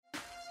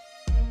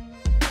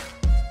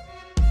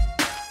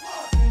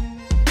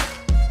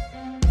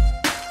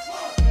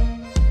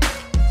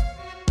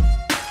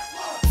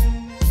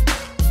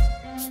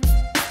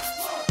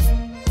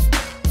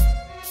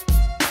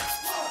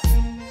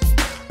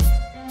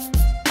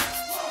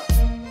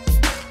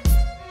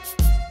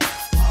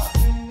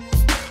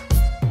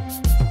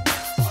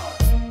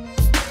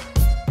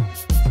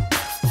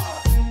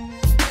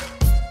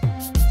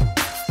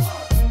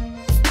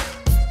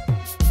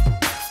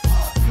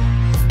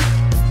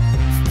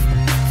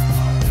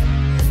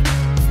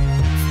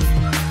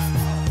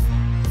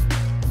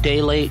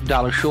Day late,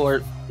 dollar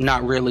short.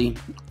 Not really.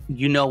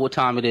 You know what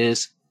time it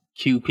is.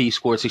 QP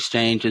Sports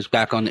Exchange is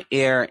back on the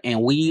air,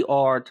 and we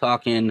are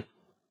talking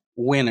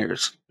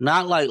winners.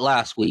 Not like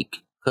last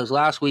week, because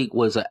last week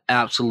was an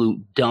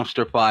absolute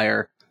dumpster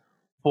fire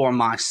for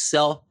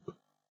myself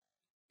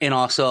and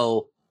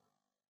also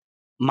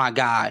my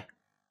guy,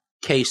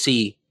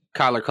 KC,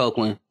 Kyler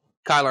Copeland.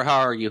 Kyler,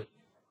 how are you?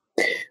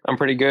 I'm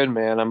pretty good,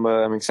 man.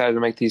 I'm excited to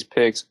make these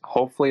picks.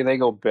 Hopefully they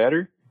go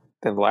better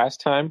than last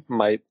time.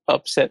 My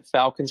upset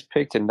Falcons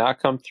pick did not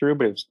come through,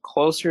 but it was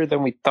closer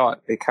than we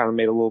thought. They kind of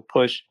made a little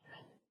push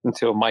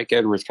until Mike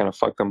Edwards kind of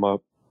fucked them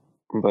up.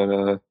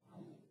 But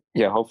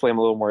yeah, hopefully I'm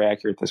a little more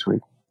accurate this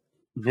week.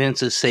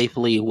 Vince is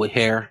safely with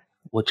hair,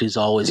 which is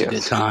always a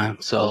good time.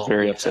 So I was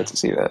very upset to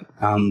see that.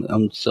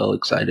 I'm so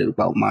excited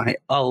about my.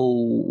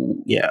 Oh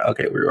yeah,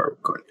 okay, we are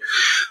recording.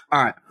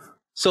 All right,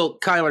 so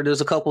Kyler,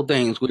 there's a couple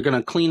things we're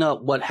gonna clean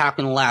up what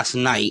happened last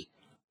night.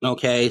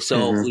 Okay,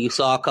 so we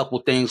saw a couple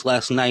things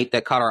last night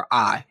that caught our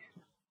eye,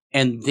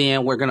 and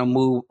then we're gonna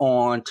move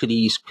on to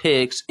these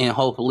picks and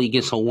hopefully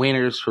get some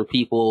winners for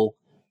people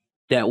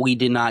that we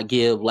did not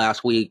give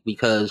last week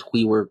because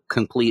we were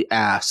complete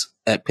ass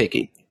at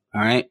picking.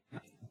 All right.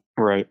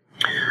 Right.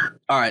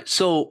 All right.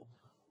 So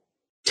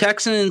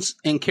Texans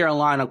and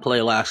Carolina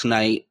play last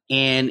night,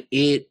 and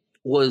it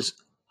was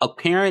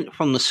apparent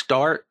from the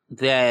start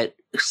that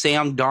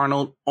Sam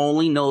Darnold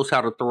only knows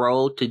how to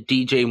throw to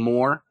DJ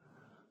Moore,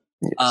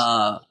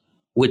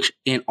 which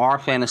in our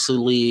fantasy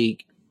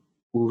league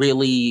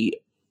really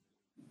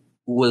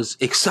was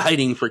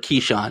exciting for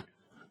Keyshawn,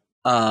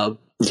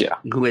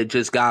 who had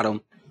just got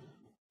him.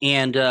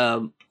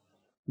 And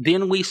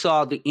then we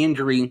saw the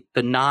injury,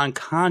 the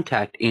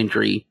non-contact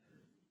injury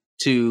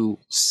to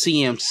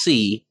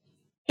CMC,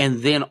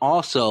 and then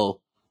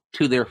also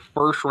to their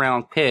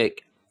first-round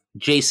pick,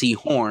 J.C.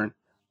 Horn.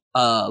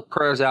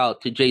 Prayers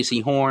out to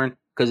J.C. Horn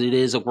because it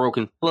is a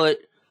broken foot,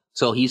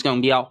 so he's going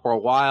to be out for a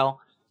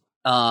while.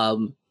 Are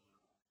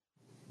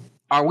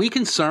we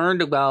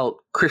concerned about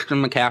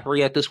Christian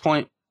McCaffrey at this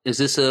point? Is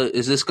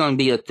this going to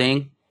be a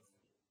thing?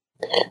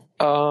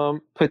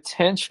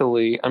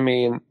 Potentially. I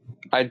mean,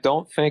 I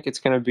don't think it's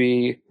going to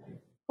be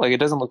like, it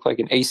doesn't look like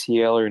an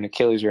ACL or an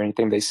Achilles or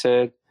anything. They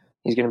said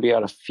he's going to be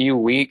out a few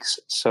weeks.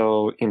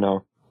 So,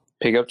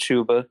 pick up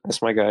Chuba.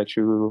 That's my guy,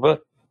 Chuba.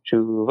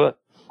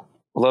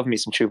 Love me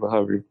some Chuba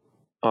Hubbard.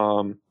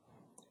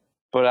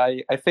 But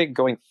I think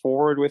going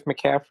forward with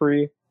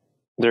McCaffrey,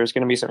 there's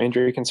going to be some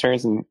injury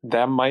concerns, and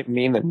that might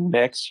mean that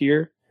next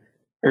year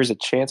there's a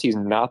chance he's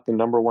not the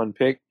number one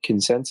pick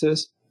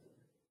consensus.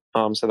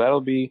 So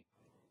that'll be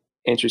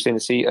interesting to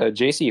see.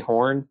 J.C.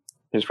 Horn,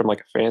 just from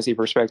like a fantasy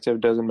perspective,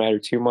 doesn't matter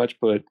too much,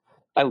 but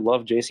I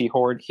love J.C.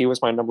 Horn. He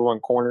was my number one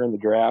corner in the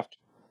draft,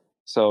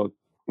 so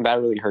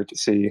that really hurt to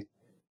see.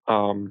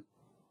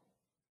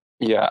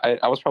 Yeah,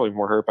 I was probably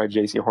more hurt by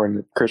J.C. Horn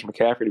than Christian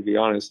McCaffrey, to be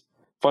honest.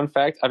 Fun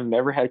fact, I've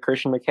never had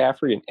Christian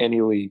McCaffrey in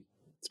any league.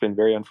 It's been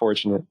very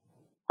unfortunate.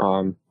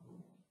 I would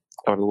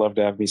have loved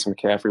to have me some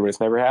McCaffrey, but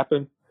it's never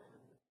happened.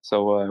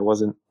 So I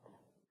wasn't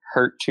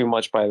hurt too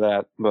much by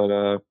that.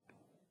 But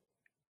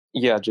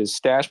yeah, just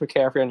stash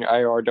McCaffrey on your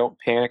IR. Don't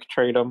panic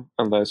trade him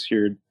unless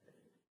you're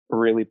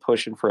really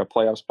pushing for a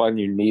playoff spot and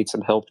you need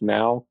some help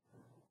now.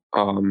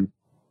 By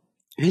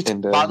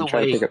the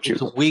way,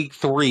 it's week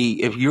 3.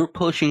 If you're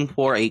pushing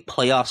for a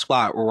playoff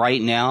spot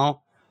right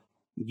now,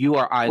 you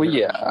are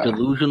either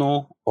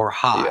delusional or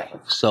high. Yeah.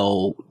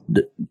 So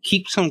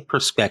keep some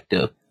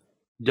perspective.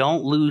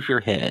 Don't lose your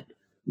head.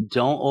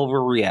 Don't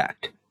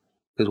overreact,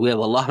 because we have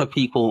a lot of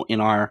people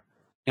in our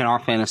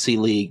fantasy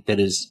league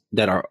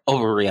that are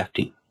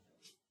overreacting.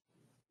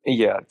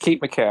 Yeah,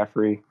 keep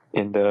McCaffrey,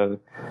 and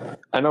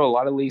I know a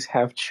lot of leagues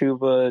have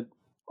Chuba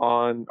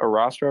on a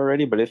roster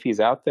already, but if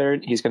he's out there,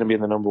 he's going to be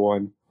the number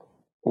one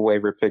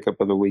waiver pickup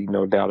of the week,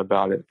 no doubt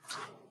about it.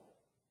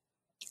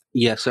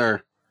 Yes,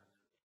 sir.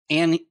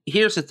 And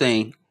here's the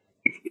thing.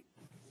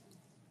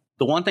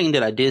 The one thing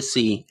that I did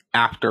see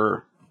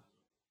after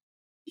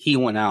he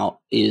went out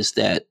is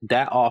that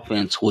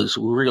offense was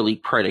really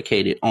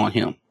predicated on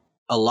him.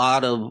 A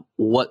lot of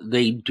what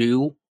they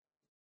do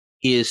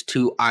is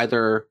to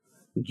either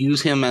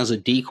use him as a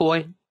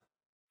decoy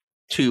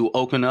to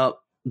open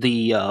up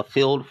the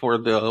field for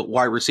the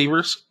wide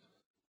receivers,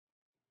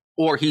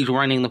 or he's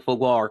running the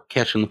football or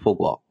catching the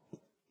football.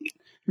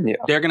 Yeah.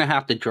 They're going to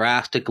have to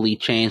drastically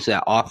change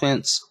that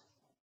offense.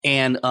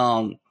 And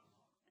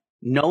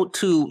note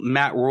to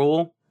Matt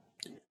Rule,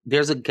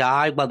 there's a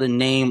guy by the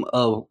name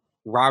of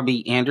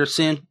Robbie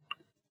Anderson.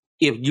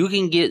 If you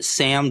can get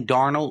Sam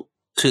Darnold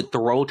to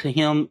throw to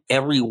him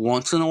every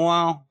once in a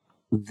while,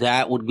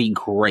 that would be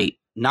great.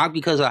 Not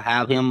because I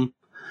have him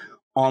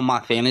on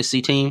my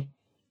fantasy team,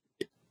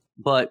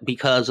 but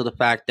because of the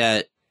fact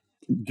that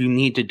you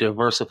need to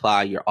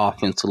diversify your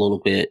offense a little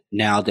bit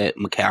now that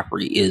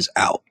McCaffrey is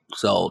out.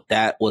 So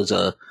that was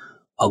a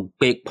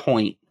big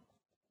point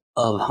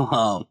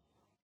of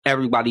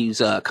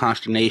everybody's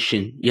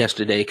consternation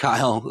yesterday,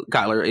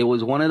 Kyler. It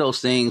was one of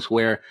those things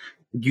where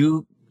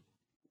we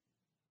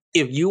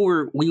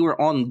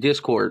were on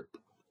Discord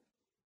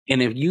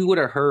And if you would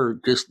have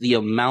heard just the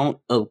amount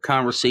of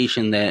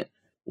conversation that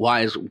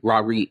why is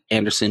Robbie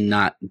Anderson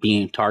not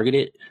being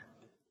targeted,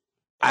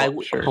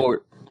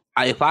 Sure.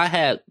 if I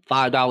had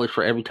 $5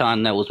 for every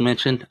time that was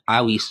mentioned,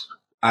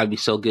 I'd be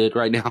so good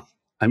right now.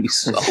 I'd be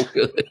so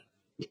good,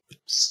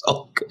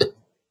 so good.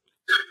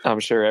 I'm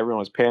sure everyone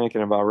was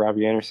panicking about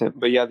Robbie Anderson.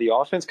 But yeah, the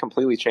offense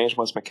completely changed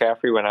once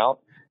McCaffrey went out,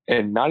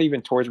 and not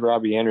even towards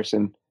Robbie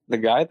Anderson. The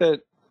guy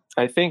that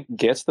I think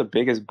gets the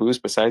biggest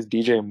boost besides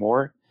DJ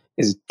Moore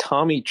is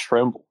Tommy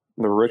Tremble,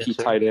 the rookie Yes,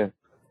 sir. tight end.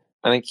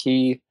 I think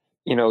he,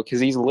 because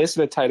he's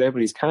listed at tight end,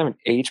 but he's kind of an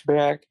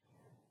H-back.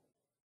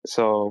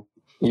 So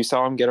you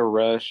saw him get a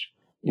rush.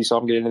 You saw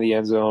him get into the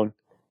end zone.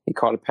 He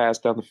caught a pass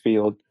down the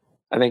field.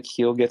 I think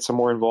he'll get some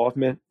more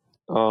involvement.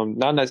 I'm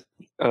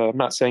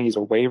not saying he's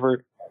a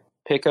waiver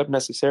pickup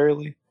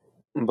necessarily,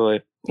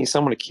 but he's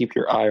someone to keep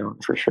your eye on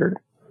for sure.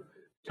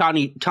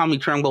 Tommy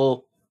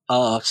Tremble,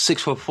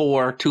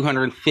 6'4",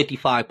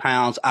 255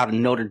 pounds, out of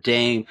Notre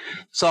Dame.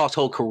 Saw his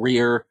whole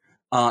career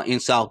in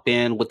South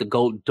Bend with the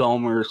Gold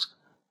Domers.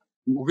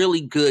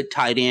 Really good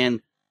tight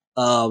end.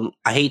 I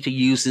hate to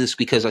use this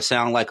because I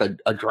sound like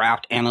a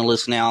draft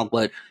analyst now,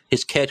 but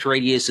his catch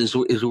radius is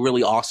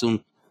really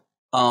awesome.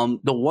 The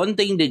one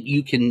thing that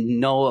you can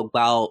know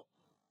about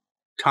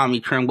Tommy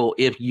Tremble,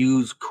 if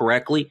used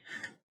correctly,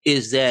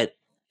 is that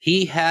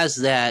he has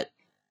a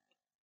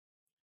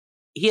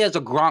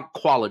Gronk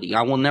quality.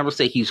 I will never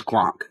say he's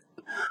Gronk,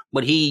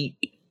 but he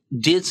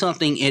did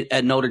something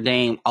at Notre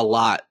Dame a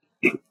lot,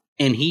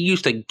 and he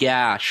used to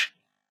gash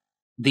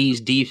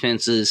these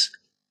defenses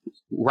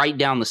right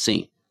down the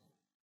seam.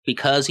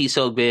 Because he's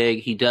so big,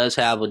 he does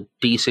have a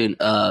decent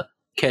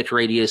catch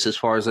radius as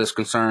far as that's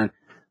concerned.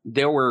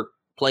 There were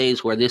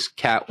plays where this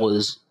cat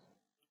was,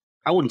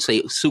 I wouldn't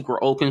say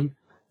super open,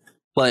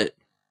 but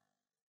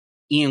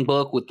Ian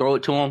Book would throw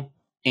it to him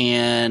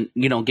and,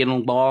 get him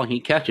the ball and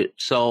he'd catch it.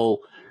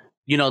 So,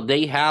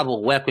 they have a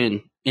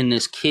weapon in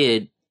this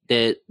kid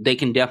that they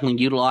can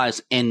definitely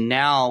utilize. And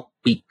now,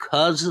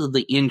 because of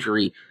the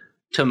injury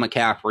to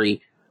McCaffrey,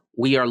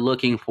 we are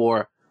looking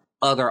for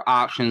other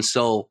options.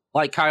 So,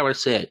 like Kyler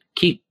said,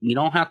 you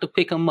don't have to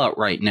pick him up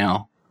right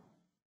now,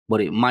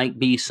 but it might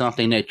be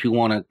something that you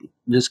want to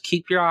just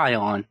keep your eye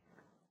on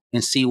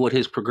and see what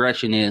his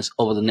progression is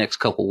over the next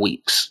couple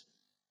weeks.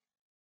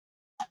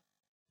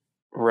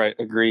 Right,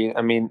 agree.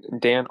 I mean,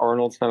 Dan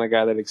Arnold's not a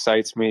guy that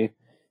excites me.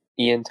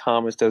 Ian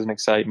Thomas doesn't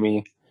excite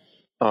me.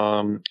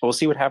 We'll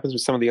see what happens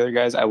with some of the other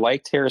guys. I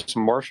like Terrace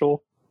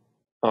Marshall,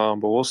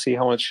 but we'll see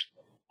how much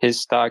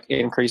his stock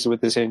increases with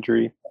this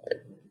injury.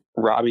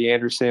 Robbie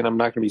Anderson, I'm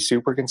not going to be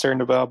super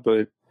concerned about,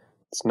 but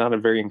it's not a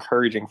very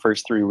encouraging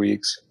first 3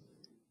 weeks.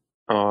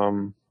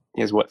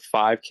 He has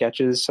 5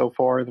 catches so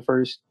far in the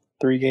first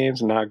 3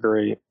 games? Not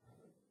great.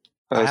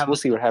 So we'll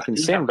see what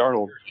happens. Sam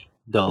Darnold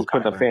is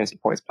putting up fantasy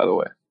points, by the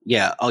way.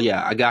 Yeah. Oh,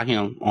 yeah. I got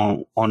him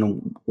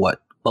on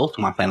both of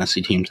my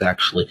fantasy teams,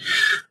 actually.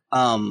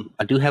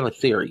 I do have a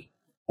theory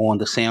on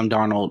the Sam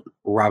Darnold,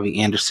 Robbie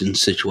Anderson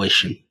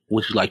situation.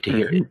 Would you like to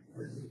hear it?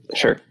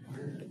 Sure.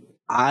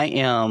 I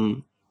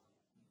am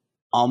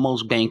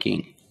almost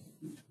banking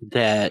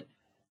that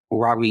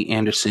Robbie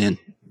Anderson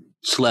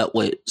slept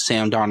with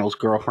Sam Darnold's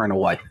girlfriend or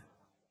wife.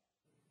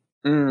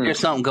 There's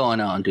something going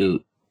on,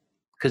 dude.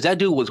 Because that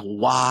dude was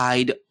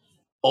wide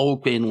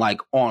open, like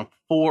on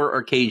 4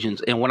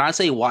 occasions. And when I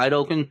say wide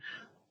open,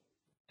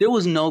 there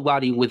was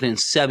nobody within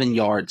 7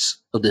 yards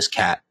of this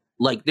cat.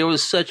 Like, there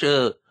was such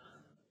a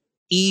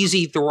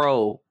easy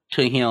throw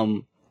to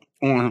him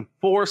on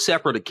 4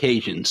 separate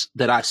occasions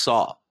that I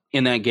saw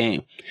in that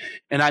game.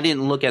 And I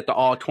didn't look at the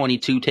all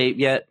 22 tape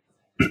yet,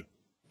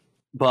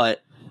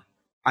 but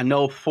I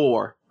know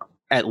 4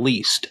 at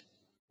least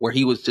where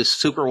he was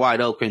just super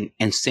wide open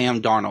and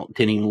Sam Darnold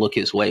didn't even look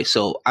his way.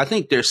 So I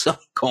think there's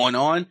something going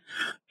on,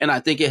 and I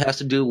think it has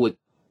to do with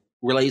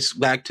relates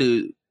back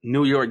to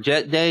New York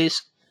Jet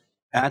days.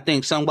 And I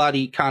think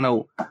somebody kind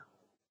of,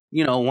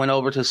 went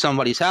over to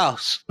somebody's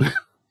house,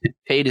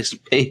 paid his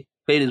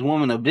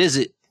woman a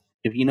visit,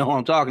 if you know what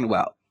I'm talking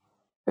about.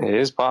 It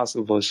is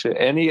possible. Shit.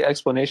 Any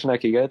explanation I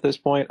could get at this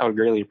point, I would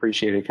greatly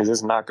appreciate it because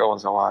it's not going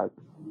so hot.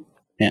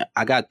 Yeah,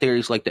 I got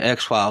theories like the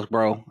X-Files,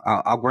 bro.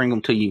 I'll bring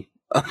them to you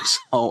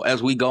so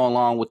as we go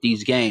along with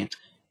these games.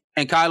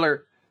 And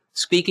Kyler,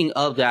 speaking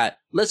of that,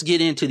 let's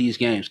get into these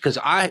games because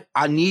I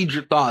need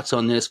your thoughts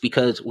on this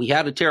because we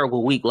had a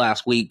terrible week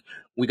last week.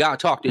 We got to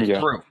talk this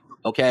through,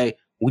 okay?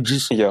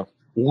 This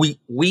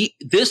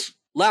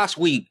last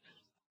week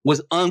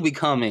was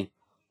unbecoming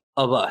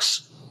of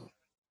us,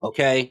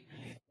 okay?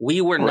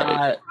 We were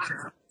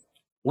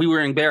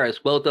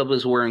embarrassed. Both of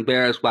us were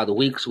embarrassed by the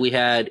weeks we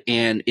had.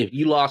 And if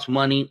you lost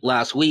money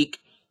last week,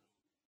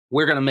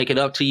 we're going to make it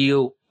up to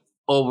you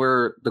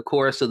over the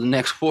course of the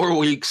next 4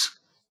 weeks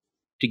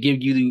to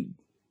give you the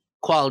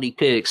quality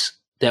picks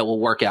that will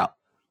work out.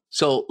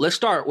 So let's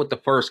start with the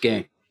first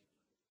game.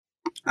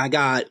 I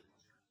got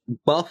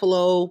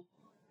Buffalo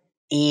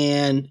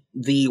and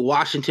the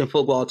Washington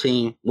football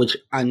team, which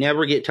I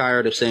never get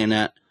tired of saying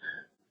that.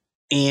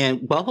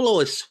 And Buffalo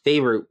is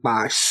favored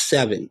by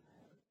 7.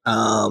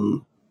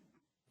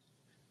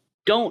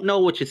 don't know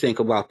what you think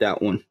about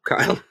that one,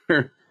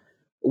 Kyler.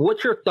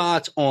 What's your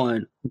thoughts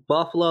on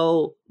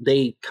Buffalo?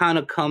 They kind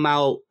of come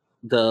out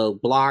the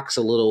blocks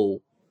a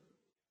little.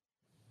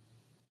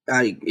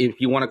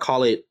 If you want to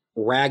call it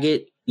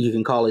ragged, you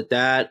can call it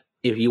that.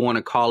 If you want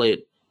to call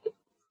it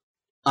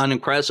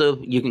unimpressive,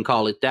 you can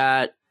call it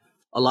that.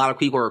 A lot of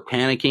people are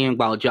panicking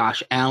about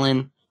Josh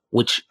Allen,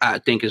 which I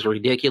think is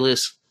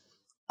ridiculous.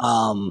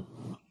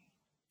 Um,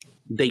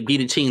 they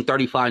beat a team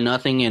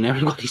 35-0 and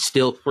everybody's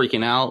still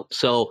freaking out.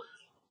 So,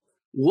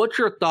 what's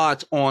your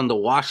thoughts on the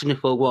Washington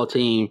football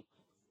team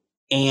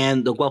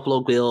and the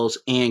Buffalo Bills?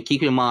 And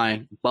keep in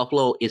mind,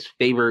 Buffalo is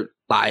favored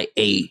by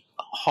a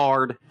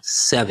hard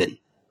 7.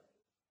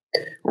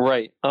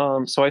 Right.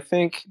 So I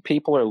think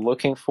people are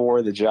looking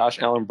for the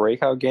Josh Allen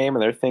breakout game,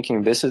 and they're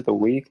thinking this is the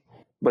week.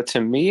 But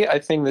to me, I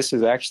think this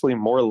is actually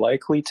more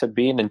likely to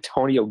be an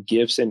Antonio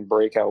Gibson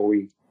breakout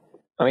week.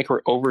 I think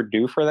we're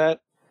overdue for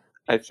that.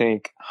 I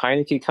think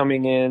Heineke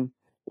coming in,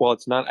 while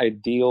it's not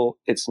ideal,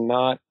 it's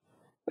not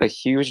a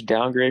huge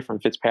downgrade from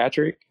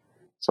Fitzpatrick.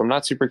 So I'm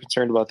not super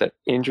concerned about that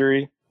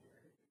injury.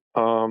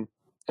 And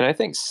I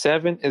think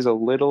 7 is a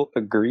little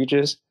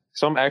egregious.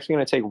 So I'm actually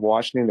going to take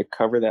Washington to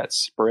cover that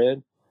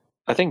spread.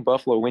 I think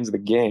Buffalo wins the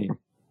game,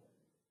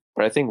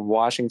 but I think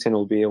Washington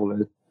will be able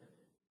to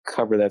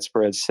cover that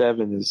spread.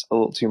 7 is a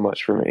little too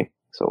much for me.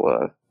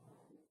 So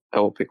I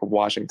will pick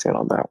Washington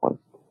on that one.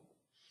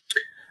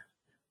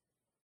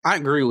 I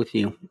agree with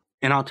you.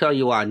 And I'll tell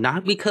you why.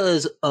 Not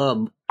because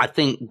I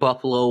think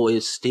Buffalo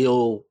is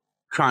still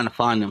trying to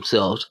find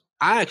themselves.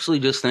 I actually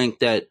just think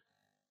that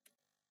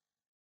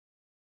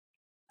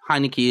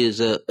Heineke is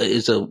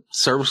a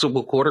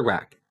serviceable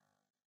quarterback.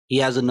 He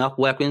has enough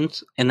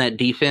weapons, and that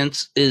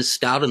defense is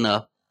stout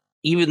enough.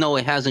 Even though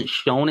it hasn't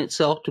shown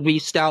itself to be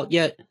stout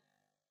yet,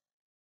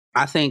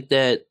 I think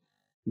that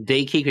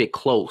they keep it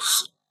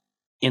close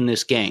in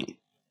this game.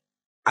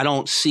 I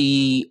don't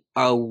see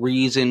a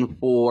reason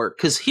for,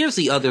 because here's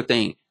the other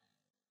thing.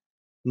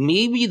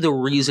 Maybe the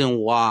reason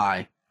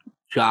why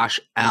Josh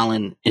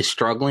Allen is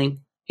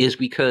struggling is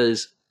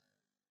because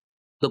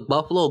the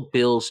Buffalo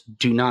Bills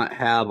do not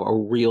have a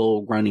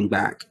real running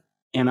back.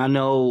 And I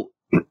know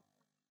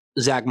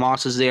Zach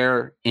Moss is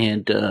there,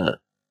 and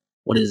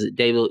what is it,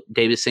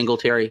 David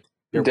Singletary?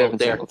 They're Devin both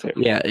there.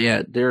 Singletary.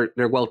 Yeah,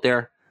 they're both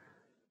there.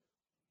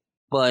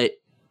 But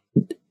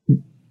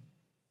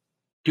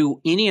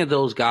do any of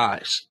those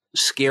guys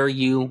scare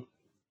you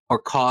or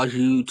cause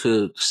you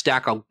to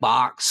stack a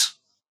box?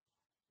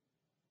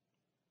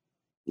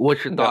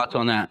 What's your thoughts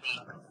on that?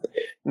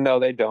 No,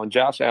 they don't.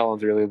 Josh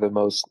Allen's really the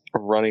most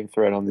running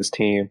threat on this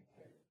team.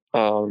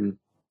 And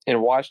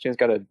Washington's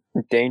got a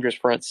dangerous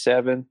front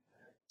 7,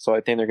 so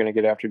I think they're going to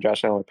get after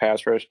Josh Allen with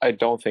pass rush. I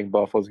don't think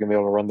Buffalo's going to be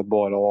able to run the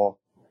ball at all.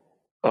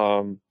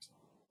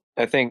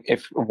 I think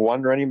if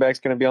one running back's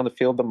going to be on the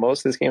field the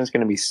most of this game is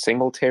going to be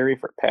Singletary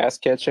for pass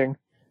catching.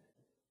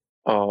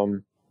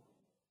 But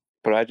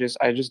I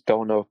just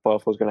don't know if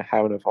Buffalo's going to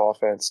have enough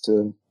offense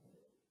to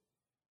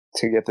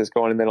get this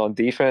going. And then on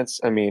defense,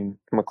 I mean,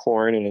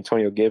 McLaurin and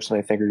Antonio Gibson,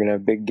 I think, are going to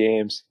have big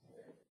games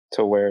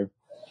to where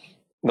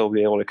they'll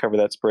be able to cover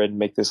that spread and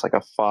make this like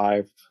a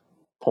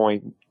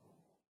 5-point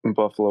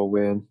Buffalo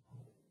win.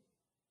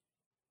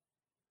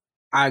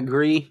 I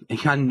agree.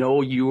 I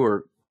know you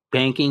were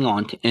banking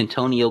on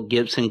Antonio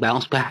Gibson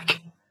bounce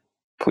back.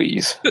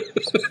 Please.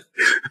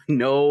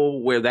 Know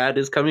where that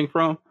is coming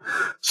from.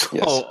 So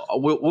Yes.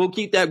 we'll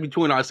keep that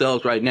between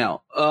ourselves right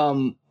now.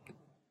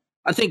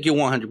 I think you're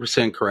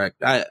 100%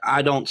 correct.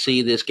 I don't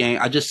see this game.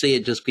 I just see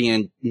it just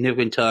being nip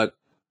and tuck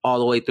all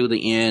the way through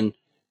the end.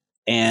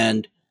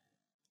 And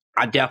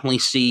I definitely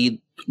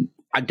see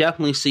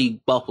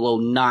Buffalo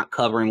not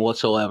covering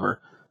whatsoever.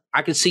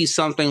 I could see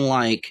something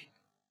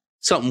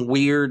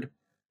weird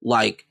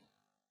like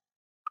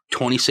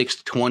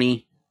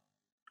 26-20,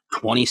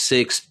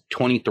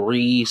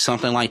 26-23,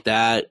 something like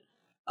that.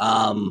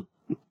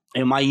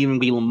 It might even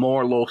be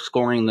more low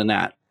scoring than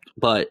that.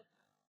 But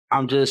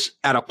I'm just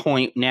at a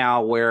point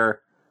now where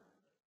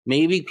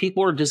maybe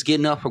people are just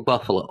getting up for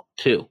Buffalo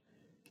too.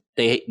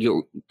 They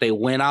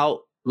went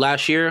out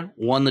last year,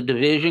 won the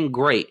division,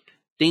 great.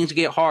 Things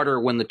get harder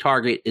when the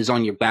target is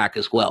on your back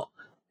as well.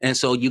 And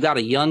so you got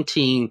a young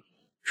team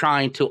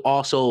trying to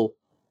also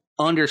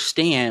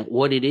understand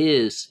what it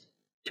is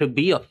to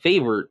be a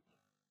favorite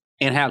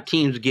and have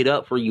teams get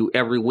up for you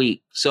every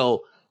week.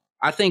 So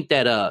I think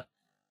that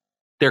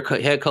their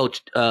head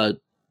coach,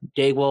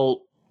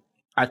 Daboll,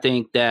 I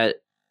think that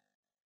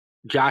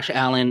Josh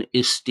Allen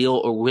is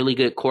still a really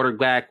good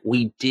quarterback.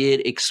 We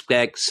did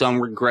expect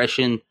some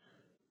regression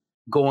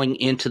going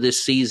into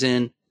this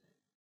season.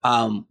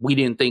 We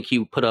didn't think he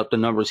would put up the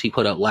numbers he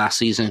put up last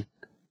season.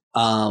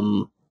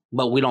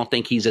 But we don't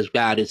think he's as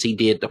bad as he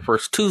did the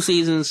first 2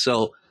 seasons.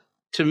 So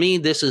to me,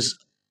 this is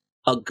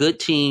a good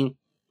team,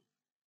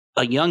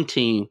 a young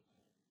team,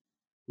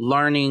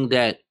 learning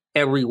that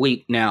every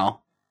week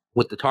now,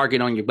 with the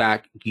target on your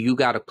back, you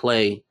got to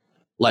play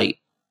like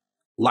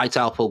lights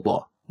out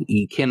football.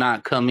 You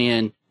cannot come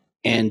in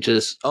and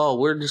just,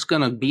 we're just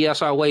going to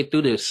BS our way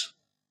through this.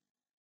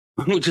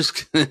 We're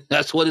just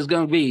that's what it's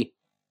going to be,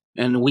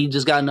 and we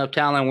just got enough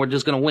talent. We're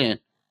just going to win.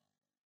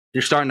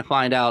 You're starting to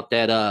find out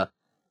that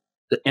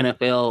the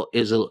NFL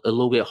is a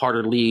little bit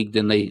harder league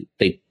than they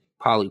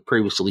probably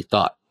previously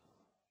thought.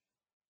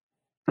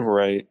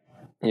 Right.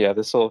 Yeah,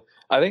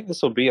 I think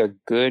this will be a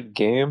good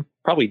game.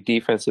 Probably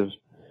defensive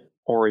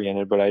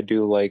oriented, but I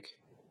do like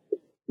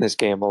this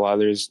game a lot.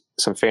 There's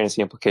some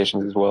fantasy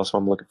implications as well, so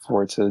I'm looking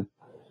forward to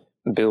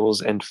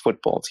Bills and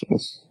football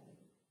teams.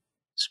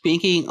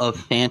 Speaking of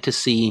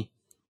fantasy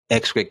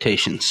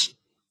expectations,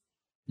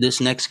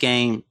 this next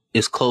game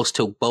is close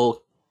to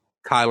both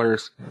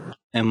Kyler's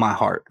and my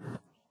heart.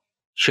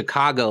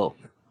 Chicago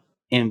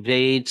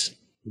invades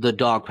the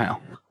dog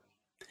pound,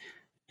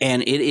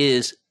 and it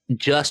is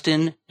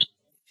Justin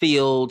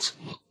Fields'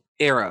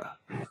 era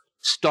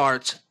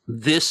starts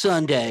this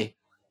Sunday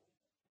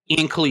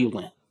in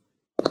Cleveland.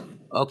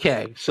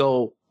 Okay,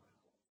 so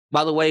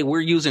by the way, we're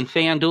using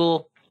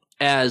FanDuel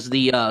as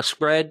the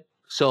spread.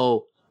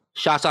 So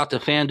shouts out to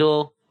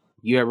FanDuel.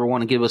 You ever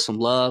want to give us some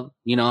love?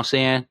 You know what I'm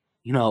saying?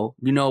 You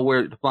know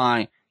where to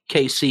find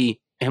KC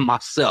and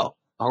myself.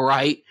 All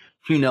right.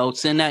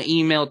 Send that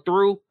email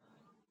through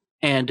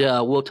and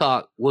we'll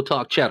talk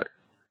cheddar.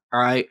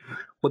 All right.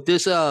 But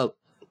this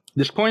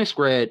point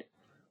spread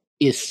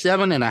is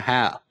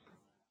 7.5.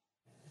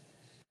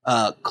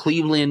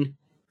 Cleveland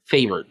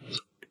favored.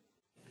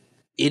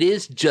 It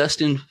is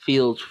Justin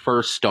Fields'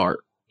 first start.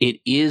 It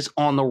is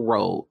on the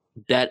road.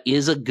 That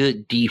is a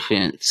good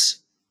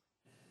defense.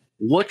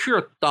 What's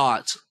your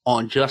thoughts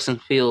on Justin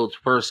Fields'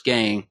 first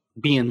game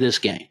being this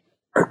game?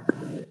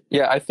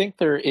 Yeah, I think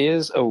there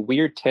is a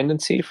weird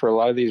tendency for a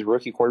lot of these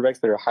rookie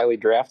quarterbacks that are highly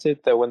drafted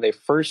that when they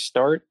first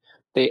start,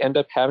 they end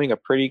up having a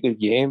pretty good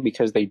game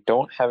because they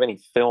don't have any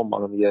film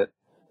on them yet.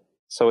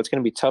 So it's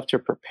going to be tough to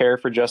prepare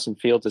for Justin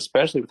Fields,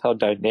 especially with how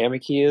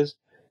dynamic he is.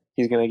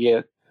 He's going to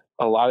get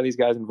a lot of these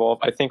guys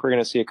involved. I think we're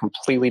going to see a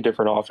completely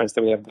different offense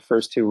than we have the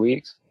first 2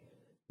 weeks.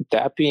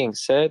 That being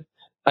said,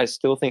 I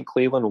still think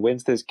Cleveland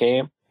wins this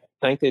game.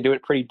 I think they do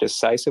it pretty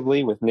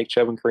decisively with Nick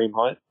Chubb and Kareem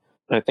Hunt.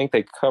 And I think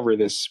they cover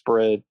this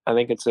spread. I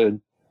think it's a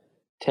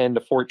 10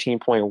 to 14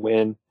 point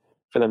win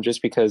for them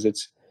just because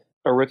it's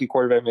a rookie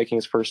quarterback making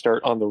his first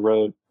start on the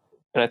road.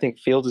 And I think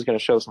Fields is going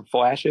to show some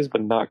flashes,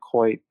 but not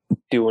quite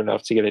do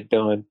enough to get it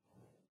done.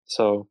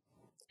 So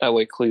I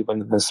like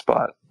Cleveland in this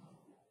spot.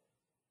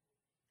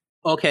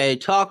 Okay,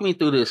 talk me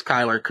through this,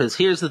 Kyler, because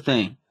here's the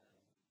thing.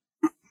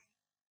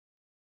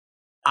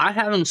 I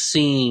haven't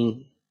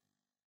seen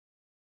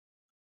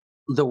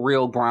the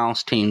real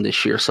Browns team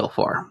this year so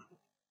far.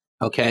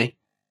 Okay?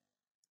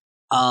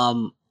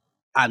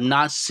 I've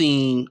not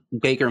seen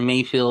Baker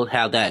Mayfield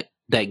have that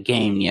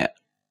game yet.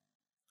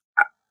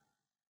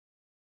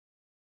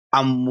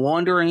 I'm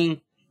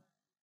wondering.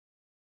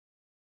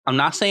 I'm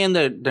not saying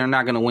that they're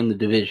not going to win the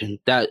division.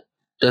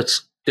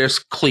 That's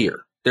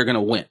clear. They're going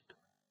to win.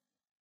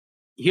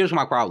 Here's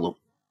my problem.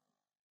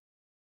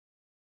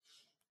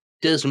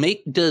 Does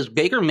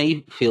Baker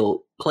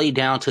Mayfield play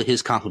down to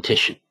his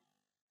competition?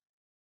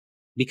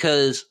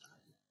 Because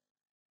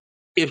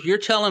if you're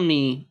telling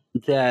me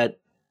that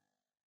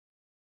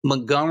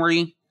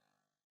Montgomery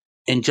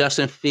and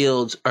Justin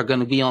Fields are going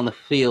to be on the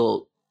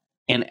field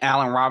and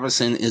Allen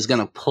Robinson is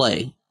going to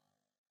play,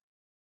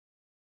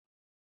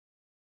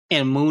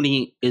 and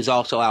Mooney is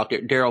also out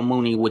there, Daryl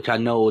Mooney, which I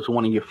know is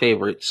one of your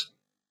favorites,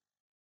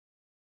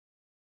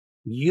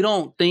 you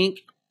don't think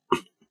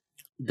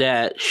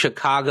that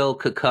Chicago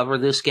could cover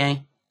this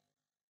game?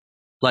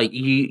 Like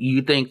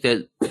you think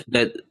that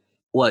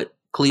what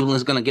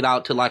Cleveland's going to get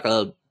out to like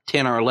a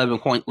 10 or 11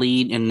 point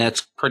lead, and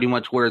that's pretty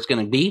much where it's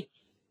going to be?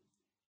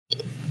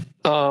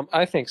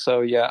 I think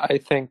so. Yeah, I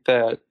think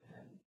that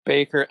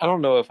Baker. I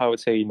don't know if I would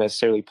say he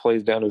necessarily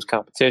plays down to his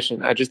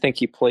competition. I just think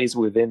he plays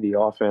within the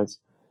offense.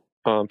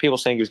 People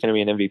saying he was going to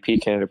be an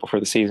MVP candidate before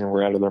the season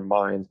were out of their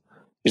mind,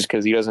 just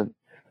because he doesn't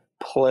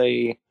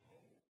play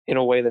in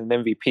a way that an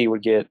MVP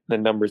would get the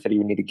numbers that he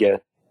would need to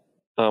get.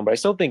 But I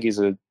still think he's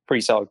a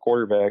pretty solid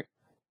quarterback.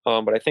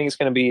 But I think it's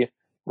going to be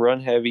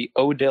run heavy.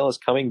 Odell is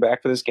coming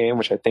back for this game,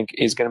 which I think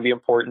is going to be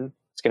important.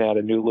 It's going to add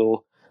a new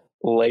little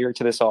layer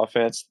to this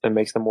offense that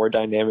makes them more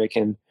dynamic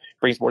and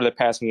brings more to the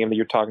passing game that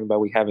you're talking about.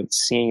 We haven't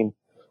seen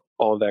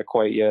all of that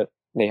quite yet.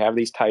 They have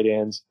these tight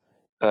ends.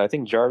 I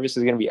think Jarvis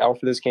is going to be out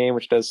for this game,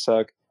 which does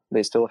suck.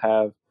 They still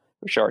have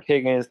Rashard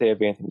Higgins. They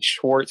have Anthony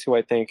Schwartz, who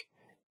I think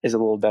is a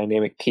little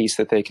dynamic piece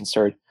that they can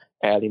start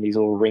adding these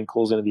little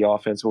wrinkles into the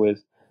offense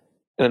with.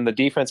 And then the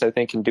defense, I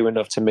think, can do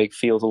enough to make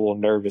Fields a little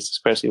nervous,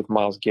 especially with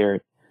Myles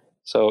Garrett.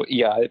 So,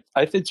 yeah,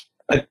 I think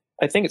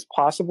it's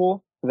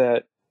possible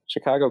that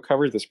Chicago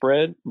covers the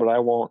spread, but I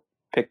won't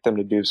pick them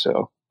to do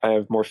so. I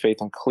have more faith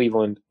in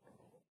Cleveland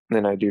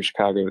than I do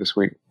Chicago this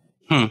week.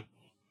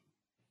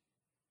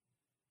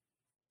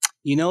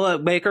 You know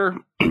what, Baker?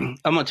 I'm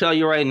going to tell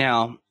you right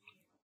now,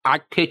 I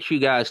picked you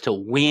guys to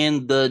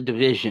win the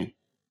division.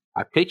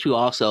 I picked you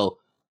also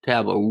to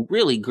have a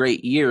really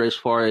great year as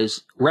far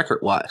as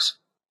record-wise.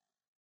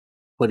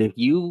 But if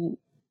you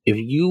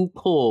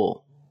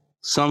pull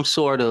some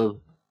sort of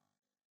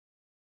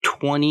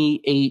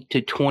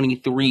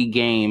 28-23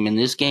 game, and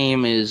this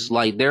game is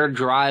like they're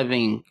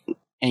driving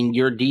and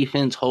your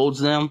defense holds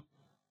them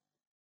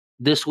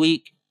this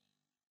week,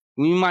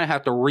 we might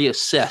have to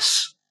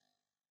reassess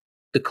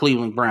the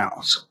Cleveland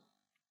Browns.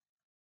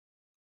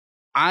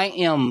 I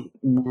am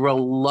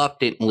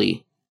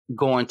reluctantly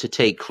going to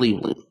take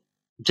Cleveland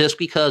just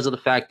because of the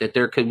fact that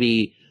there could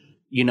be,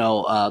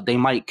 they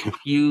might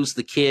confuse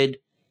the kid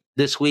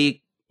this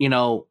week,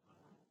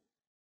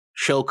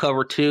 show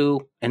cover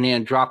 2 and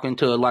then drop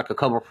into like a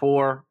cover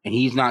 4 and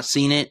he's not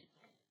seen it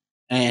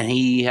and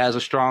he has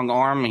a strong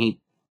arm and he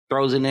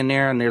throws it in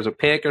there and there's a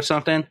pick or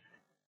something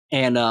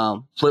and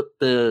flip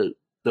the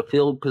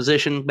field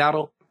position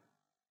battle.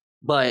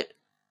 But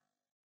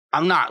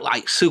I'm not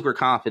like super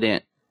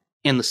confident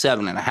in the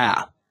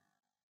 7.5.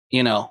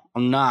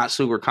 I'm not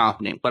super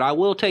confident, but I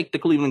will take the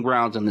Cleveland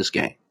Browns in this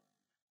game.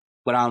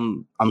 But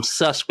I'm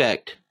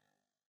suspect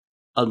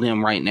of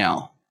them right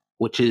now,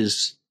 which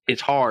is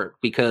it's hard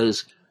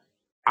because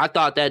I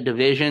thought that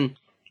division,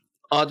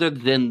 other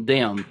than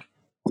them,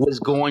 was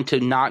going to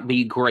not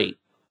be great.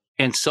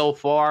 And so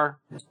far,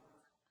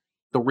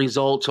 the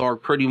results are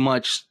pretty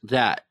much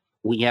that.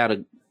 We had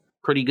a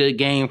pretty good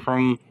game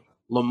from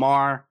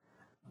Lamar.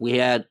 We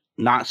had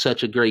not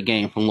such a great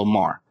game from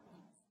Lamar.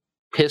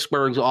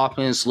 Pittsburgh's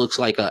offense looks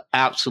like an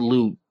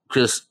absolute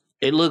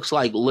it looks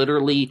like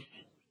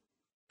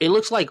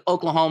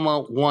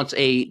Oklahoma once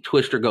a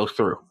twister goes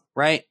through,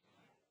 right?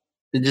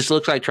 It just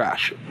looks like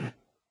trash.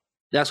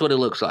 That's what it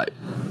looks like.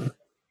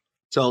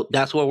 So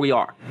that's where we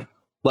are.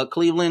 But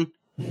Cleveland,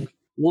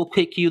 we'll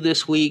pick you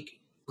this week.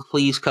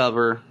 Please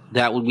cover.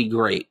 That would be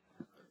great.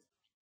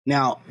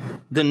 Now,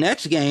 the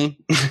next game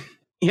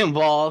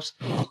involves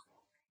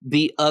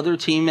the other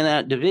team in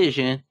that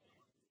division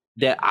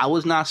that I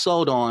was not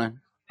sold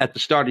on at the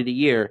start of the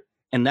year,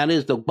 and that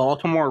is the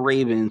Baltimore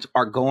Ravens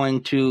are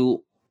going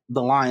to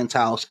the Lions'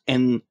 house,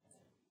 and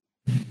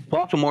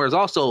Baltimore is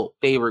also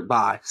favored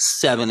by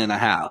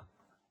 7.5.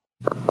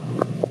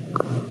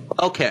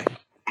 Okay.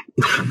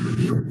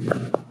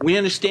 We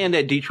understand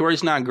that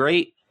Detroit's not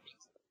great,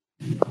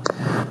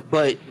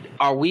 but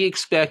are we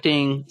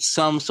expecting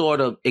some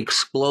sort of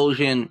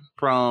explosion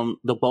from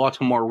the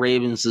Baltimore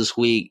Ravens this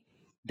week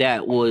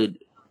that would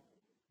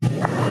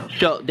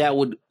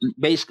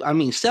basically,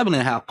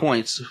 7.5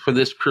 points for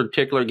this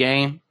particular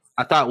game,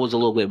 I thought was a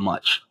little bit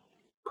much,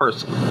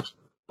 personally.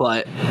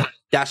 But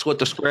that's what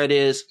the spread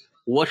is.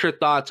 What's your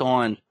thoughts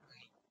on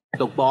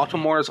the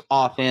Baltimore's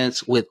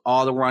offense with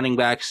all the running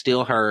backs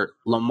still hurt,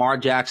 Lamar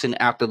Jackson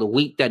after the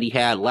week that he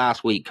had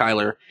last week,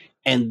 Kyler,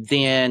 and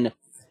then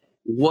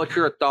what's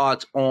your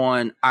thoughts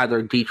on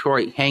either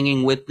Detroit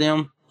hanging with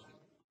them?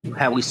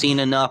 Have we seen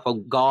enough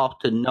of Goff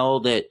to know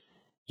that,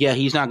 yeah,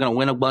 he's not going to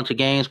win a bunch of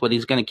games, but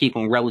he's going to keep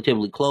them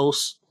relatively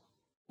close?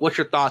 What's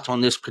your thoughts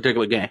on this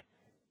particular game?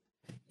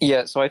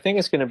 Yeah, so I think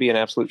it's going to be an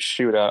absolute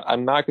shootout.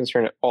 I'm not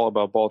concerned at all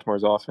about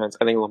Baltimore's offense.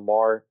 I think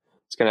Lamar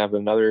is going to have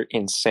another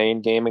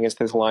insane game against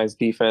this Lions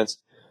defense.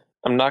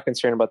 I'm not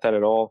concerned about that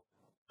at all.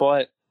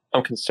 But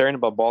I'm concerned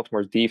about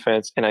Baltimore's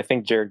defense, and I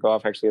think Jared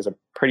Goff actually has a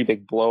pretty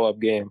big blow-up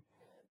game.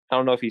 I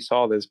don't know if you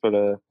saw this,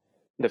 but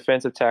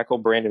defensive tackle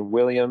Brandon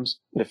Williams,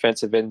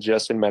 defensive end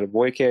Justin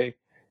Madubuike,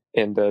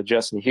 and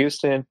Justin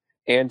Houston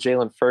and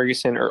Jalen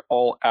Ferguson are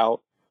all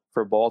out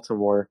for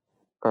Baltimore.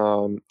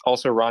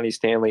 Also, Ronnie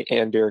Stanley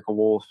and Derek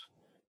Wolfe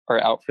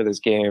are out for this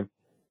game.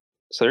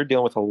 So they're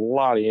dealing with a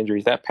lot of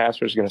injuries. That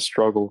pass rush is going to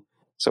struggle.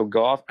 So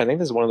Goff, I think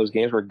this is one of those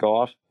games where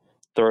Goff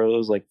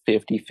throws like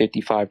 50,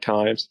 55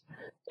 times,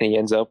 and he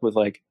ends up with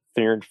like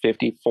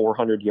 350,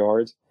 400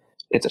 yards.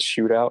 It's a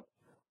shootout.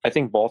 I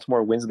think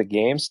Baltimore wins the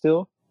game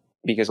still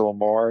because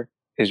Lamar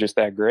is just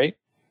that great.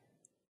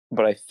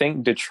 But I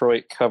think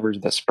Detroit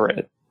covers the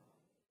spread.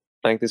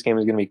 I think this game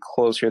is going to be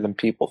closer than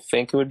people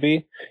think it would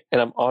be.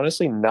 And I'm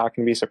honestly not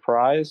going to be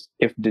surprised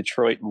if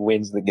Detroit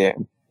wins the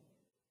game.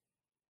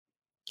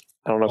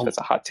 I don't know if that's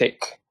a hot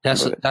take.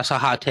 That's a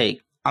hot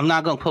take. I'm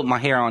not going to put my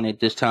hair on it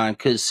this time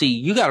because, see,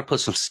 you got to put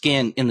some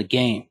skin in the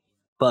game,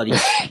 buddy.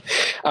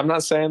 I'm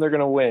not saying they're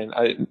going to win.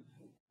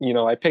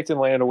 I picked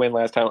Atlanta to win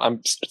last time.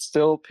 I'm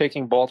still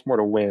picking Baltimore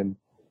to win.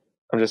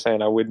 I'm just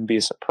saying I wouldn't be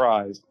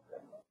surprised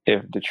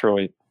if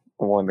Detroit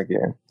won the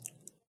game.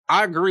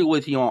 I agree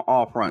with you on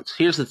all fronts.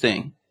 Here's the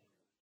thing.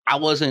 I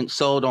wasn't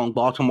sold on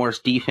Baltimore's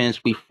defense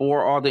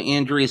before all the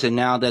injuries, and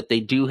now that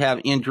they do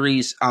have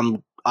injuries,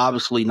 I'm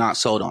obviously not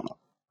sold on them.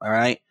 All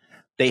right?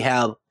 They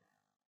have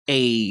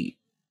a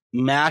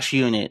mash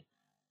unit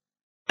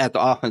at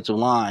the offensive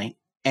line,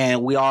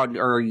 and we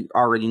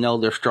already know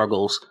their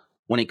struggles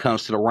when it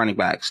comes to the running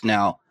backs.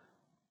 Now,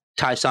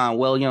 Tyson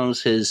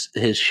Williams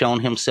has shown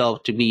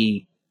himself to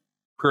be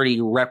pretty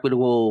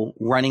reputable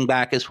running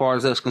back as far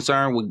as that's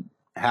concerned. We're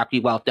happy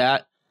about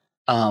that.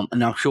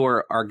 And I'm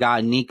sure our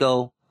guy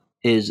Nico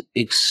is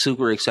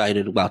super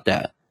excited about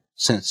that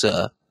since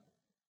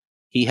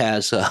he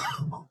has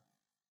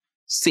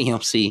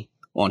CMC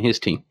on his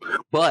team.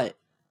 But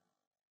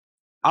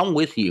I'm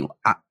with you.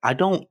 I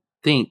don't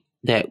think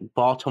that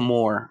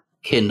Baltimore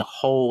can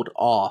hold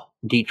off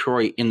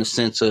Detroit in the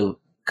sense of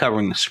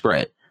covering the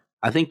spread.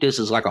 I think this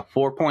is like a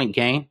 4-point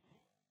game,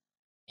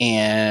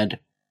 and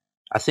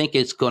I think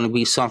it's going to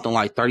be something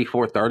like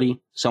 34-30,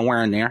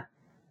 somewhere in there.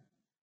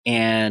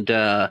 And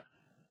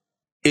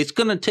it's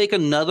going to take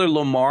another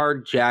Lamar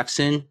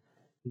Jackson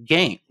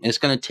game. It's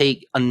going to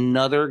take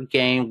another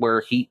game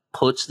where he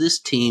puts this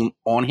team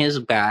on his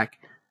back.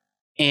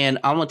 And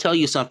I'm going to tell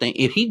you something.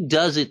 If he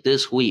does it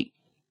this week,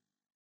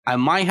 I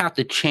might have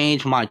to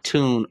change my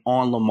tune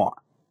on Lamar.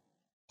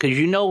 Because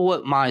you know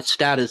what my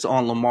status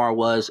on Lamar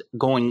was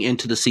going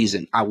into the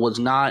season. I was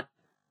not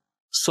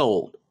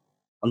sold.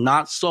 I'm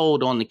not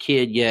sold on the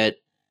kid yet.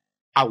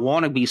 I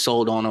want to be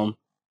sold on him.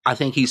 I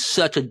think he's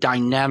such a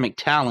dynamic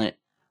talent.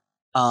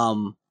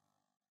 And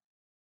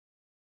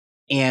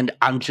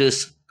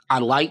I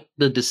like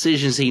the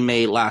decisions he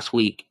made last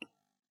week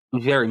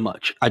very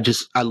much. I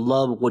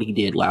love what he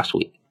did last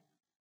week.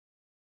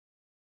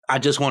 I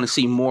just want to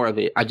see more of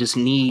it. I just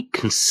need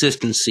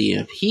consistency.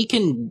 If he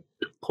can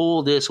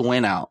pull this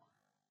win out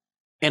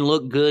and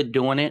look good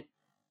doing it,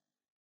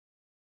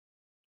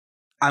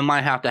 I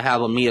might have to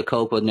have a mea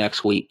culpa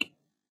next week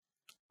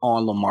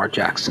on Lamar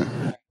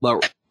Jackson.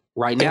 But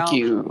right now,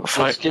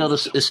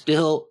 it's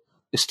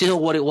still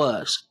what it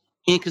was.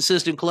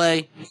 Inconsistent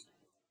play.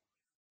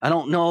 I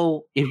don't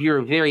know if you're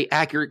a very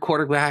accurate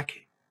quarterback.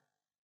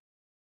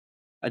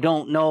 I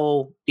don't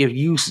know if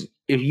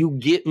you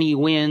get me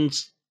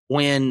wins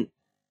when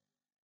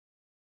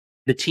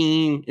the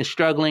team is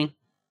struggling.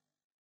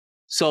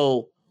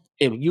 So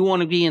if you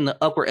want to be in the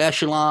upper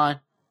echelon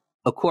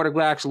of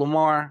quarterbacks,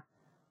 Lamar,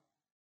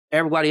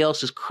 everybody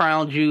else has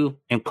crowned you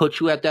and put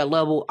you at that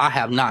level. I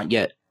have not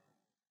yet.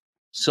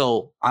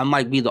 So I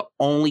might be the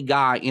only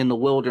guy in the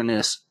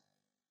wilderness,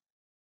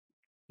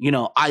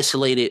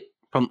 isolated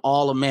from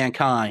all of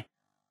mankind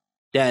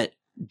that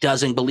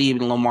doesn't believe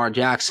in Lamar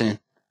Jackson.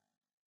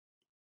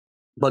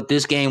 But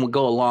this game would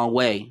go a long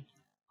way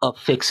of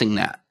fixing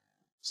that.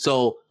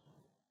 So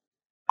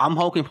I'm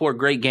hoping for a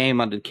great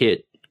game out of the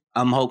kid.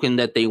 I'm hoping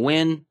that they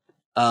win.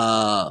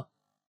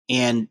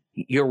 And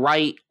you're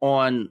right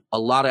on a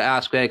lot of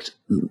aspects.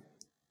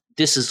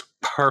 This is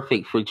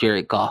perfect for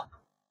Jared Goff.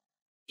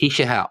 He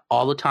should have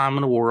all the time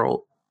in the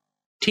world.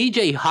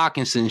 TJ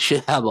Hawkinson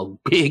should have a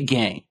big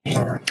game.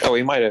 Oh,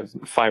 he might have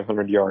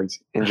 500 yards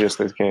in just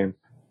this game.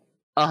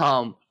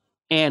 And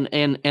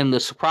the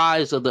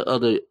surprise of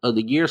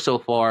the year so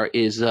far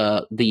is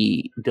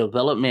the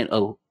development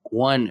of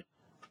one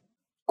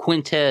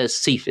Quintez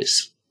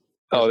Cephus.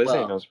 Oh, this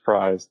ain't no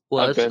surprise.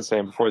 Well, I've been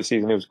saying before the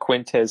season it was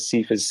Quintez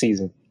Cephus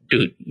season.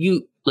 Dude,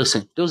 you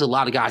listen. There was a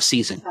lot of guys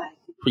season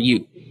for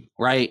you,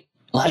 right?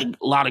 Like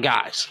a lot of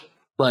guys.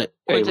 But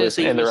hey,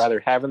 listen, and they're either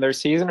having their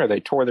season or they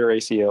tore their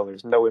ACL.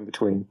 There's no in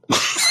between.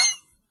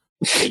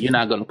 You're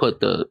not going to put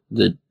the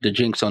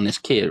jinx on this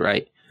kid,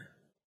 right?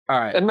 All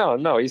right.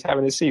 No, he's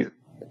having his season.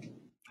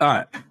 All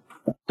right.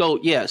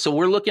 So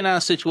we're looking at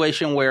a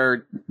situation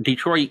where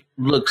Detroit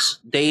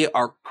they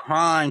are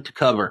primed to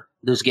cover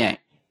this game.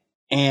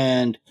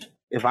 And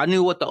if I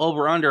knew what the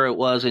over-under it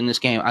was in this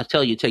game, I'd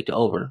tell you take the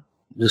over.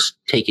 Just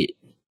take it.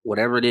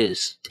 Whatever it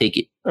is, take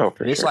it. Oh,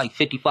 for if it's sure. like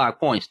 55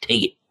 points,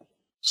 take it.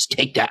 Just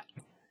take that.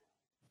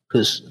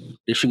 Because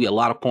there should be a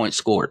lot of points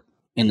scored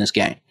in this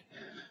game.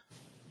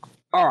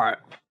 All right.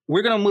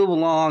 We're going to move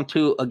along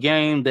to a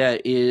game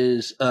that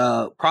is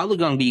probably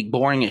going to be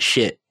boring as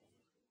shit.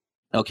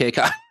 Okay,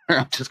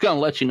 I'm just going to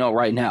let you know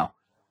right now.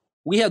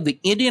 We have the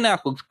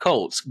Indianapolis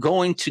Colts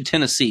going to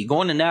Tennessee,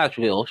 going to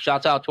Nashville.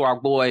 Shouts out to our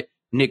boy,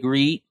 Nick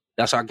Reed.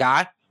 That's our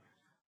guy.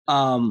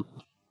 And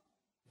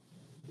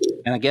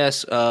I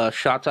guess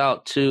shouts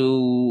out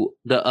to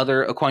the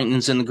other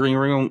acquaintance in the green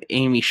room,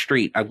 Amy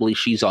Street. I believe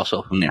she's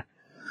also from there.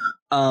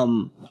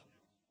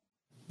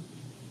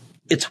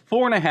 It's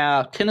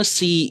 4.5.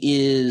 Tennessee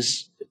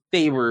is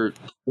favored.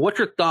 What's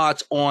your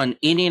thoughts on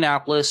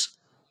Indianapolis?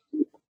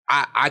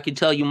 I can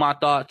tell you my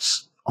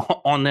thoughts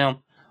on them,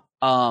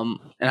 and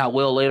I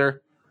will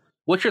later.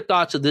 What's your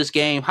thoughts of this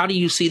game? How do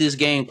you see this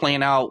game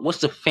playing out? What's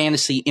the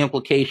fantasy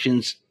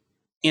implications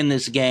in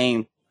this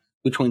game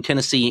between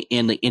Tennessee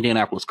and the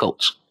Indianapolis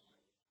Colts?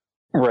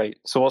 Right.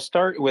 So we'll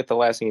start with the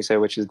last thing you said,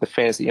 which is the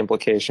fantasy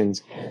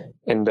implications.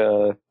 And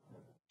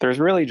there's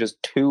really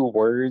just two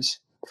words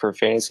for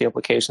fantasy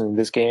implications in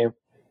this game.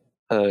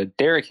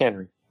 Derrick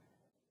Henry.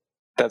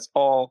 That's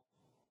all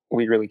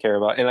we really care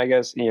about. And I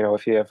guess,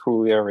 if you have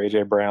Julio or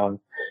AJ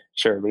Brown,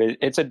 sure. But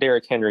it's a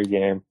Derrick Henry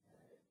game.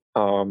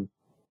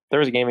 There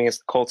was a game against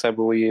the Colts, I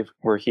believe,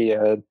 where he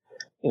had,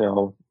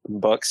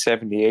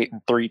 $178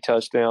 and 3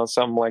 touchdowns,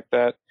 something like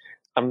that.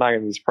 I'm not going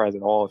to be surprised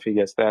at all if he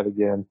gets that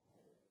again.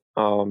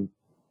 And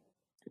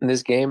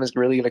this game is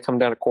really going to come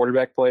down to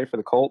quarterback play for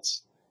the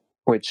Colts,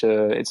 which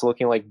it's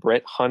looking like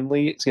Brett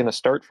Hundley is going to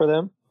start for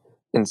them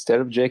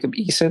instead of Jacob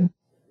Eason.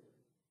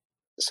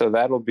 So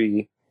that'll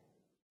be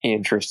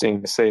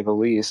interesting to say the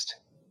least.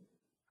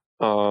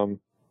 Shout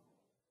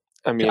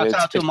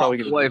out to my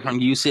boy from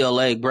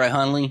UCLA, Brett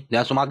Hundley.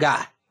 That's my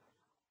guy.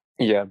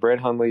 Yeah, Brett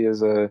Hundley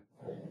is a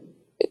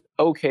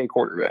okay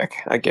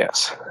quarterback, I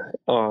guess.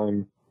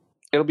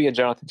 It'll be a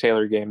Jonathan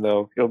Taylor game,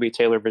 though. It'll be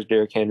Taylor versus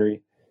Derrick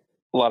Henry.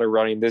 a lot of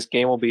running. This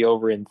game will be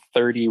over in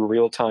 30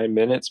 real-time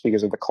minutes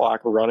because of the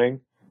clock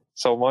running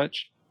so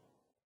much.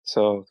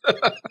 So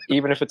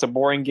even if it's a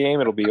boring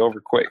game, it'll be over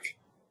quick.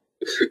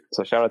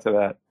 So shout out to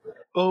that.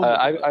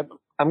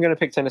 I'm going to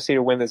pick Tennessee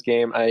to win this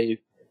game. I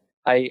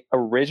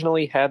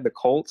originally had the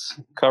Colts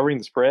covering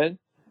the spread,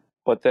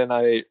 but then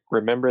I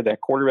remembered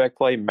that quarterback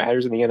play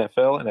matters in the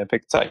NFL, and I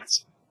picked the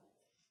Titans.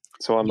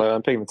 So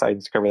I'm picking the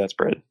Titans to cover that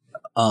spread.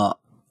 I'm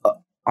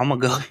gonna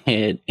go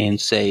ahead and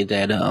say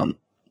that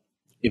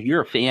if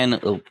you're a fan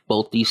of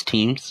both these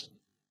teams,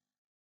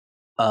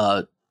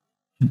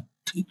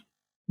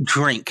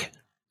 drink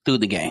through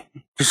the game.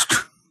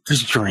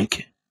 Just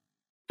drink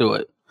through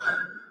it.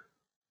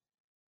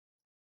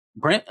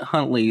 Brett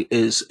Hundley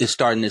is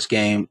starting this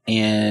game,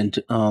 and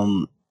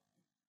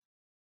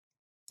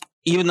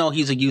even though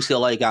he's a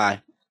UCLA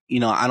guy,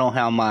 I don't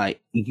have my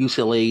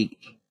UCLA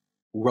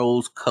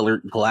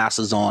rose-colored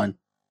glasses on.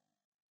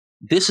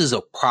 This is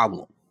a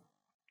problem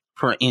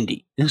for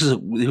Indy. This is a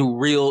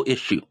real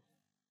issue.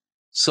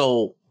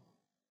 So,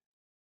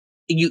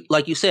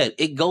 like you said,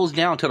 it goes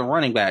down to the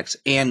running backs,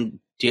 and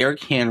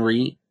Derrick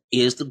Henry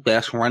is the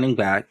best running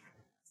back,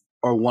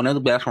 or one of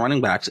the best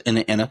running backs in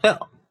the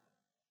NFL.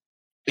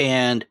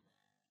 And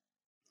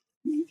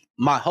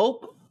my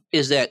hope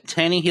is that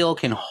Tannehill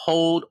can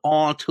hold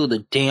on to the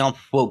damn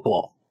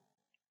football.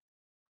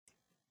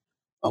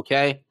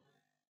 Okay?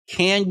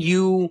 Can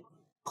you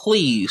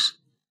please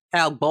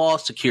have ball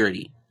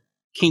security?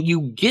 Can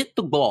you get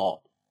the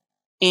ball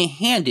and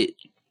hand it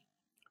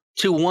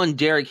to one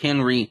Derrick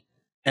Henry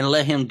and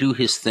let him do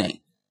his thing?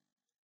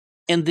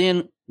 And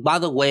then, by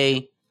the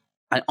way,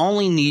 I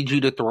only need you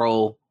to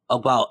throw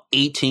about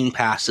 18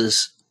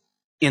 passes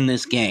in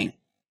this game.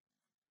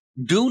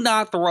 Do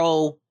not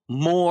throw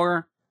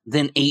more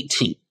than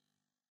 18.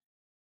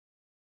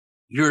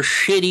 You're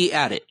shitty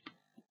at it.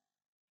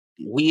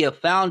 We have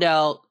found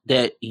out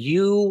that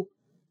you,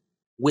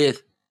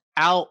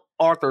 without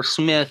Arthur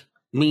Smith,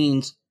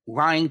 means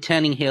Ryan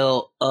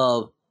Tannehill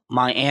of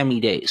Miami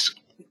days.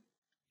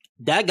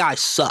 That guy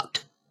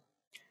sucked.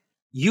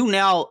 You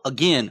now,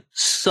 again,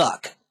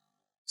 suck.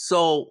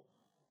 So,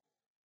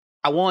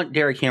 I want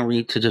Derrick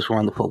Henry to just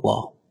run the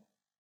football.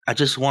 I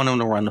just want him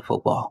to run the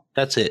football.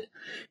 That's it.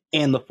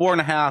 And the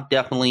 4.5,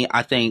 definitely,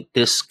 I think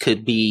this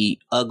could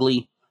be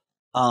ugly.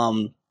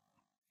 The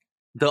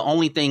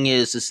only thing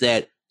is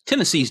that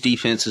Tennessee's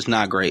defense is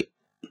not great.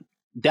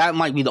 That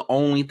might be the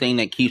only thing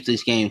that keeps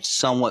this game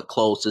somewhat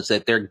close, is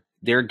that their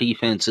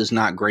defense is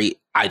not great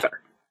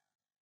either.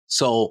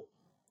 So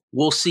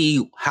we'll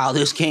see how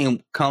this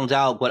game comes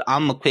out, but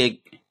I'm going to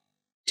pick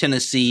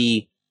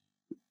Tennessee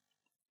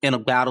in a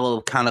battle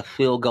of kind of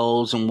field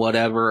goals and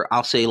whatever.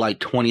 I'll say like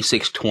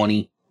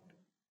 26-20.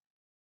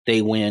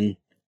 They win.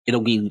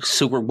 It'll be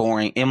super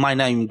boring. It might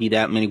not even be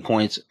that many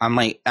points. I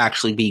might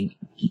actually be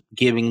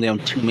giving them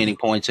too many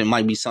points. It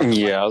might be something.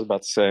 Yeah, I was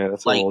about to say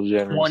that's like a little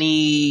generous.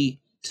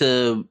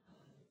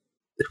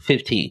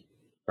 20-15,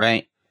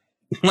 right?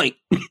 Like,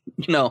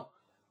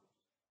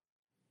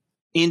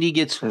 Indy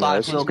gets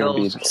 5 field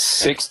goals.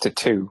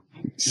 6-2,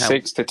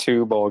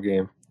 6-2 ball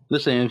game.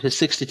 Listen, if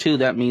it's 6-2,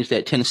 that means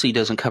that Tennessee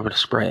doesn't cover the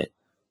spread.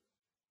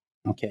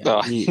 Okay,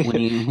 we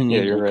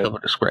need to cover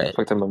the spread.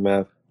 Fucked up my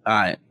math. All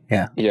right,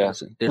 yeah.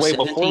 Listen, wait,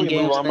 before we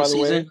move on, by the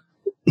way,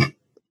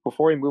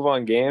 before we move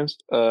on games,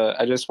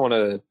 I just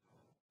want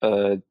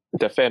to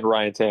defend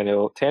Ryan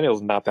Tannehill.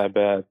 Tannehill's not that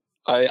bad.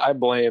 I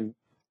blame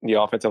the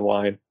offensive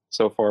line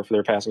so far for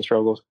their passing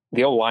struggles.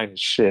 The O-line is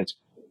shit.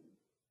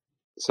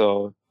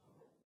 So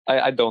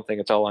I don't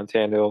think it's all on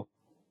Tannehill.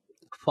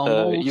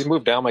 He's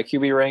moved down my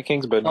QB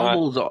rankings, but not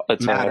a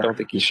ton. I don't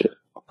think he should.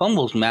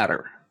 Fumbles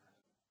matter.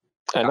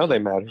 I know they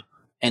matter.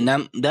 And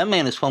that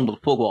man has fumbled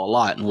the football a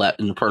lot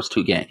in the first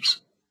 2 games.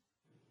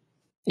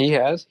 He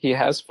has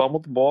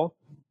fumbled the ball,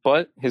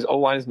 but his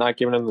O-line is not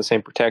giving him the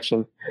same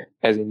protection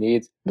as he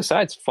needs.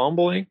 Besides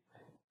fumbling,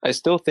 I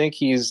still think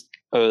he's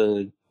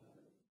a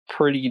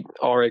pretty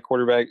all right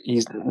quarterback.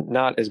 He's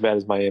not as bad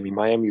as Miami.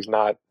 Miami's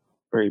not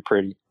very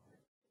pretty.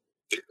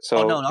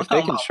 So if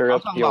they can shore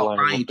up the O-line,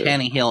 Ryan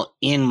Tannehill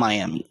in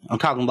Miami. I'm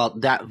talking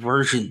about that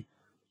version.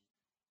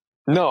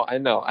 No, I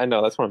know.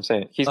 That's what I'm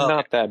saying. He's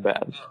not that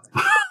bad.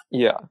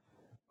 Yeah.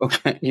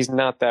 Okay. He's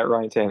not that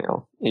Ryan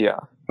Tannehill. Yeah.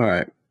 All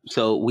right.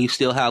 So we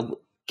still have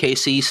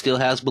KC still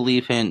has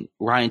belief in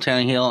Ryan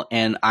Tannehill,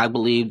 and I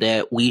believe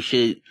that we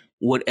should,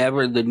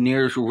 whatever the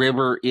nearest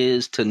river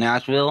is to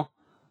Nashville,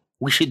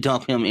 we should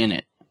dump him in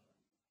it.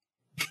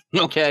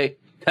 Okay,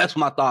 that's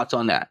my thoughts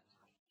on that.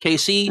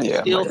 KC,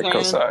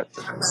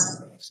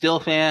 still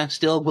fan,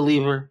 still a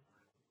believer,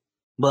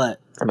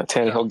 but I'm a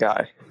Tannehill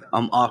guy.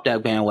 I'm off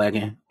that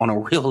bandwagon on a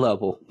real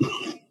level.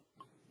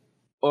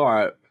 All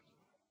right.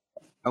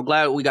 I'm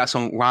glad we got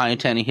some Ryan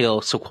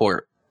Tannehill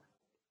support.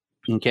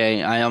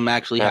 Okay, I am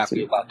actually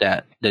happy about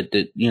that. That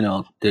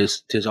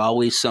there's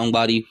always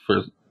somebody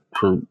for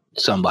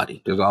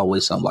somebody. There's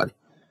always somebody.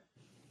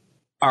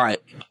 All right,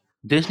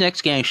 this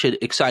next game should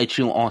excite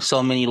you on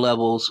so many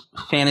levels: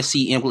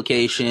 fantasy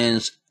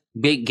implications,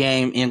 big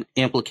game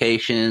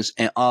implications,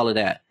 and all of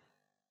that.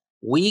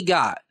 We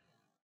got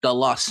the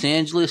Los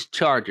Angeles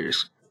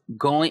Chargers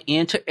going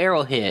into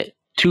Arrowhead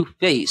to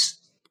face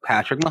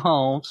Patrick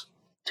Mahomes,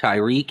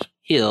 Tyreek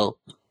Hill,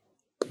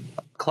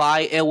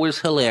 Clyde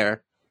Edwards-Helaire,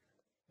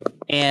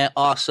 and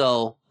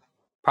also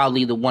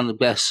probably one of the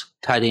best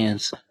tight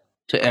ends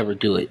to ever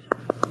do it,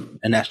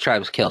 and that's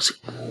Travis Kelce.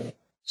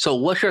 So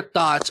what's your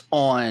thoughts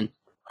on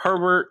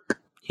Herbert,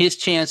 his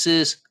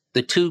chances,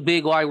 the two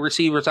big wide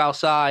receivers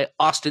outside,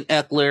 Austin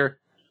Eckler?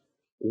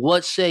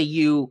 What say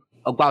you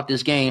about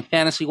this game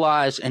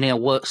fantasy-wise, and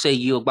then what say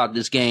you about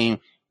this game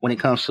when it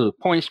comes to the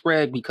point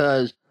spread?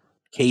 Because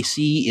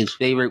KC is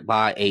favored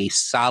by a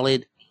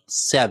solid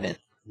 7.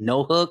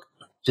 No hook,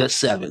 just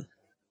 7.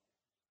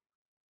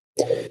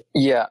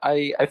 Yeah,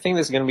 I think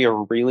this is going to be a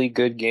really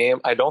good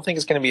game. I don't think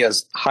it's going to be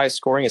as high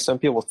scoring as some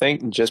people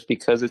think, just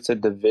because it's a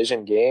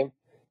division game,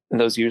 and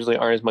those usually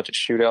aren't as much as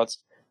shootouts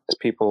as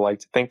people like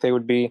to think they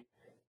would be.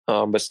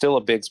 But still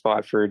a big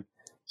spot for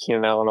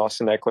Keenan Allen,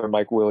 Austin Eckler,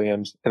 Mike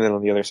Williams, and then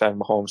on the other side,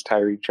 Mahomes,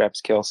 Tyreek,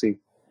 Travis Kelce,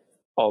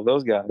 all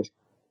those guys.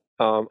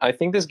 I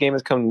think this game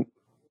is coming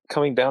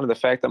down to the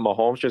fact that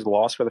Mahomes just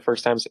lost for the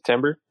first time in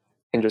September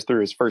and just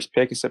threw his first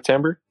pick in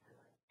September,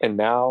 and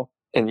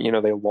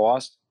they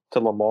lost to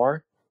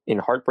Lamar in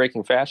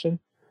heartbreaking fashion.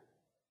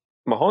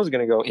 Mahomes is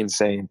going to go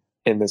insane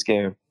in this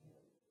game.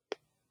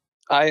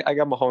 I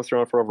got Mahomes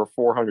throwing for over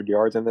 400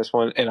 yards in this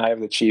one, and I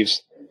have the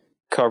Chiefs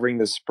covering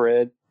the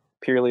spread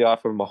purely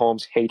off of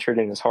Mahomes' hatred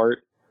in his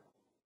heart.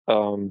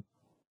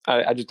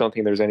 I just don't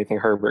think there's anything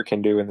Herbert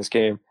can do in this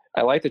game.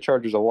 I like the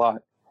Chargers a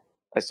lot.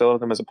 I still have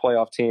them as a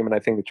playoff team, and I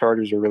think the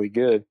Chargers are really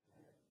good.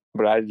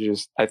 But I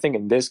think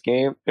in this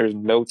game, there's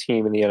no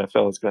team in the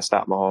NFL that's going to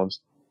stop Mahomes.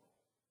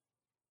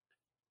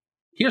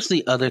 Here's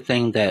the other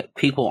thing that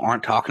people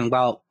aren't talking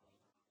about,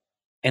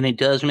 and it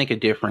does make a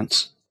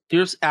difference.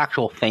 There's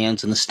actual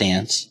fans in the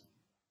stands.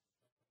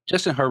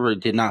 Justin Herbert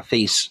did not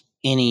face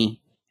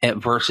any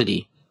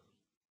adversity,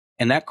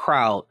 and that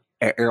crowd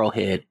at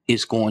Arrowhead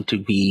is going to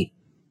be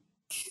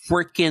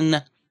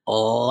freaking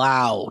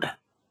loud.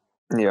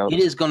 Yeah. It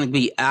is going to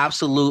be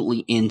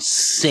absolutely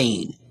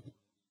insane.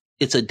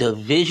 It's a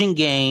division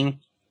game.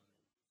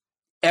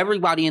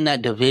 Everybody in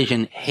that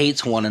division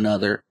hates one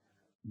another.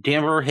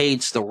 Denver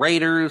hates the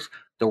Raiders.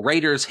 The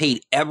Raiders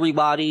hate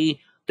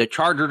everybody. The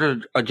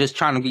Chargers are just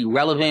trying to be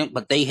relevant,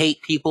 but they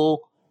hate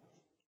people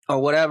or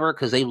whatever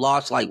because they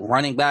lost like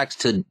running backs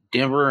to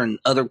Denver and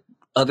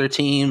other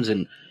teams.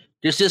 And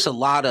there's just a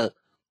lot of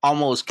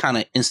almost kind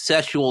of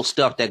incestual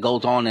stuff that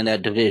goes on in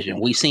that division.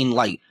 We've seen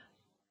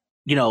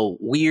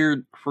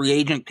weird free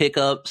agent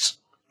pickups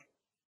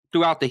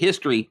throughout the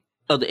history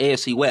of the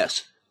AFC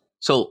West.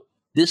 So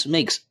this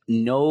makes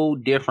no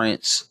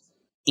difference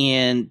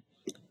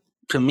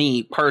to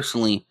me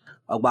personally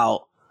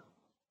about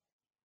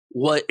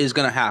what is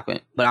going to happen.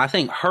 But I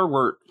think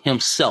Herbert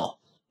himself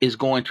is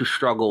going to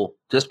struggle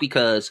just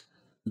because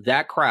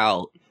that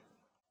crowd,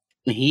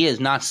 he has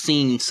not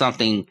seen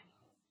something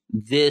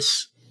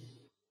this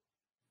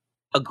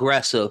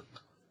aggressive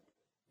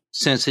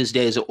since his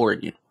days at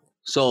Oregon.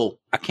 So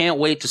I can't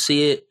wait to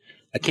see it.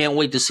 I can't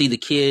wait to see the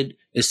kid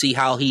and see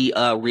how he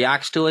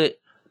reacts to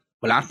it.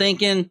 But I'm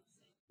thinking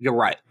you're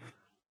right.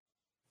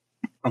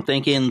 I'm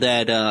thinking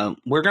that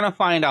we're going to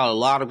find out a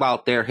lot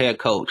about their head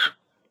coach.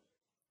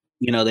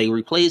 They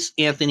replaced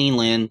Anthony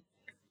Lynn.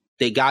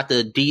 They got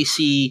the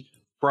DC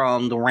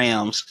from the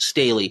Rams,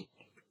 Staley.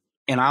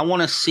 And I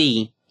want to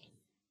see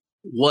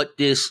what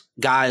this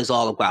guy is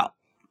all about.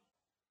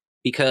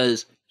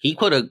 Because he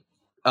put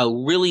a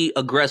really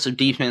aggressive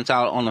defense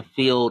out on the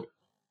field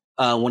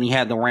when he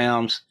had the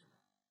Rams.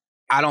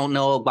 I don't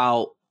know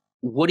about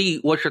what's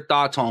your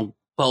thoughts on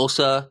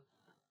Bosa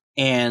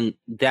and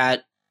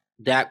that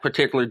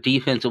particular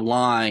defensive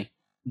line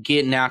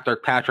getting after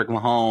Patrick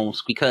Mahomes?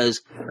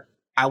 Because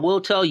I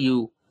will tell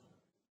you,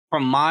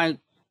 from my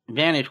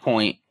vantage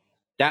point,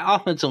 that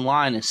offensive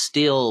line is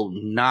still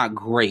not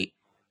great.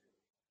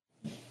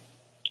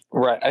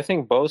 Right. I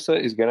think Bosa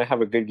is going to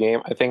have a good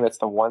game. I think that's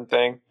the one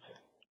thing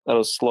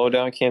that'll slow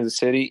down Kansas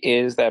City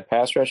is that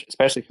pass rush,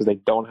 especially because they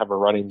don't have a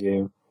running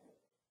game.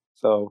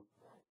 So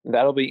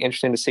that'll be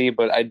interesting to see,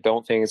 but I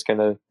don't think it's going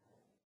to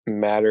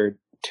matter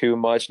too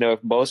much. Now,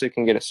 if Bosa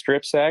can get a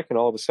strip sack and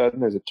all of a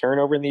sudden there's a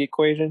turnover in the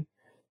equation,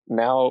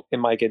 now it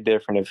might get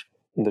different if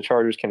the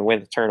Chargers can win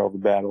the turnover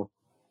battle.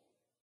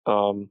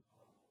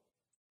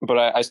 But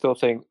I still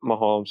think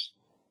Mahomes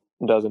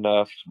does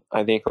enough.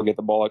 I think he'll get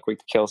the ball out quick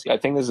to Kelce. I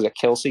think this is a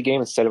Kelce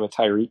game instead of a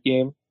Tyreek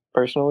game,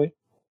 personally,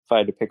 if I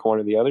had to pick one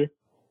or the other,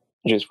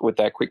 just with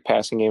that quick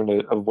passing game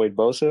to avoid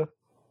Bosa.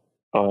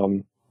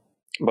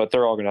 But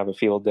they're all going to have a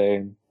field day,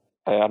 and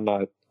I'm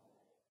not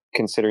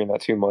considering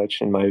that too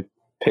much in my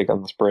pick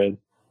on the spread.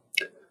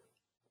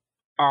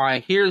 All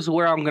right, here's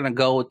where I'm going to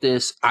go with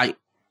this. I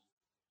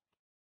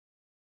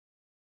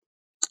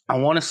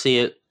want to see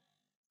it.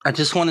 I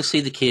just want to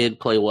see the kid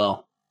play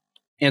well.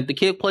 And if the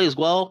kid plays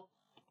well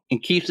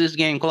and keeps this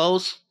game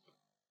close,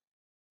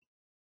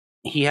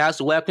 he has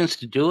the weapons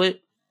to do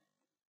it.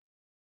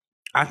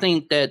 I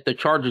think that the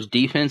Chargers'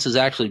 defense is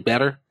actually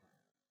better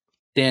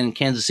than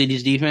Kansas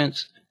City's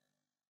defense.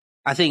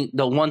 I think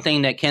the one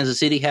thing that Kansas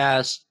City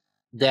has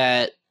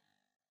that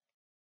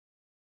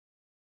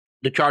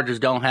the Chargers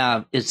don't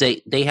have is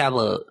they have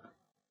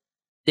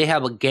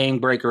a game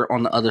breaker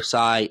on the other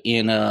side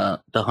in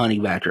the Honey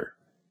Badger.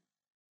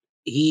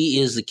 He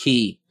is the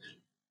key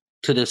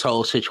to this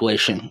whole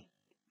situation.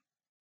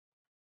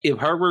 If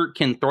Herbert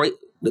can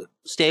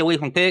stay away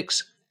from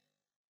picks,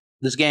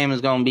 this game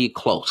is going to be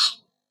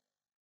close.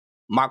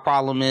 My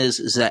problem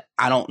is that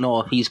I don't know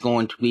if he's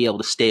going to be able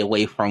to stay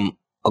away from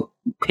a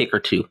pick or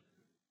two.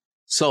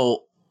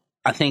 So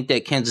I think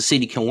that Kansas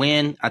City can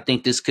win. I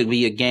think this could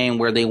be a game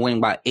where they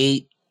win by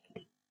 8.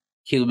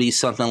 Could be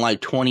something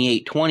like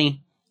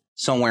 28-20,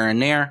 somewhere in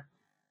there,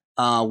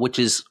 which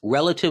is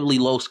relatively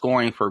low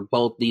scoring for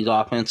both these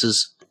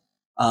offenses.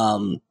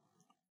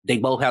 They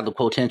both have the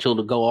potential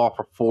to go off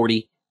for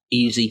 40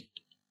 easy.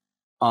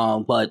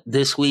 But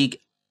this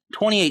week,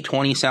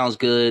 28-20 sounds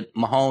good.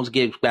 Mahomes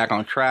gets back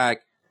on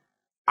track.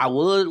 I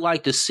would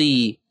like to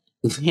see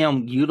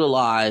him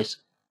utilize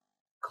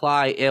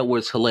Clyde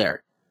Edwards-Helaire.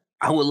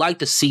 I would like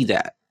to see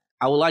that.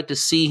 I would like to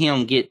see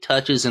him get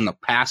touches in the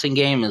passing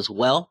game as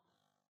well,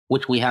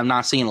 which we have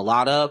not seen a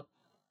lot of.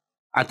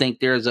 I think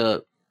there's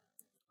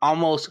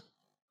almost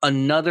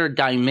another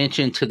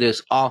dimension to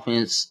this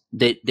offense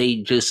that they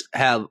just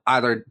have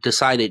either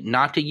decided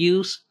not to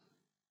use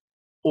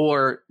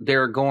or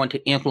they're going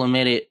to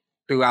implement it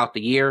throughout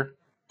the year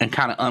and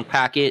kind of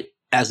unpack it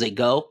as they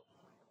go.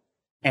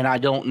 And I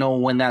don't know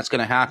when that's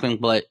going to happen,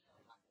 but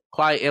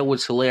Clyde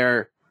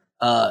Edwards-Helaire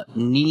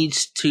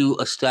needs to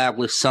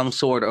establish some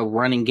sort of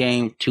running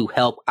game to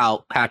help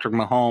out Patrick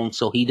Mahomes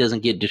so he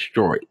doesn't get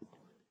destroyed.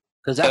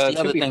 Because that's the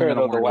other thing that I'm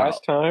worried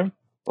about.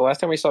 The last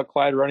time we saw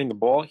Clyde running the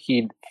ball,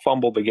 he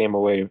fumbled the game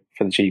away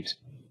for the Chiefs.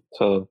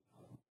 So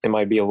it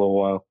might be a little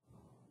while.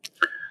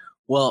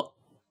 Well,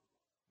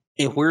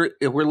 if we're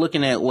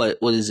looking at what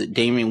is it,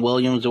 Damian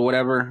Williams or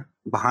whatever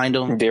behind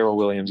him, Darrell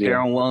Williams, yeah.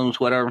 Darrell Williams,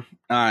 whatever.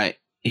 All right.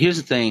 Here's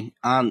the thing.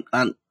 I'm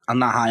not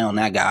high on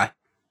that guy,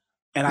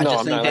 and I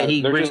just think that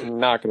they're just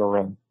not going to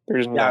run. They're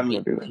just not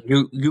going to do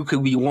that. You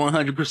could be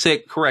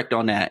 100% correct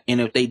on that, and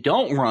if they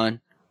don't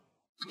run,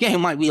 this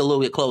game might be a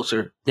little bit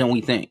closer than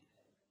we think.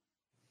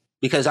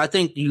 Because I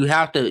think you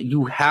have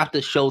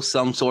to show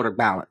some sort of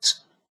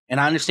balance. And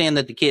I understand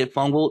that the kid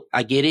fumbled.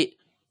 I get it.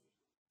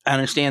 I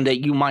understand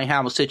that you might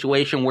have a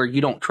situation where you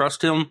don't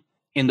trust him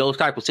in those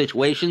type of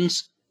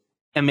situations.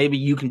 And maybe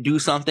you can do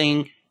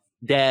something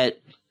that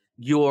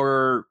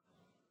you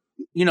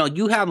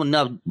have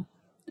enough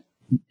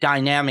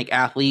dynamic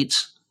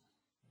athletes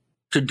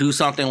to do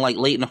something like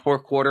late in the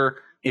fourth quarter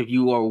if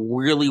you are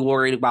really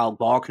worried about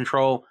ball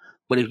control.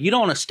 But if you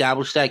don't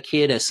establish that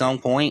kid at some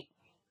point,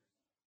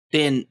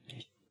 then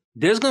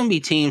there's going to be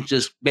teams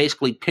just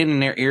basically pinning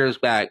their ears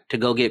back to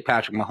go get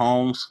Patrick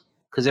Mahomes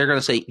because they're going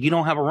to say, you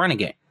don't have a running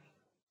game.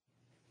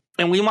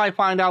 And we might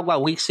find out by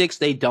week 6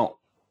 they don't.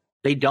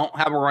 They don't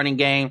have a running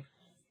game.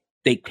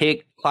 They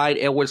picked Clyde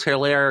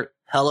Edwards-Helaire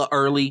hella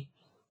early,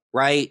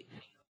 right?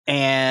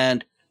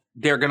 And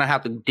they're going to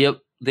have to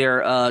dip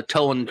their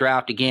toe in the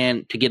draft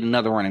again to get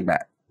another running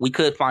back. We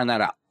could find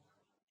that out,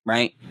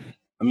 right?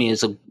 I mean,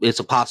 it's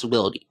a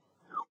possibility.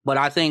 But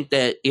I think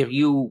that if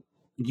you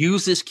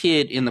use this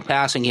kid in the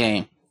passing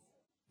game,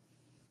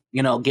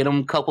 get him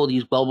a couple of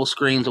these bubble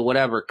screens or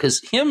whatever,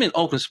 because him in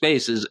open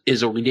space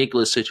is a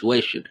ridiculous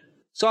situation.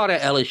 Saw it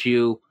at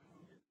LSU.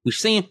 We've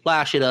seen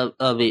flash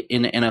of it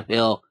in the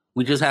NFL.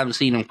 We just haven't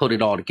seen him put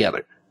it all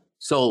together.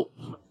 So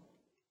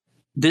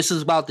this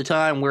is about the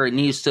time where it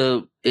needs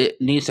to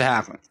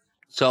happen.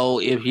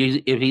 So if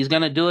he's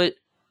going to do it,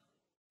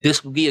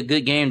 this would be a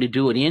good game to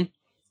do it in.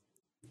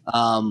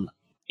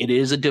 It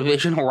is a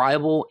divisional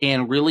rival,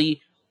 and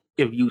really,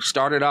 if you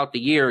started out the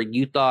year,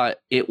 you thought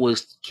it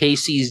was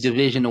KC's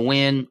division to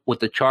win with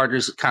the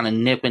Chargers kind of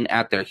nipping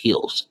at their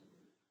heels.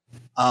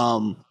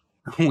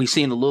 We've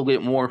seen a little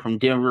bit more from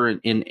Denver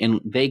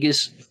in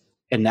Vegas,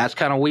 and that's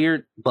kind of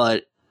weird,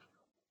 but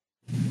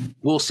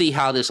we'll see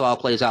how this all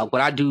plays out.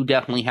 But I do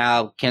definitely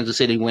have Kansas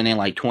City winning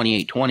like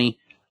 28-20.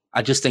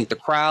 I just think the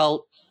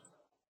crowd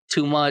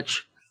too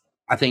much.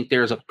 I think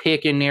there's a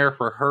pick in there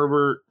for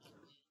Herbert.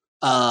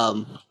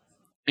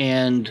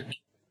 And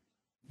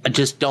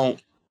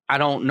I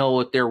don't know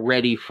if they're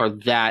ready for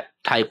that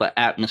type of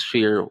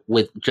atmosphere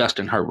with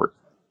Justin Herbert.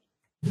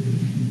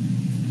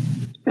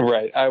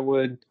 Right. I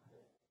would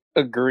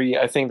agree.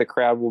 I think the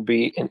crowd will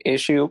be an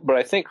issue, but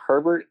I think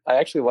Herbert, I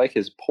actually like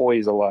his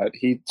poise a lot.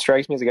 He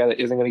strikes me as a guy that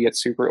isn't going to get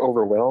super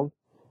overwhelmed.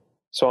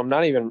 So I'm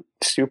not even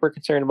super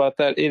concerned about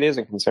that. It is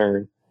a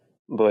concern,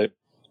 but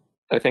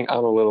I think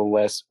I'm a little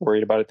less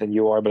worried about it than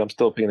you are, but I'm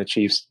still picking the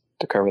Chiefs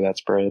to cover that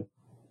spread.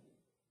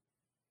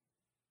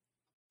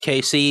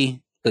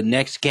 KC, the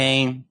next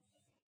game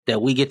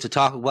that we get to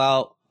talk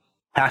about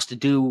has to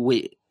do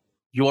with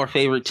your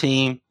favorite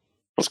team.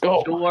 Let's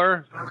go.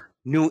 Your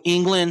New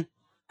England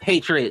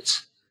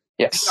Patriots.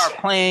 Yes. They are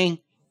playing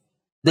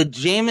the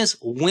Jameis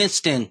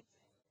Winston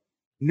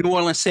New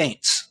Orleans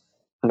Saints.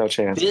 No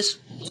chance. This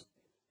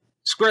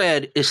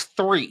spread is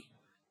 3.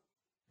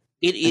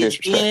 It is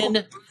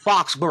in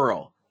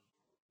Foxborough.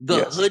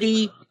 The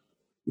hoodie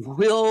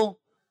will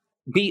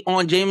be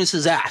on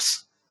Jameis's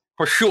ass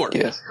for sure.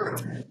 Yes.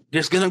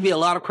 There's going to be a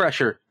lot of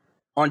pressure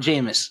on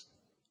Jameis.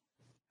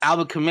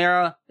 Alvin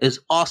Kamara is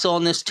also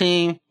on this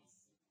team.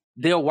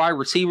 Their wide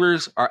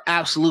receivers are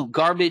absolute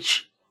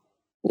garbage.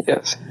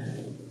 Yes.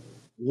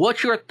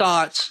 What's your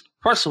thoughts?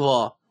 First of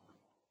all,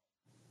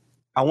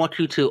 I want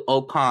you to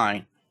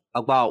opine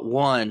about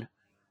one,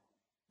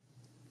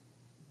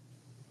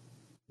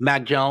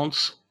 Mac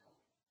Jones,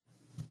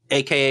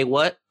 a.k.a.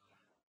 what?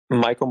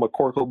 Michael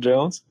McCorkle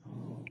Jones,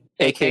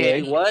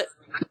 A.k.a. what?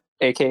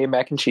 a.k.a.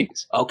 Mac and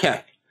Cheese.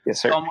 Okay.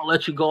 Yes, sir. So I'm going to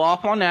let you go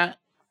off on that.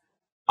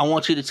 I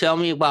want you to tell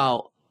me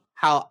about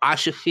how I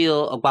should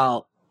feel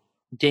about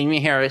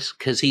Damian Harris,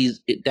 because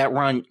that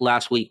run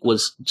last week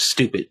was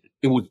stupid.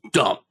 It was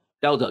dumb.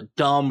 That was a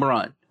dumb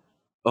run.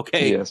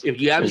 Okay? Yes.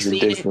 If you haven't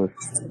seen it,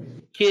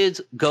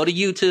 kids, go to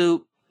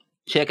YouTube,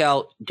 check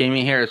out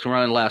Damian Harris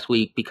run last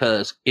week,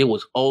 because it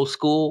was old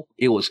school.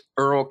 It was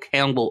Earl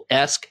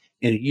Campbell-esque.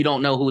 And if you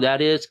don't know who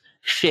that is,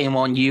 shame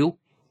on you.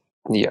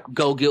 Yeah.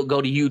 Go to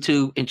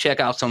YouTube and check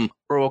out some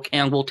Earl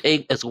Campbell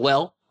tape as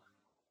well.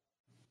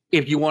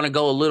 If you want to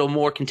go a little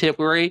more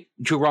contemporary,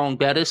 Jerome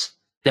Bettis,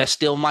 that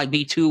still might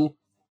be too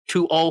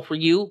old for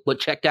you, but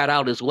check that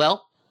out as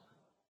well.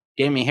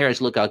 Damian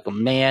Harris looked like a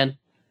man.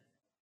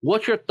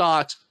 What's your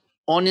thoughts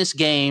on this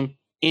game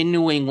in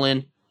New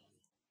England?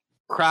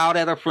 Crowd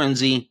at a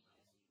frenzy.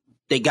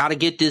 They got to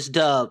get this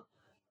dub,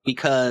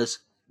 because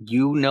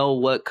you know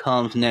what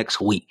comes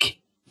next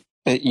week.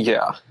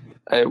 Yeah.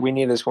 We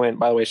need this win.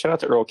 By the way, shout out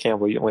to Earl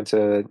Campbell. You went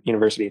to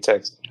University of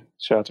Texas.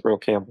 Shout out to Earl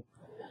Campbell.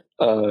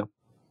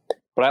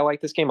 But I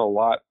like this game a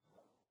lot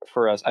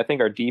for us. I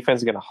think our defense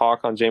is going to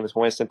hawk on Jameis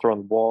Winston throwing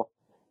the ball.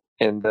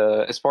 And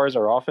as far as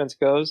our offense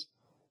goes,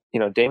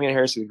 Damian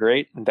Harris is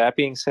great. And that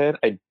being said,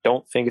 I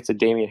don't think it's a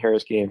Damian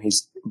Harris game.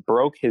 He's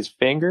broke his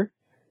finger,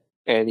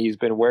 and he's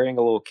been wearing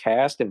a little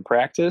cast in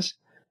practice.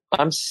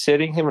 I'm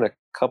sitting him in a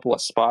couple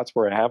of spots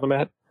where I have him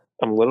at.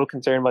 I'm a little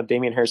concerned about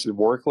Damian Harris's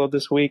workload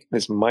this week.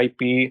 This might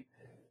be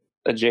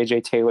a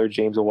J.J. Taylor,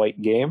 James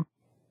White game.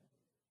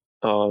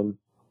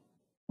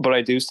 But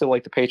I do still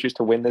like the Patriots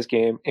to win this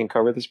game and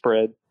cover the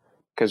spread,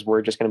 because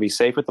we're just going to be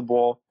safe with the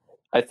ball.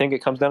 I think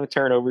it comes down to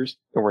turnovers,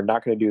 and we're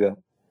not going to do that.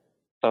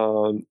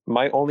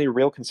 My only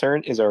real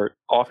concern is our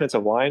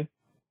offensive line,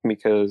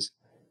 because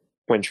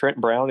when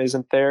Trent Brown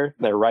isn't there,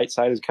 their right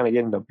side is kind of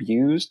getting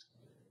abused.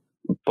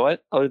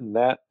 But other than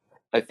that,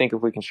 I think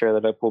if we can share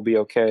that up, we'll be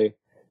okay.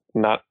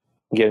 Not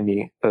get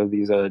any of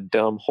these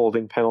dumb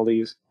holding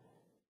penalties.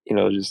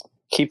 Just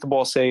keep the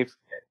ball safe.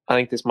 I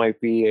think this might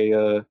be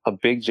a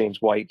big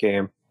James White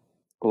game.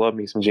 Love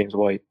me some James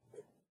White,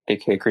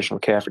 aka Christian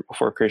McCaffrey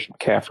before Christian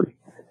McCaffrey.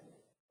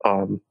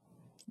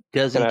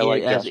 Doesn't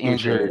get as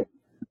injured.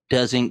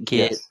 Doesn't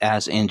get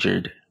as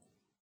injured.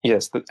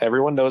 Yes,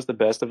 everyone knows the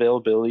best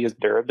availability is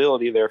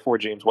durability. Therefore,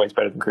 James White's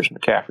better than Christian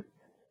McCaffrey.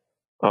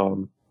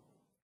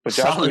 But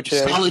Josh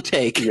Uche, solid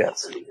take.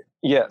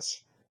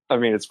 Yes. I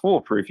mean, it's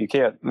foolproof. You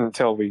can't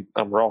tell me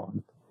I'm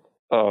wrong.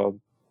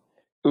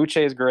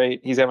 Uche is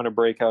great. He's having a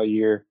breakout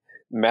year.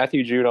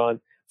 Matthew Judon.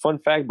 Fun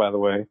fact, by the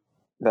way,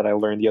 that I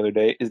learned the other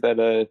day is that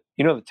the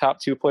top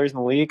two players in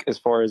the league as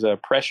far as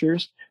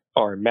pressures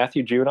are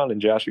Matthew Judon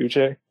and Josh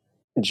Uche.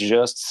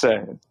 Just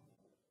saying.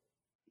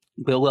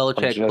 Bill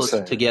Belichick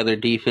puts together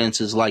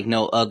defenses like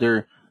no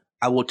other.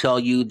 I will tell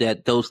you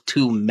that those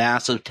two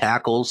massive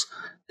tackles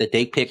that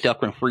they picked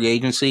up in free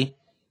agency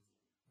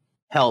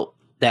help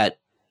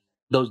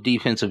those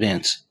defensive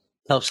ends.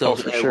 Helps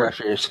those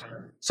rushers.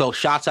 So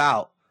shots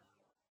out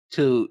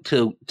to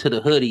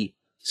the hoodie,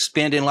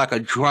 spending like a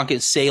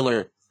drunken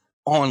sailor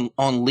on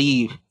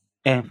leave,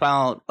 and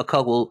found a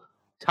couple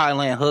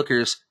Thailand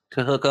hookers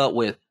to hook up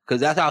with,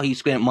 because that's how he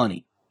spent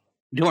money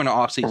during the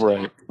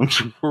offseason. Right.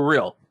 For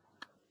real.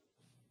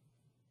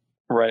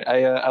 Right.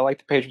 I like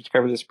the Patriots to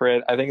cover the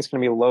spread. I think it's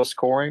going to be low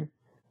scoring,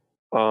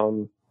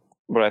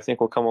 but I think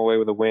we'll come away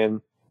with a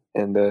win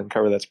and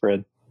cover that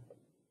spread.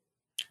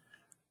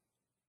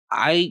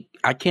 I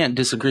can't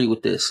disagree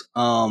with this.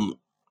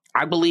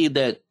 I believe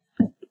that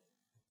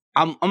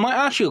I'm going to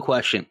ask you a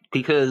question,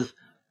 because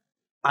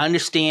I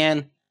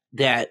understand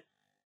that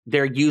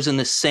they're using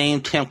the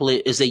same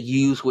template as they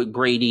use with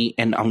Brady,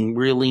 and I'm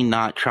really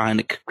not trying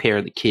to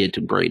compare the kid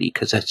to Brady,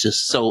 because that's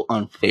just so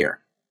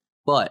unfair.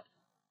 But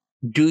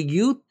do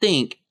you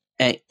think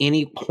at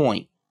any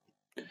point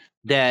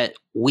that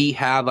we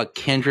have a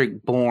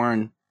Kendrick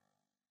Bourne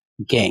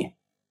game?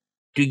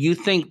 Do you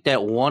think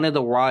that one of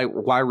the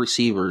wide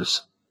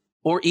receivers,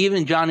 or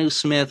even Jonnu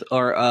Smith,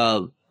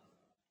 or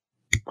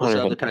what's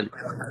the other kind?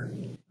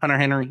 Hunter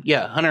Henry?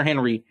 Yeah, Hunter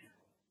Henry.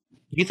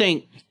 Do you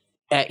think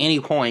at any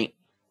point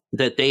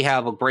that they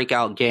have a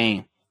breakout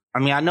game? I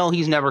mean, I know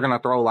he's never going to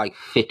throw like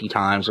 50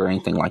 times or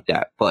anything like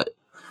that, but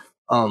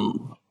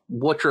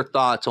what's your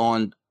thoughts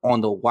on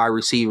the wide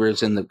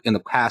receivers and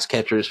the pass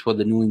catchers for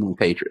the New England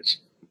Patriots?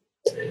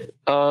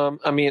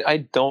 I mean, I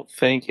don't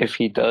think if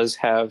he does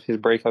have his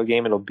breakout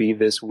game, it'll be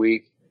this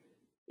week.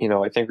 I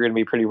think we're going to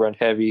be pretty run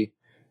heavy,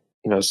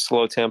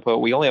 slow tempo.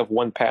 We only have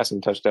one passing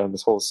touchdown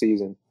this whole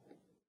season.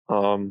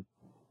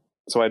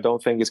 So I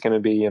don't think it's going to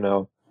be,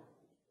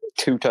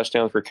 2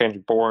 touchdowns for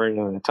Kendrick Bourne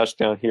and a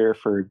touchdown here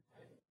for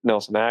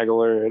Nelson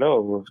Aguilar.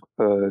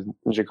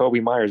 Jacoby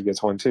Myers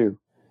gets one too.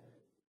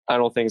 I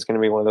don't think it's going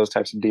to be one of those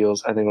types of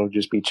deals. I think it'll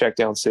just be check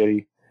down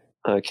city.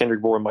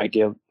 Kendrick Bourne might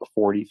get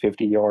 40,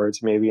 50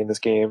 yards maybe in this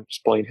game,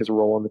 just playing his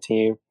role on the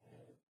team.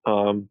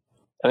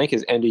 I think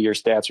his end of year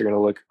stats are going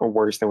to look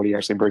worse than what he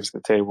actually brings to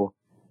the table,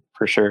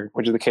 for sure,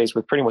 which is the case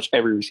with pretty much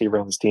every receiver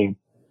on this team.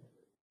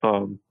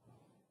 But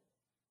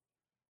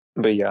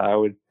yeah, I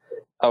would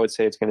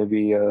say it's going to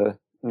be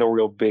no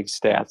real big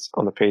stats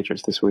on the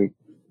Patriots this week.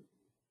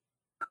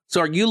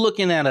 So are you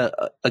looking at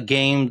a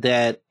game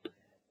that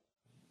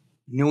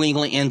New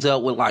England ends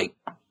up with like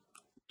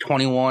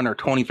 21 or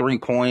 23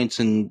 points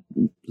and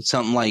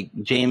something like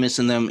Jameis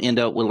and them end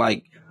up with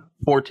like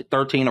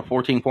 13 or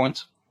 14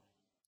 points?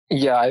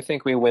 Yeah, I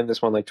think we win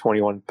this one like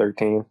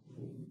 21-13. All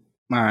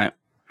right.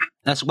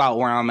 That's about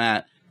where I'm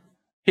at.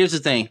 Here's the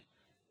thing.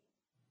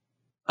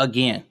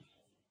 Again,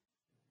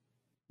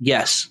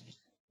 yes,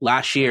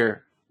 last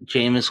year,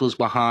 Jameis was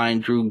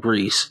behind Drew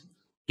Brees.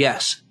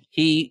 Yes,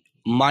 he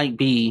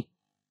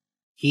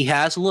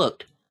has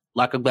looked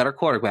like a better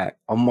quarterback,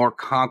 a more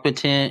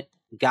competent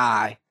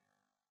guy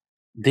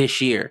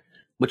this year.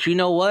 But you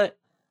know what?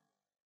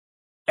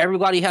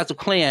 Everybody has a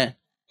plan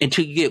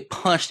until you get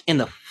punched in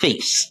the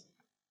face.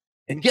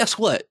 And guess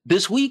what?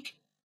 This week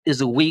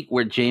is a week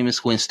where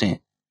Jameis Winston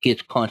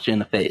gets punched in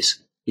the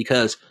face,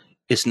 because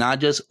it's not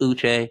just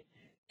Uche,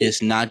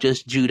 it's not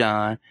just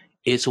Judon,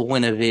 it's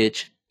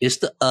Winovich, it's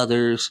the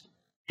others.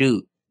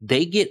 Dude,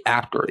 they get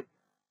after it.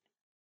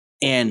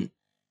 And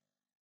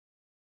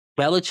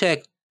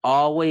Belichick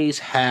always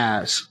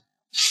has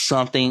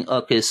something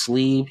up his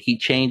sleeve. He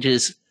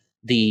changes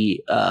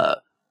the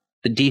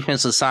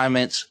defense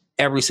assignments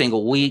every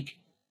single week.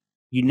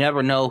 You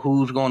never know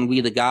who's going to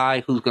be the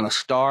guy who's going to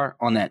star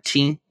on that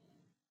team,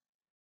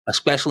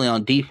 especially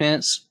on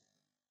defense.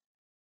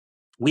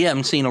 We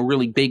haven't seen a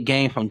really big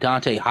game from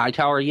Dante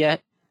Hightower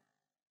yet.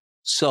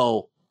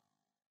 So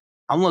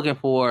I'm looking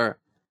for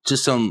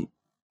just an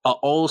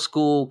old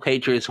school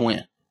Patriots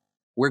win.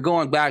 We're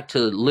going back to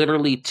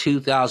literally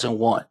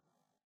 2001,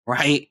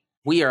 right?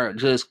 We are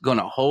just going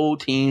to hold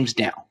teams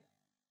down.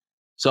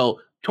 So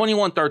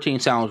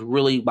 21-13 sounds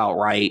really about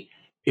right.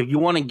 If you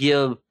want to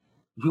give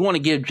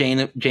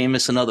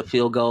Jameis another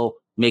field goal,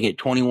 make it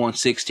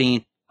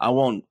 21-16. I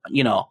wouldn't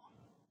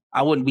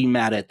be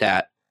mad at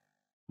that.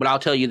 But I'll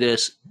tell you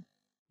this,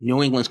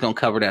 New England's going to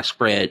cover that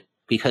spread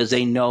because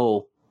they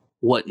know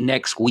what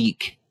next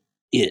week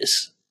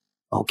is.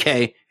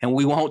 Okay? And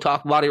we won't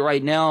talk about it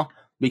right now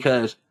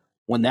because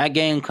when that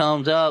game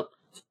comes up,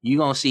 you're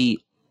going to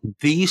see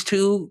these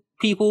two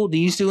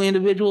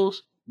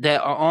individuals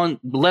that are on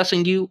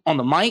blessing you on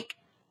the mic.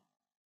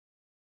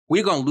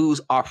 We're going to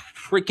lose our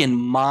freaking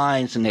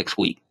minds next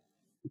week.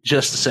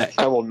 Just to say.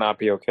 I will not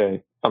be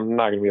okay. I'm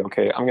not going to be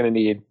okay. I'm going to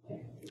need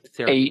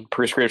 8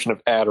 prescription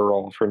of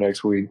Adderall for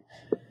next week.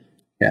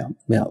 Yeah.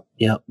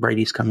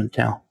 Brady's coming to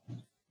town.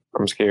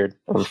 I'm scared.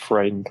 I'm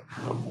frightened.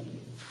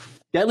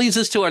 That leads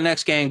us to our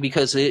next game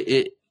because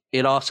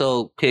it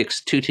also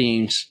picks two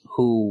teams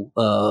who,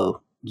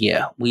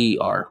 we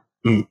are.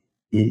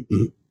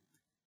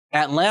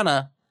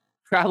 Atlanta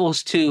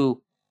travels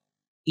to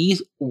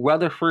East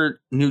Rutherford,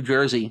 New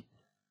Jersey,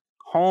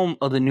 home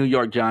of the New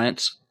York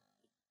Giants.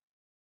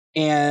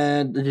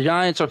 And the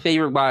Giants are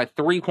favored by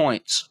 3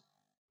 points.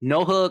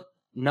 No hook,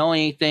 no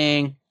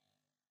anything.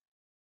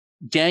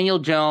 Daniel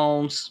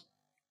Jones.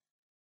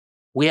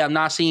 We have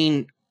not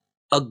seen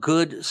a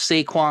good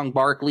Saquon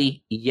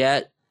Barkley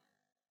yet.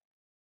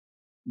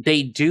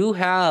 They do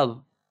have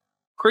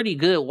pretty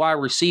good wide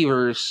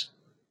receivers.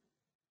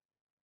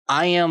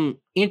 I am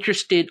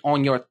interested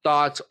on your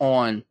thoughts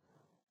on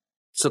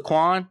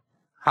Saquon,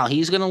 how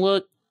he's going to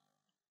look.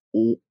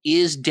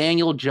 Is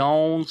Daniel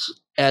Jones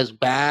as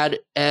bad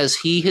as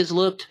he has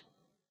looked?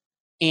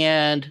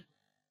 And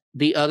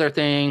the other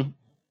thing,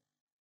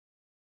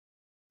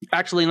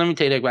 actually, let me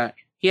take that back.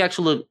 He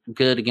actually looked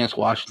good against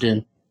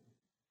Washington.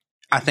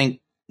 I think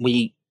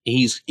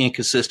he's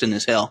inconsistent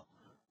as hell.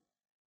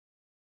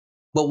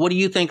 But what do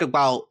you think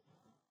about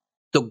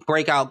the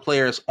breakout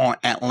players on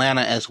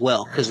Atlanta as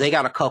well? Because they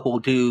got a couple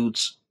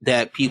dudes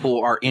that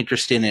people are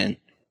interested in.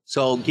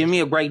 So give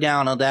me a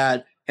breakdown of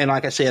that. And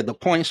like I said, the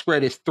point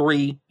spread is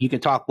 3. You can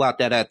talk about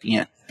that at the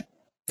end.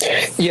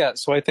 Yeah,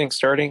 so I think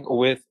starting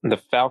with the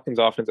Falcons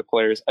offensive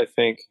players, I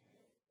think,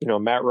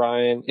 Matt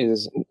Ryan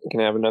is going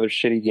to have another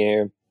shitty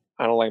game.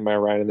 I don't like Matt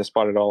Ryan in this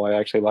spot at all. I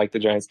actually like the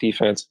Giants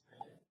defense.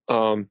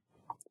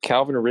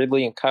 Calvin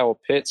Ridley and Kyle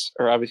Pitts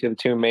are obviously the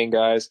 2 main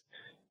guys.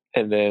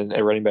 And then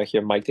at running back, you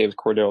have Mike Davis,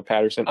 Cordell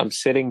Patterson. I'm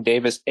sitting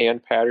Davis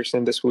and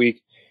Patterson this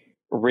week.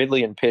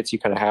 Ridley and Pitts, you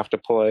kind of have to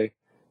play.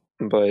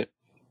 But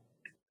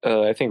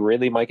I think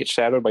Ridley might get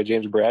shadowed by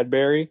James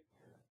Bradbury,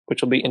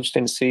 which will be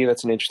interesting to see.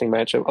 That's an interesting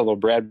matchup, although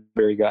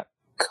Bradbury got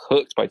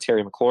cooked by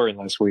Terry McLaurin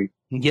last week.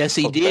 Yes,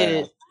 he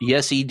did.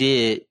 Yes, he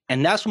did.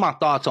 And that's my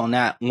thoughts on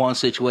that one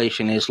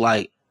situation is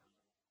like,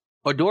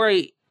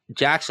 Adoree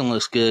Jackson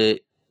looks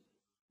good,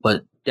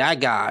 but that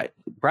guy,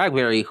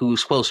 Bradbury,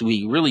 who's supposed to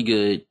be really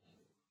good,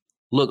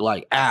 looked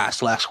like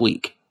ass last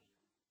week.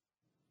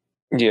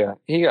 Yeah,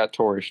 he got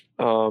torched.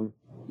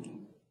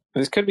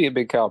 This could be a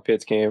big Kyle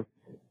Pitts game.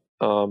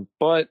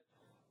 But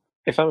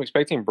if I'm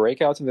expecting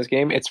breakouts in this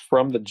game, it's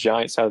from the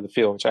Giants side of the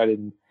field, which I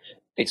didn't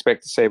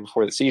expect to say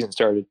before the season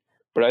started.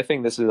 But I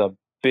think this is a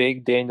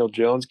big Daniel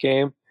Jones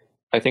game.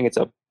 I think it's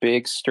a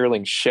big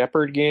Sterling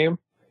Shepard game.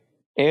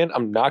 And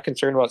I'm not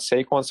concerned about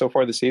Saquon so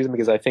far this season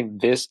because I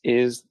think this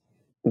is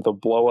the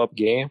blow-up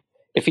game.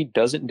 If he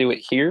doesn't do it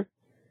here,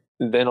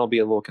 then I'll be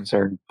a little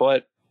concerned.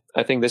 But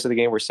I think this is the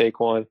game where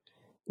Saquon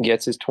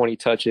gets his 20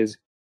 touches,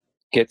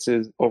 gets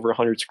his over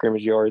 100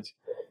 scrimmage yards,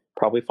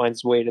 probably finds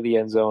his way to the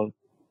end zone.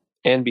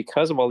 And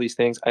because of all these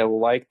things, I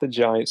like the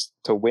Giants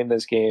to win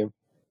this game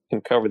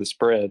and cover the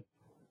spread.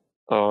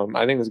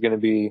 I think there's going to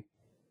be,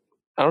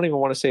 I don't even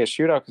want to say a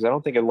shootout because I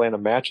don't think Atlanta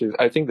matches.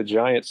 I think the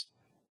Giants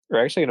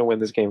are actually going to win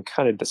this game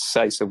kind of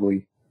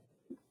decisively.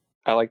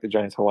 I like the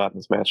Giants a lot in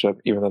this matchup,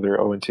 even though they're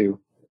 0-2.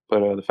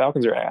 But the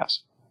Falcons are ass.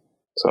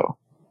 So.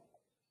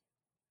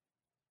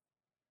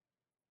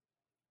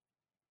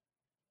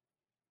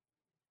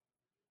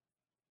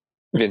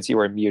 Vince, you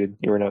were muted.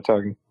 You were not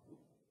talking.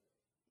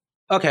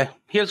 Okay,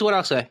 here's what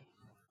I'll say.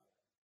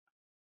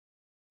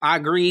 I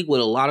agree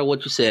with a lot of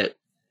what you said.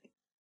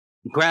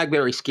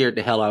 Bradbury scared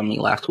the hell out of me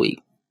last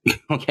week.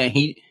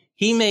 Okay,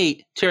 he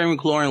made Terry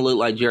McLaurin look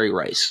like Jerry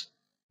Rice.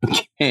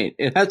 Okay,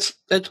 that's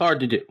hard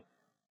to do.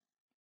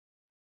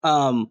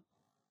 Calvin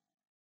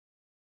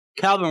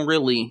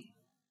Ridley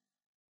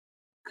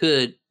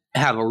could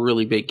have a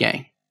really big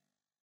game.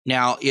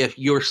 Now, if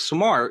you're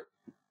smart,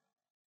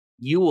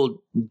 you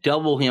will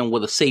double him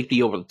with a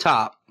safety over the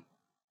top,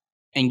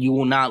 and you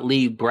will not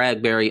leave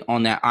Bradbury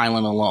on that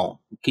island alone.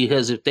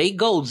 Because if they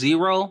go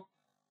zero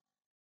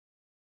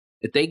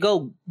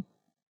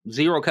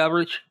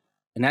coverage,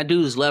 and that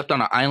dude is left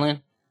on an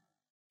island,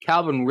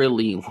 Calvin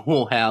Ridley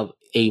will have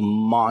a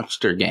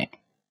monster game.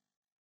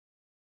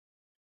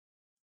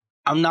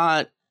 I'm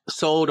not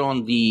sold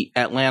on the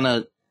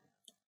Atlanta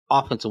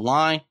offensive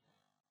line,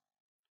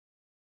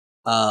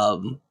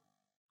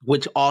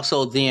 which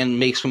also then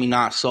makes me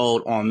not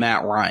sold on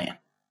Matt Ryan,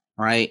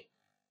 right?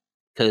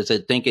 Because I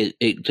think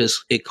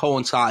it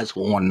coincides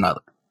with one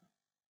another.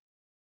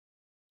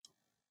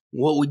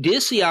 What we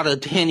did see out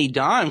of Danny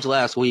Dimes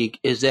last week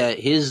is that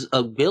his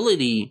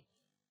ability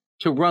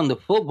to run the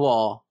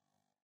football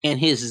and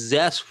his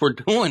zest for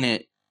doing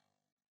it,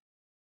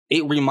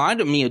 it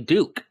reminded me of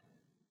Duke.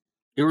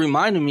 It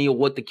reminded me of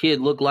what the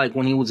kid looked like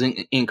when he was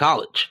in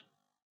college.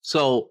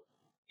 So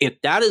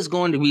if that is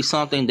going to be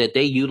something that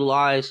they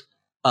utilize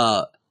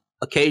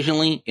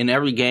occasionally in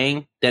every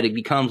game, that it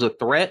becomes a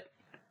threat,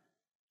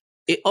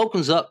 it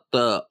opens up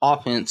the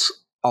offense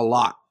a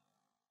lot.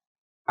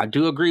 I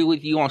do agree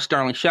with you on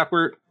Sterling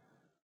Shepard.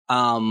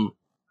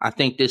 I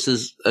think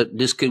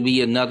this could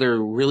be another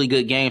really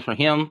good game for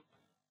him.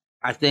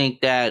 I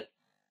think that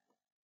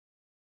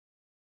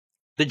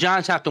the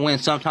Giants have to win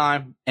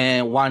sometime,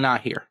 and why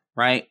not here,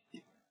 right?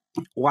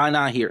 Why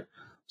not here?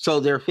 So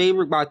they're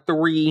favored by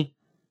 3.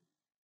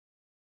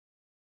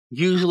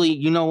 Usually,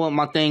 you know what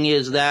my thing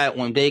is, that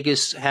when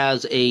Vegas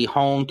has a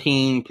home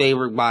team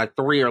favored by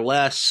 3 or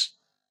less,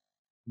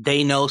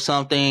 they know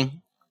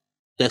something,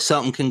 that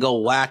something can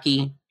go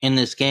wacky in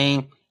this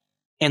game.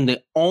 And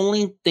the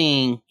only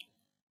thing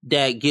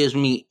that gives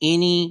me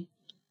any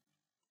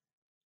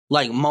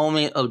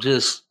moment of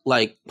just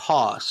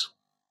pause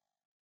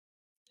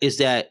is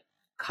that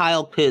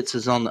Kyle Pitts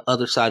is on the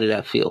other side of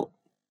that field,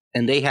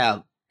 and they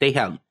have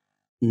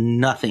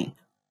nothing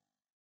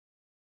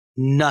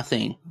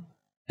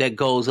that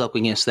goes up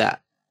against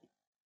that.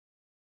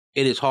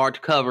 It is hard to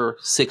cover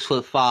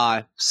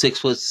 6'5",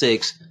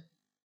 6'6",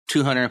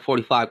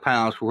 245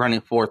 pounds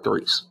running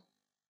 4.3s.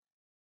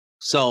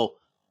 So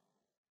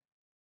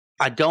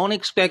I don't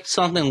expect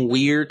something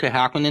weird to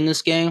happen in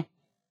this game.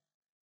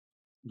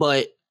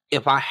 But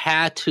if I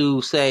had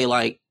to say,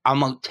 I'm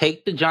going to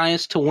take the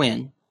Giants to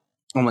win,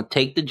 I'm going to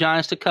take the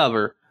Giants to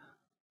cover,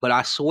 but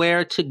I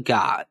swear to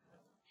God,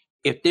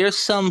 if there's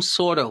some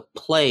sort of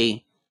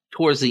play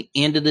towards the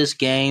end of this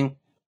game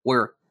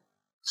where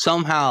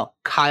somehow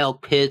Kyle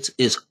Pitts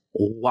is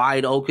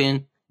wide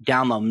open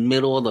down the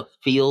middle of the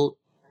field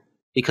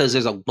because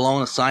there's a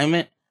blown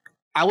assignment,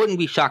 I wouldn't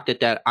be shocked at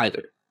that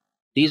either.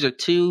 These are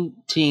two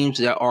teams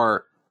that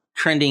are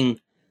trending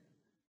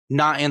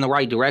not in the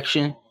right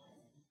direction,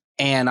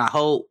 and I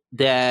hope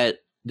that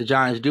the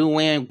Giants do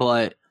win,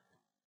 but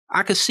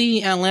I could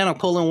see Atlanta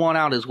pulling one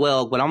out as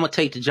well, but I'm going to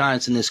take the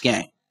Giants in this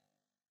game.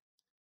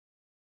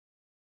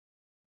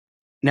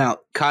 Now,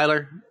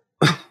 Kyler,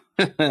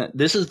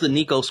 this is the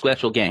Nico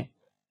special game,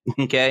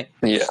 okay?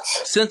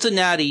 Yes.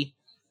 Cincinnati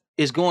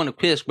is going to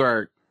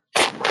Pittsburgh.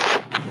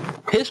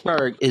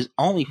 Pittsburgh is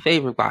only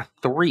favored by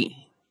 3.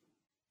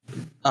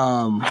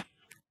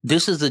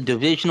 This is a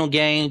divisional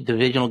game.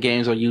 Divisional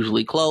games are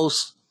usually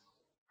close.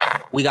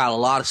 We got a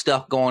lot of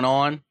stuff going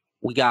on.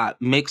 We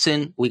got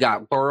Mixon. We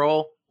got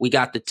Burrow. We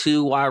got the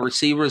 2 wide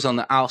receivers on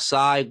the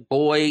outside,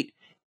 Boyd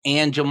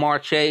and Jamar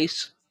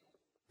Chase.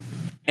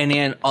 And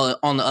then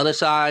on the other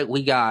side,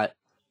 we got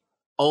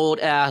old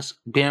ass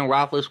Ben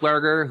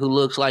Roethlisberger, who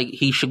looks like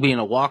he should be in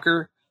a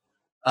walker.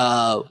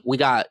 We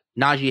got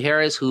Najee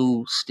Harris,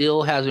 who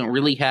still hasn't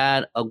really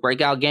had a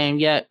breakout game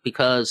yet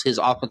because his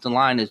offensive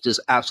line is just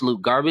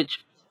absolute garbage.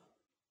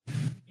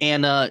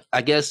 And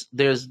I guess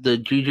there's the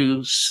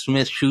Juju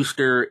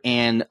Smith-Schuster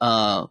and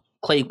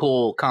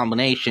Claypool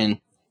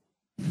combination.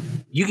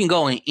 You can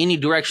go in any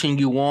direction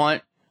you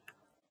want.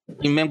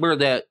 Remember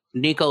that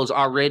Nico's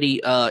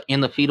already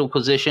in the fetal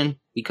position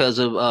because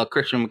of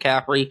Christian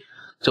McCaffrey.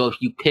 So if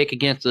you pick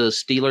against the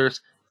Steelers,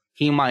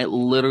 he might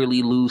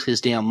literally lose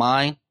his damn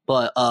mind.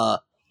 But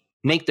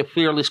make the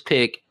fearless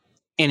pick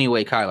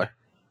anyway, Kyler.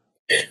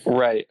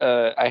 Right.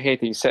 I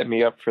hate that you set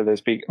me up for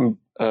this.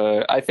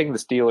 I think the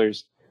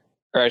Steelers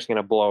are actually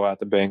going to blow out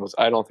the Bengals.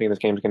 I don't think this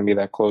game's going to be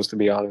that close, to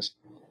be honest.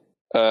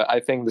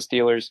 I think the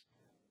Steelers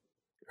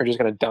are just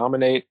going to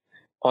dominate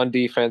on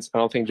defense. I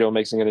don't think Joe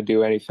Mixon's going to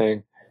do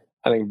anything.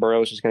 I think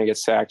Burrow's just going to get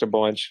sacked a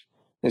bunch.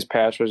 His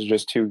pass rush is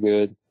just too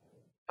good.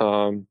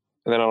 And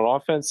then on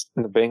offense,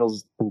 the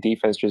Bengals'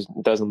 defense just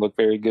doesn't look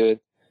very good.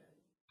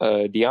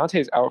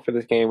 Deontay's out for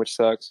this game, which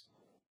sucks.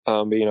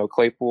 But,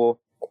 Claypool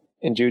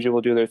and Juju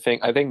will do their thing.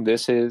 I think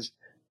this is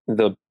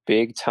the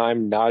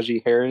big-time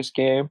Najee Harris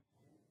game.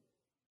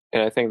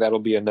 And I think that'll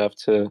be enough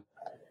to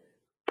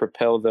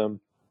propel them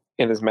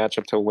in this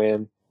matchup to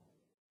win.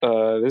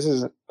 This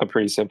is a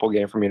pretty simple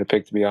game for me to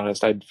pick, to be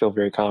honest. I feel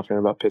very confident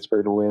about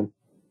Pittsburgh to win.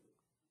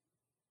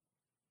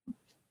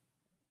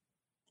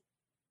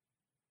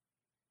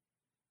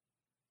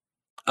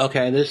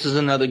 Okay, this is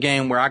another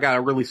game where I got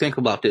to really think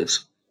about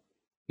this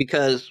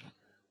because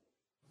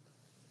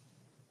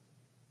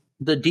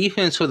the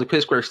defense for the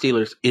Pittsburgh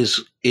Steelers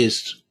is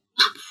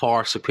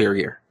far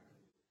superior.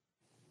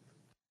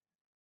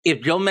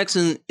 If Joe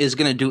Mixon is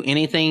going to do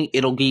anything,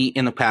 it'll be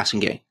in the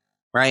passing game,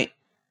 right?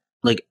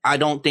 Like, I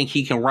don't think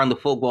he can run the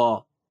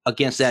football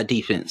against that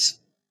defense.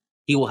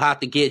 He will have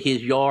to get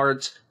his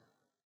yards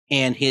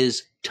and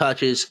his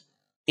touches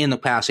in the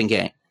passing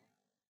game.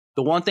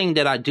 The one thing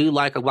that I do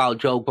like about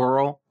Joe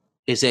Burrow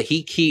is that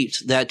he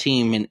keeps that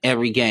team in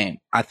every game.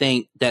 I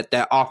think that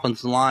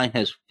offensive line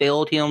has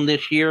failed him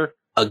this year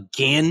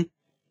again,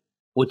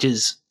 which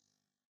is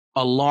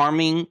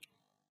alarming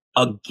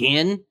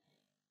again.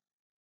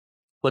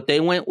 But they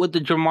went with the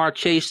Ja'Marr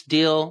Chase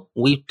deal.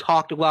 We've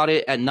talked about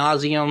it ad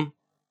nauseum.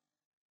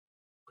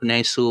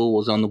 Penei Sewell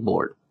was on the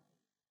board.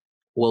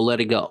 We'll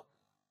let it go.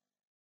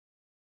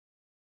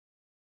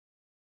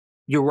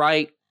 You're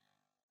right.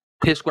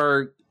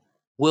 Pittsburgh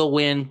will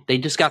win. They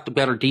just got the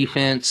better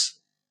defense.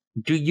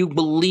 Do you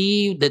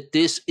believe that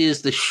this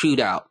is the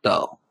shootout,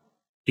 though?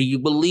 Do you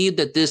believe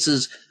that this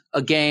is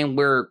a game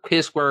where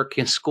Pittsburgh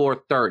can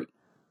score 30?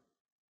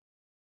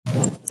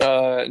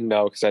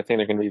 No, because I think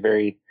they're going to be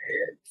very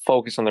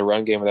focused on the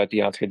run game without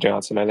Deontay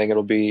Johnson. I think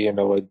it'll be, a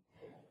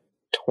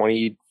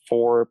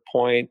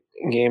 24-point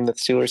game that the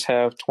Steelers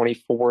have,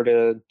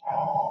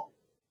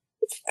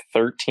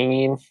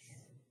 24-13.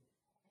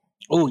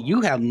 Oh,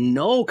 you have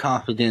no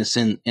confidence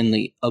in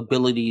the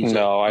abilities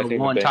I of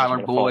think one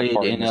Tyler Boyd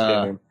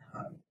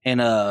and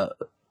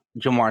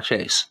Ja'Marr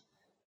Chase.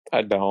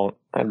 I don't.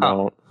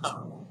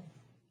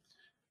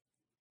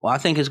 Well, I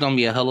think it's going to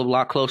be a hell of a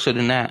lot closer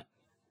than that.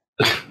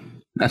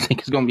 I think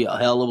it's going to be a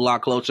hell of a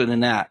lot closer than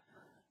that.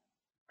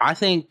 I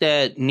think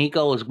that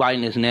Nico is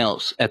biting his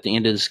nails at the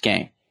end of this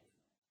game.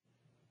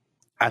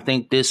 I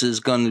think this is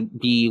going to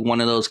be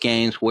one of those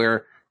games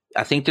where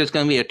I think there's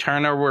going to be a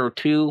turnover or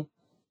two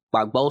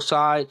by both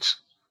sides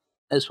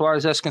as far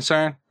as that's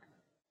concerned.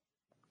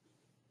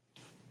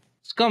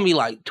 It's going to be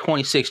like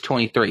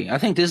 26-23. I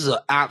think this is an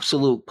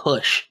absolute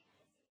push.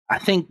 I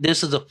think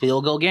this is a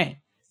field goal game.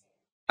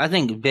 I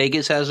think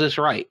Vegas has this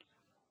right.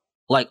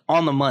 Like,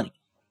 on the money.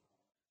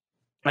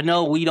 I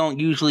know we don't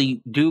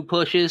usually do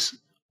pushes.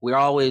 We're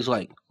always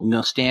like,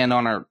 stand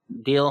on our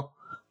deal.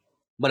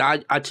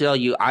 But I tell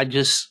you, I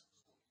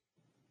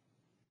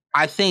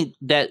think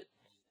that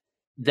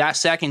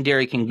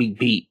secondary can be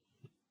beat.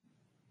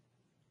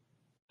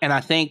 And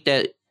I think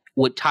that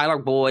with Tyler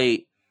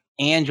Boyd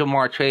and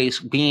Ja'Marr Chase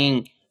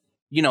being,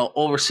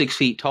 over 6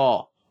 feet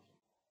tall,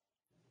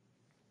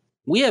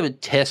 we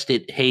haven't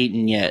tested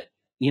Hayden yet.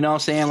 You know what I'm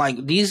saying?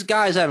 Like, these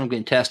guys haven't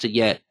been tested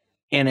yet.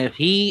 And if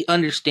he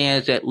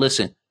understands that,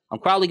 listen, I'm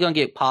probably going to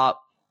get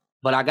popped,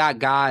 but I got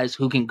guys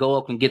who can go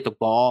up and get the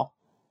ball,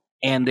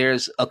 and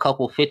there's a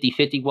couple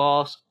 50-50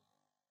 balls,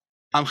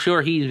 I'm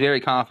sure he's very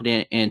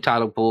confident in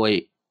Tyler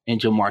Boyd and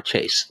Ja'Marr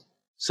Chase.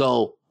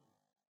 So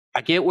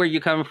I get where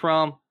you're coming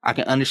from. I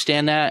can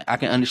understand that. I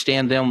can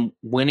understand them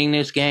winning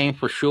this game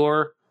for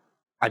sure.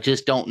 I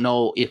just don't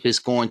know if it's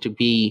going to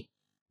be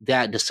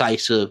that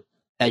decisive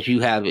as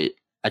you have it.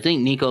 I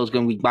think Nico's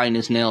going to be biting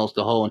his nails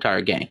the whole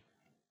entire game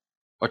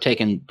or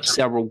taking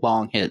several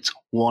bong hits,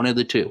 one of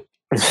the two.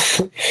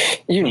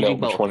 Maybe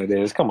which one it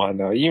is. Come on,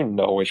 now. You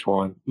know which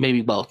one.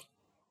 Maybe both.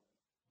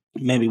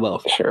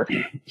 Sure.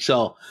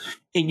 So,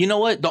 and you know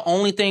what? The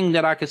only thing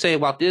that I can say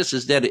about this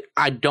is that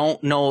I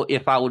don't know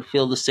if I would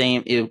feel the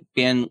same if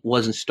Ben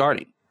wasn't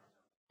starting.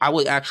 I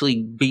would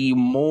actually be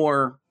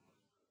more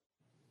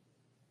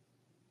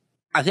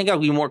I think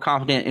I'd be more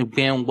confident if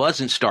Ben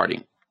wasn't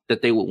starting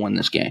that they would win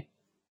this game.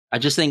 I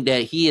just think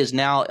that he is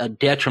now a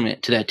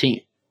detriment to that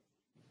team.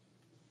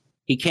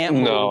 He can't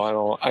move.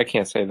 No, I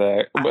can't say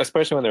that,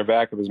 especially when their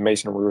backup is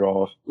Mason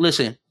Rudolph.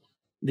 Listen,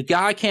 the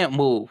guy can't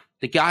move.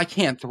 The guy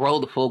can't throw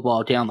the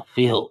football down the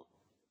field.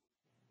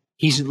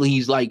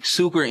 He's like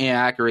super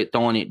inaccurate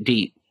throwing it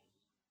deep.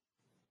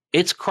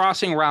 It's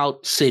crossing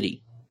route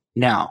city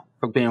now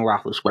for Ben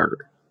Roethlisberger.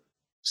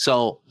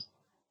 So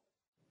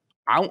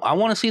I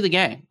want to see the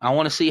game. I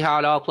want to see how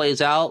it all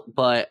plays out,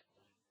 but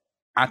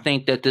I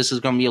think that this is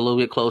going to be a little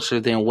bit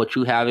closer than what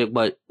you have it,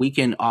 but we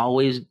can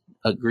always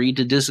agree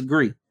to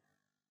disagree.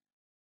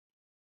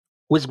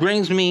 Which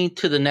brings me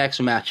to the next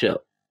matchup,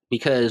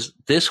 because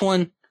this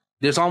one,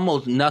 there's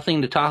almost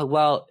nothing to talk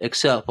about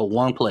except for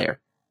one player.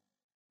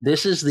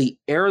 This is the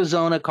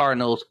Arizona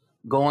Cardinals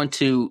going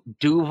to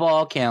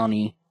Duval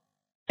County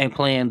and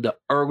playing the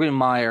Urban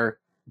Meyer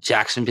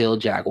Jacksonville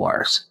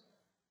Jaguars.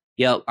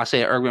 Yep, I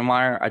said Urban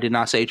Meyer. I did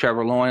not say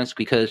Trevor Lawrence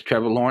because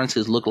Trevor Lawrence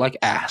has looked like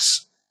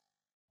ass.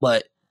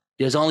 But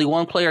there's only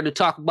one player to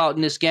talk about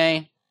in this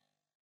game,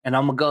 and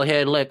I'm going to go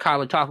ahead and let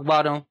Kyler talk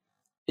about him.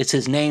 It's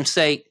his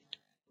namesake,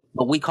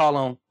 but we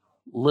call him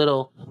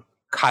Little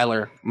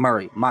Kyler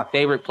Murray, my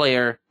favorite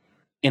player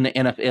in the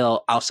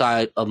NFL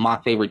outside of my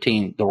favorite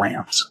team, the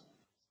Rams.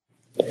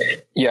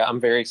 Yeah, I'm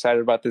very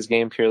excited about this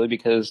game purely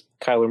because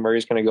Kyler Murray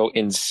is going to go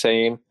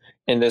insane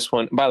in this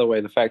one. By the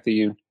way, the fact that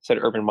you said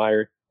Urban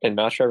Meyer and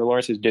not Trevor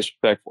Lawrence is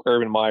disrespectful.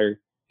 Urban Meyer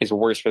is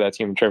worse for that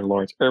team than Trevor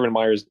Lawrence. Urban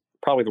Meyer is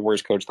probably the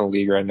worst coach in the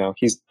league right now.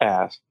 He's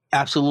ass.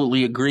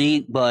 Absolutely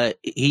agreed, but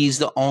he's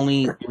the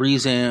only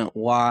reason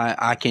why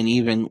I can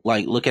even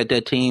look at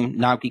that team,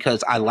 not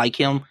because I like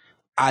him.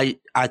 I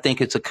think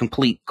it's a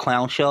complete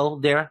clown show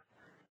there,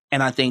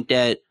 and I think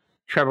that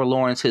Trevor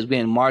Lawrence has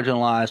been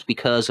marginalized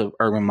because of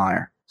Urban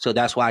Meyer. So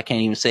that's why I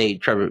can't even say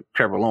Trevor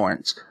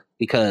Lawrence,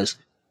 because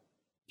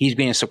he's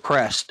being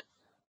suppressed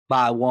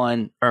by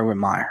one Urban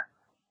Meyer.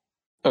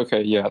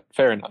 Okay, yeah,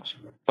 fair enough.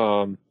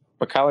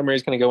 But Kyler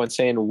Murray's going to go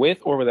insane with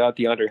or without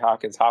DeAndre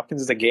Hopkins.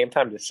 Hopkins is a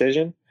game-time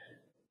decision,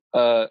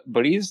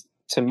 but he's,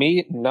 to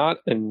me, not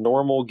a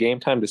normal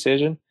game-time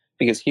decision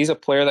because he's a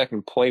player that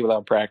can play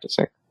without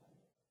practicing.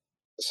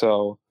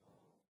 So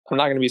I'm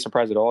not going to be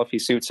surprised at all if he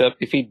suits up.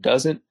 If he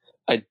doesn't,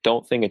 I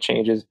don't think it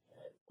changes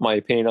my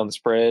opinion on the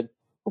spread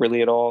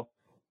really at all.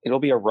 It'll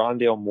be a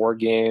Rondale Moore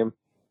game.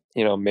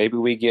 Maybe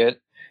we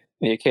get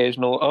the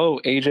occasional,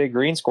 A.J.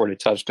 Green scored a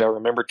touchdown.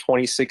 Remember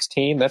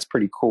 2016? That's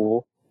pretty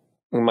cool.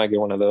 We might get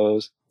one of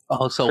those.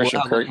 Oh, so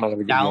Christian Kirk might have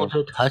a good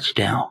game. a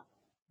touchdown.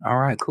 All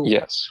right, cool.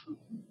 Yes.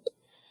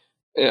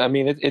 I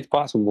mean, it's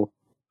possible.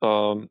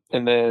 And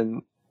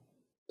then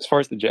as far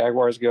as the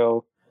Jaguars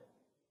go,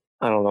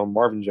 I don't know.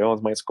 Marvin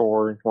Jones might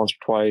score once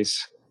or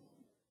twice.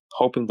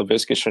 Hoping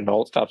Laviska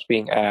Shenault stops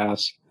being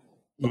ass.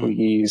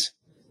 Please.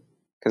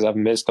 Because I've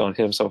missed on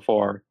him so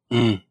far.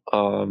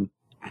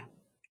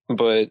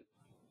 But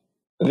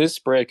this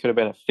spread could have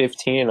been a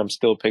 15, and I'm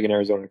still picking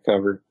Arizona to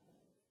cover.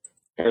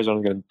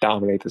 Arizona's going to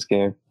dominate this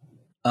game.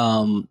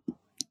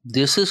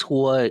 This is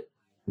what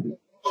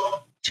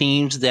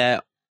teams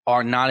that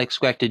are not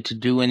expected to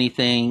do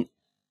anything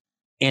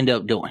end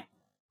up doing,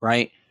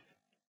 right?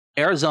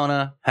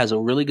 Arizona has a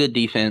really good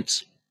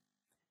defense.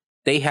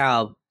 They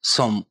have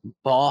some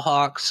ball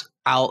hawks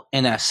out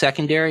in that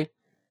secondary.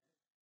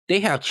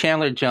 They have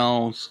Chandler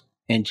Jones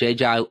and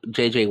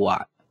JJ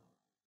Watt.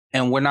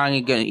 And we're not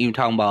even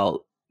talking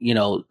about,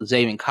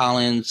 Zaven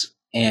Collins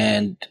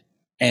and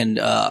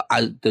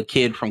the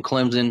kid from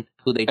Clemson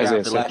who they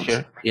drafted last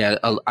year. Yeah,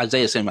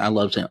 Isaiah Simmons. I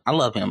love him. I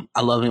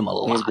love him a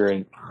lot. He's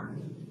great.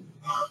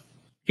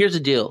 Here's the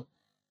deal.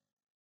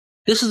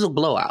 This is a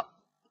blowout.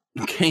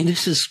 Okay,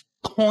 this is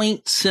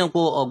point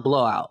simple a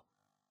blowout.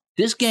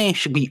 This game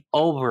should be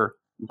over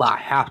by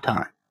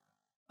halftime.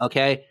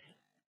 Okay,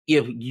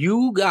 if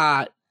you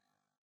got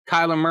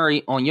Kyler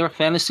Murray on your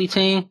fantasy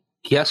team,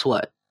 guess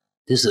what?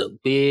 This is a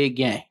big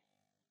game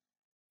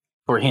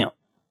for him.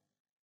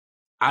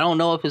 I don't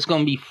know if it's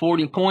going to be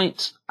 40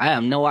 points. I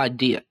have no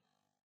idea.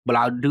 But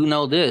I do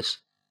know this.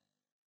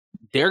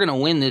 They're going to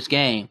win this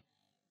game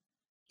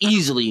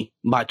easily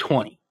by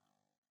 20.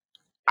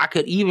 I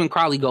could even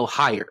probably go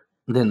higher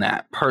than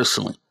that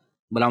personally.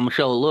 But I'm going to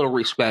show a little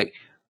respect.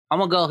 I'm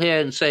going to go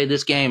ahead and say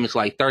this game is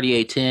like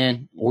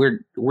 38-10.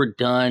 We're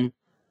done.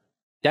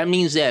 That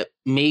means that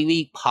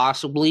maybe,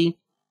 possibly,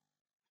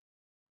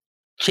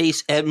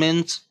 Chase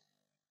Edmonds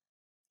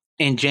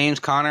and James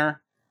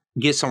Conner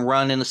get some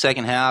run in the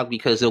second half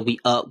because they'll be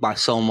up by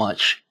so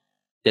much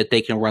that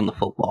they can run the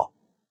football.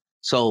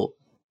 So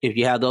if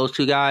you have those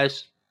two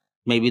guys,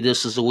 maybe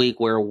this is a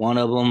week where one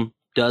of them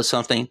does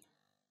something.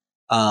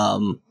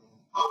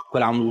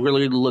 But I'm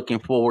really looking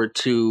forward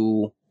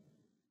to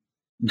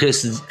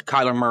just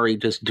Kyler Murray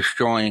just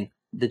destroying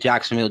the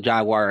Jacksonville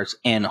Jaguars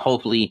and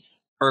hopefully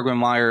Urban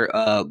Meyer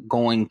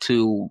going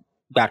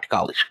back to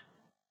college.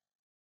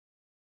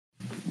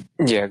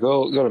 Yeah,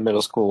 go to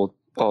middle school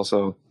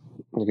also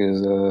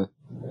because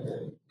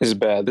it's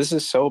bad. This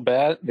is so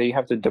bad that you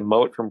have to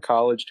demote from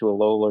college to a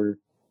lower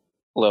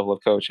level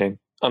of coaching.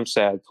 I'm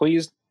sad.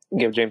 Please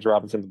give James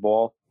Robinson the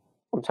ball.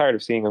 I'm tired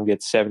of seeing him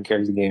get 7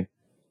 carries a game.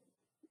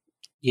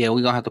 Yeah,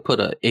 we're gonna have to put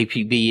a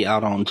APB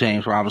out on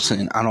James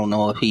Robinson. I don't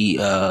know if he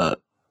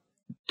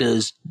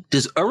does.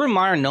 Does Urban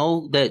Meyer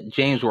know that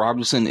James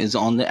Robinson is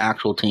on the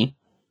actual team?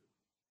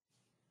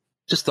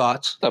 Just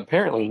thoughts.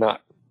 Apparently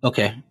not.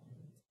 Okay.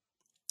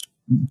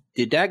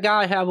 Did that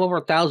guy have over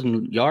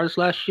 1,000 yards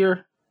last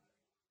year?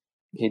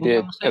 He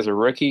did as a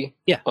rookie.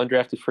 Yeah.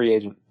 Undrafted free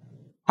agent.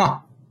 Huh.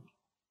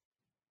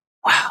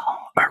 Wow.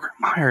 Urban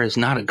Meyer is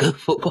not a good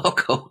football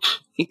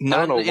coach. I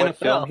don't know what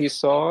film he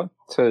saw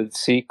to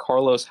see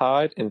Carlos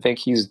Hyde and think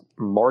he's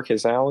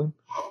Marcus Allen.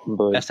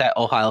 But that's that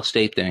Ohio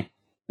State thing.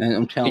 And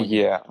I'm telling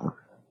you. Yeah.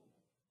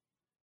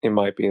 It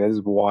might be. That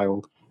is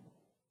wild.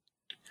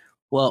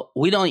 Well,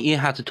 we don't even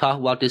have to talk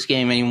about this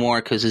game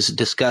anymore because it's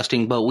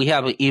disgusting, but we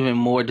have an even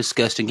more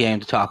disgusting game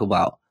to talk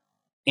about.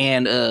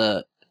 And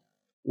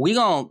we're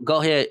going to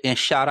go ahead and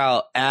shout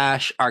out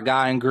Ash, our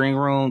guy in Green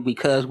Room,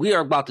 because we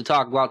are about to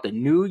talk about the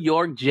New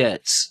York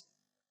Jets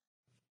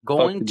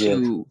going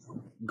to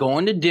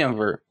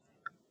Denver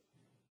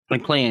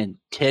and playing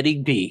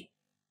Teddy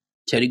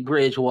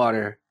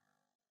Bridgewater,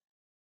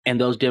 and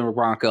those Denver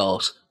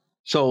Broncos.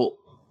 So,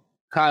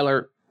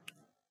 Kyler,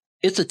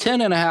 it's a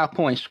 10.5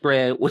 point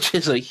spread, which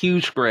is a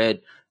huge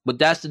spread, but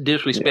that's the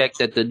disrespect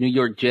that the New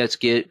York Jets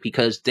get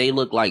because they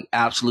look like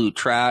absolute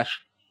trash.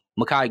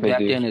 Mekhi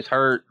Becton is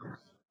hurt.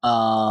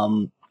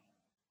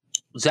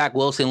 Zach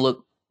Wilson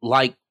looked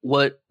like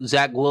what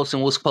Zach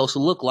Wilson was supposed to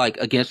look like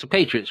against the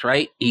Patriots,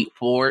 right?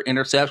 4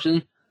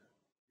 interceptions.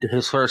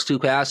 His first 2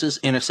 passes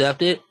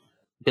intercepted.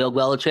 Bill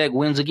Belichick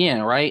wins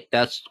again, right?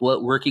 That's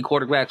what rookie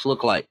quarterbacks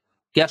look like.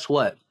 Guess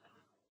what?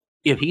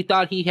 If he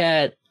thought he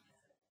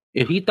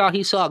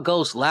saw a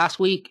ghost last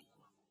week,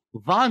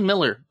 Von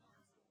Miller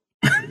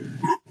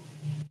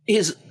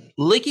is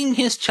licking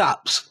his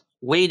chops,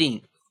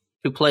 waiting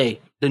to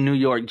play the New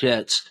York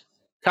Jets.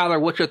 Tyler,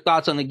 what's your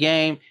thoughts on the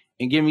game?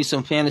 And give me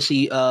some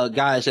fantasy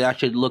guys that I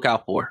should look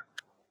out for.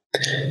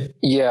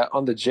 Yeah,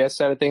 on the Jets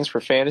side of things for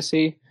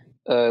fantasy,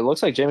 it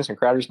looks like Jamison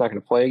Crowder's not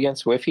going to play again.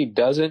 So if he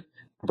doesn't,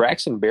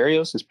 Braxton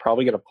Berrios is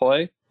probably going to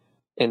play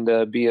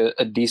and be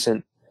a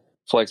decent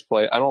flex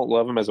play. I don't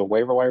love him as a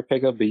waiver wire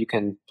pickup, but you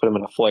can put him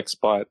in a flex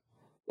spot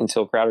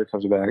until Crowder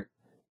comes back.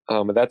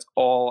 But that's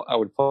all I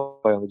would play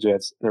on the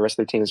Jets. And the rest of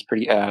their team is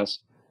pretty ass.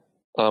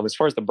 As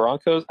far as the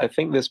Broncos, I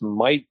think this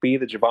might be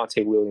the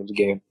Javonte Williams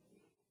game.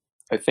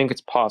 I think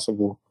it's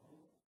possible.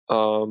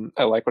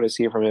 I like what I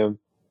see from him.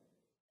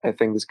 I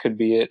think this could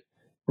be it.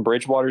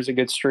 Bridgewater's a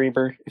good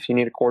streamer if you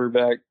need a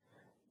quarterback.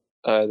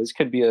 This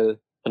could be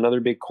another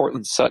big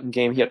Cortland Sutton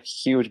game. He had a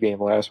huge game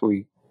last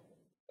week.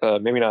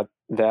 Maybe not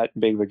that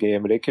big of a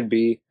game, but it could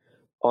be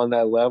on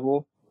that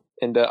level.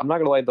 And I'm not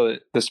going to lie,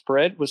 the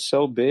spread was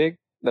so big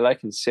that I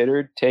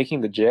considered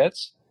taking the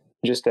Jets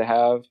just to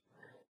have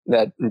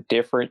that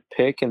different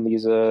pick in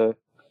these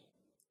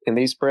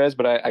spreads,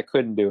 but I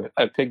couldn't do it.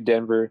 I picked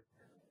Denver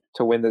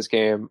to win this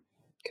game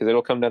because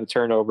it'll come down to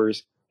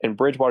turnovers, and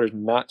Bridgewater's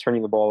not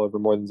turning the ball over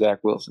more than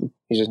Zach Wilson.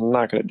 He's just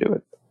not going to do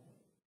it.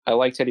 I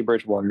like Teddy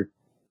Bridgewater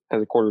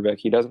as a quarterback.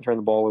 He doesn't turn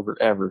the ball over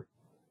ever.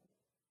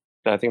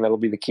 And I think that'll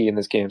be the key in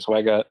this game. So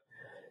I got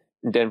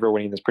Denver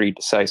winning this pretty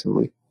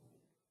decisively.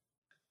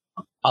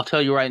 I'll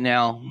tell you right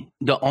now,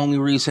 the only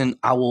reason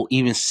I will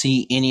even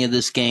see any of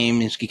this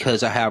game is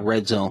because I have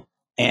Red Zone.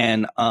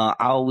 And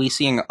I'll be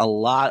seeing a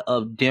lot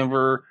of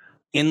Denver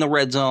in the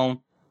red zone,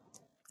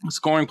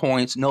 scoring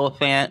points. Noah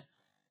Fant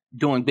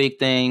doing big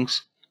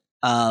things.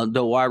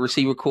 The wide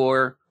receiver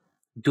core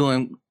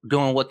doing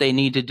what they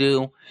need to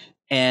do.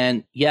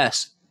 And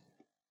yes,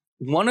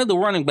 one of the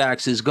running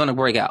backs is going to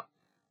break out.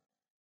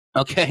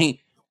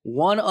 Okay,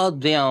 one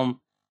of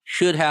them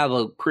should have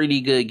a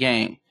pretty good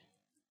game.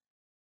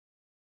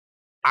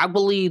 I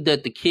believe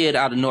that the kid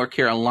out of North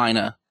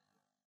Carolina,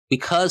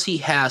 because he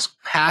has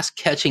pass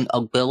catching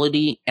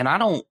ability, and I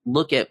don't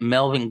look at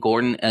Melvin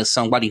Gordon as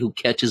somebody who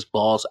catches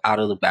balls out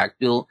of the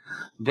backfield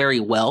very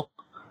well.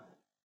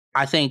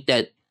 I think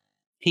that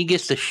he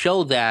gets to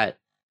show that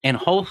and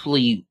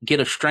hopefully get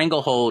a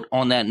stranglehold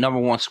on that number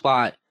 1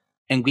 spot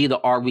and be the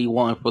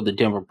RB1 for the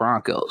Denver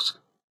Broncos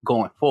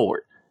going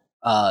forward.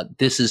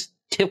 This is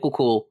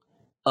typical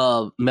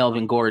of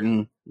Melvin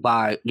Gordon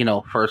by,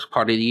 first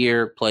part of the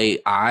year, play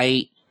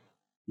aight,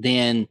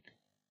 then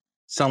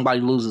somebody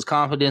loses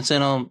confidence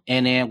in him,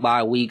 and then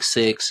by week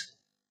 6,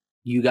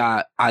 you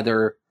got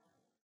either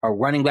a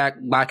running back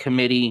by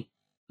committee.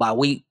 By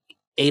week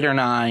 8 or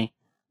 9,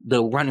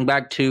 the running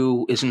back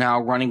 2 is now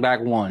running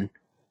back 1.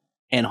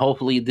 And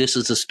hopefully this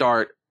is the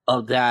start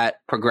of that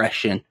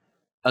progression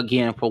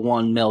again for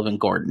one Melvin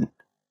Gordon.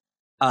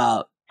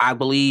 I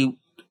believe,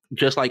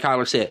 just like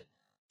Kyler said,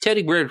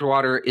 Teddy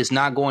Bridgewater is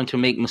not going to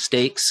make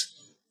mistakes.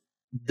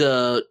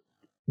 The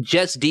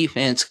Jets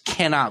defense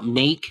cannot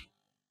make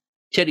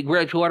Teddy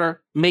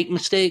Bridgewater make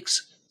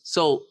mistakes.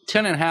 So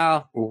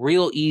 10.5,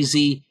 real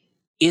easy.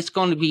 It's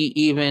going to be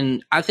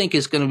even, I think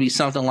it's going to be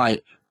something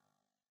like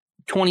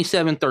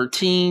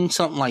 27-13,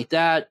 something like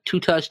that. 2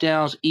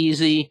 touchdowns,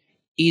 easy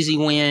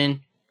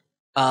win.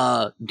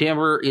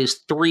 Denver is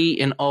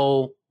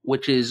 3-0,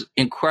 which is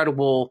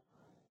incredible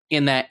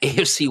in that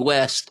AFC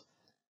West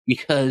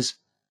because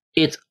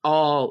it's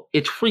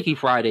Freaky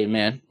Friday,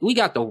 man. We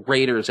got the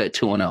Raiders at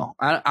 2-0.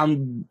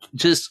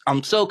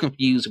 I'm so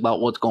confused about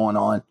what's going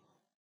on.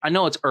 I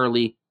know it's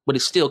early, but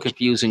it's still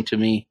confusing to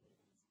me.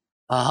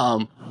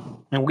 And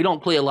we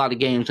don't play a lot of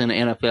games in the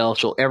NFL,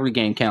 so every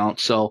game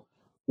counts. So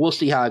we'll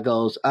see how it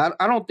goes.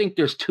 I don't think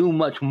there's too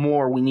much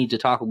more we need to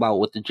talk about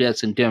with the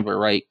Jets in Denver,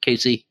 right,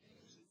 Casey?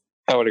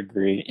 I would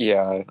agree.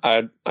 Yeah,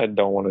 I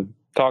don't want to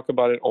talk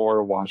about it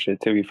or watch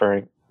it, to be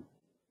frank.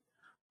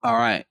 All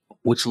right,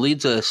 which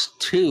leads us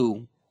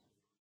to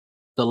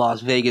the Las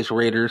Vegas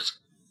Raiders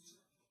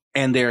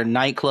and their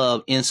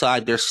nightclub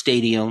inside their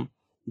stadium.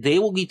 They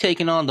will be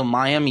taking on the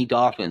Miami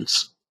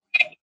Dolphins,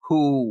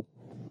 who,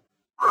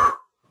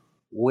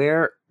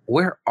 where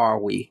are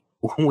we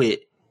with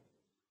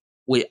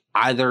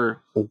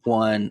either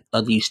one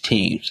of these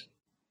teams?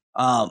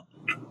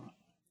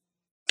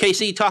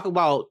 KC, talk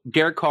about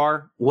Derek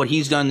Carr, what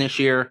he's done this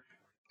year.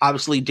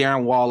 Obviously,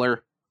 Darren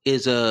Waller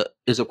is a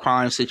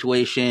prime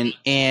situation,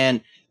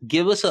 and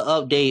give us an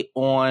update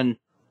on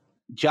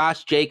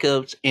Josh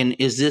Jacobs, and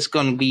is this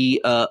going to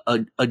be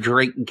a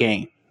Drake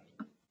game?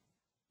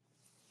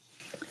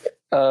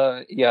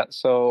 Yeah.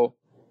 So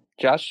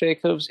Josh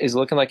Jacobs is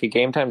looking like a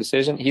game time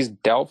decision. He's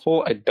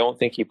doubtful. I don't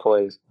think he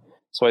plays.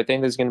 So I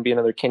think there's going to be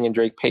another Kenyon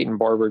Drake, Peyton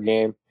Barber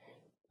game.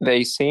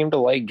 They seem to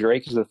like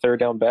Drake as the third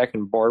down back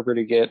and Barber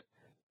to get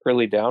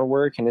early down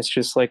work. And it's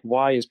just like,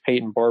 why is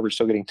Peyton Barber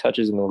still getting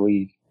touches in the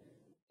league?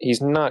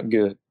 He's not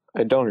good.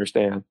 I don't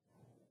understand.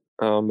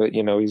 But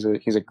you know, he's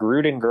a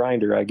Gruden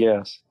grinder, I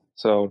guess.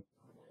 So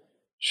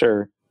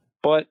sure.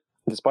 But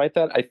despite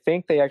that, I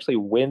think they actually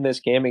win this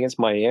game against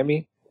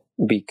Miami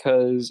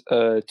because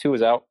Tua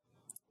is out.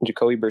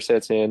 Jacoby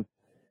Brissett's in.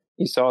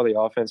 You saw the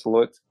offense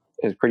looked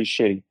is pretty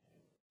shitty.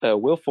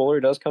 Will Fuller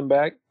does come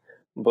back,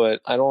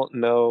 but I don't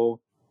know.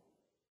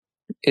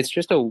 It's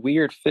just a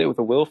weird fit with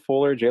the Will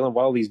Fuller, Jalen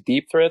Waddle, these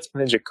deep threats, and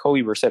then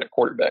Jacoby Brissett at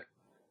quarterback.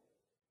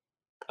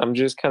 I'm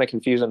just kind of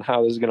confused on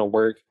how this is going to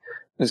work.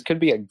 This could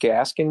be a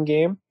Gaskin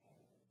game,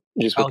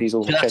 just with these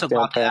little check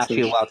down passes. Ask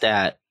you about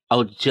that. I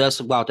was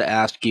just about to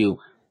ask you,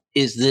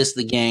 is this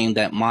the game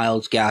that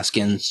Myles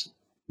Gaskins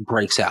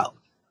breaks out?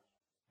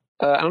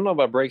 I don't know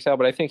about breaks out,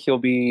 but I think he'll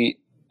be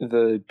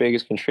the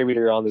biggest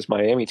contributor on this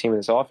Miami team in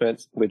this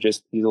offense with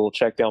just these little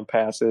check down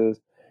passes,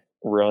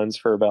 runs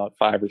for about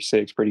 5 or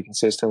 6 pretty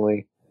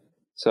consistently.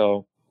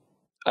 So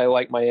I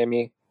like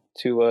Miami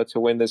to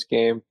win this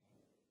game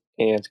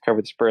and to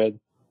cover the spread.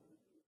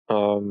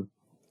 I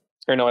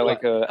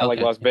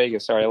like Las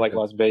Vegas. Sorry, I like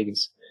Las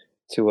Vegas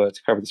to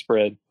cover the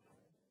spread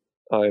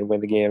and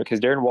win the game because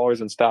Darren Waller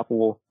is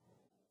unstoppable.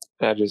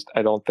 I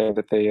don't think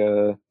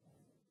that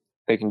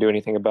they can do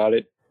anything about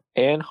it.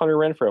 And Hunter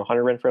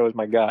Renfrow is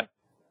my guy.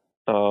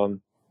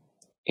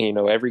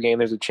 Every game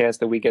there's a chance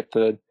that we get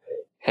the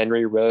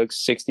Henry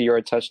Ruggs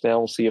 60-yard touchdown.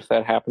 We'll see if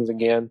that happens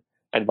again.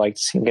 I'd like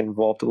to see him get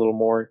involved a little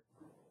more.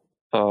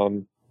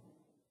 I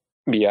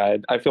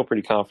feel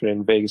pretty confident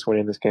in Vegas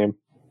winning this game.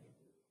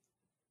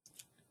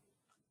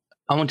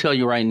 I'm going to tell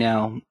you right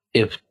now,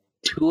 if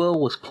Tua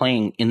was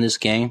playing in this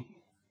game,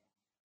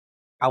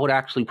 I would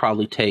actually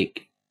probably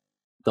take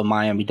the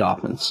Miami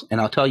Dolphins.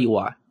 And I'll tell you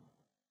why.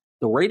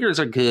 The Raiders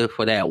are good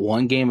for that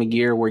one game a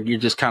year where you're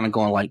just kind of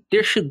going like,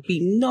 there should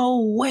be no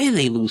way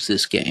they lose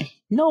this game.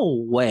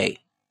 No way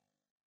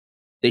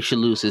they should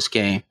lose this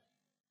game.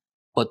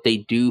 But they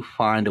do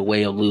find a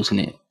way of losing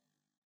it.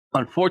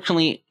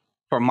 Unfortunately,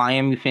 for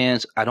Miami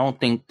fans, I don't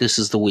think this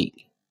is the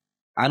week.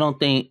 I don't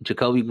think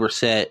Jacoby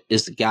Brissett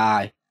is the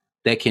guy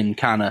that can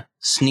kind of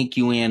sneak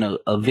you in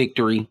a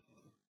victory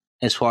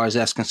as far as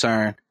that's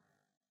concerned.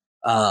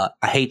 I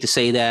hate to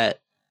say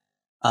that.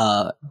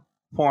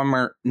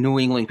 Former New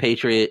England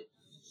Patriot,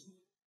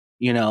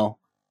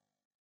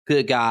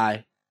 good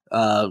guy,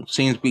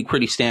 seems to be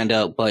pretty stand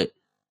up, but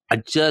I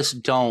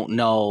just don't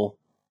know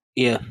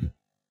if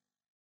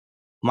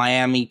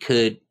Miami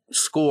could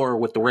score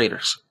with the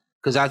Raiders,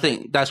 because I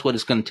think that's what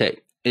it's going to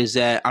take. Is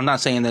that I'm not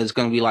saying that it's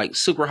going to be like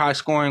super high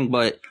scoring,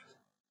 but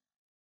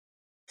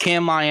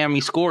can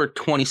Miami score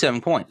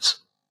 27 points?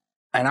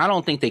 And I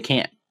don't think they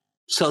can.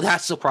 So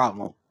that's the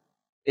problem,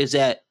 is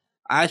that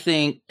I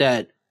think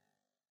that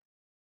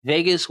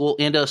Vegas will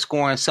end up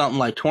scoring something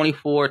like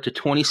 24 to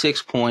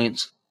 26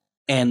 points,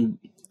 and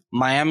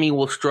Miami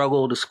will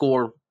struggle to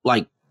score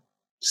like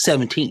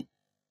 17.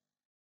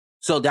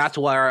 So that's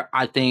why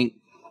I think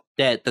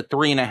that the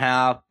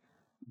 3.5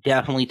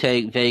 definitely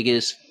take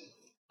Vegas.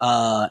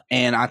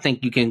 And I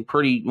think you can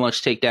pretty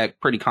much take that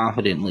pretty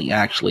confidently,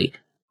 actually.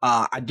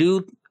 I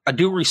do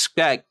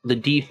respect the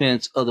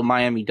defense of the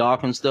Miami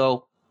Dolphins,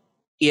 though.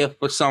 If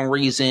for some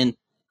reason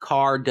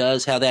Carr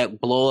does have that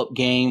blow-up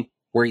game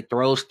where he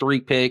throws 3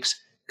 picks,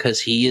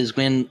 because he has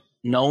been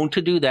known to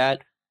do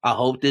that. I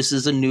hope this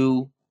is a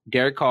new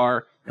Derek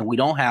Carr, and we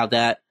don't have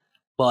that.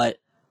 But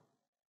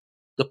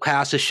the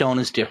past has shown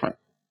is different.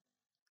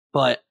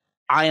 But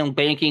I am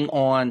banking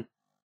on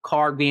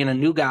Carr being a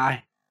new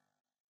guy,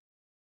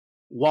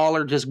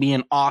 Waller just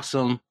being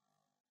awesome,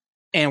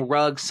 and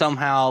Ruggs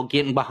somehow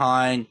getting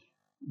behind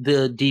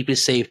the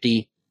deepest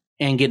safety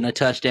and getting a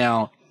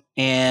touchdown.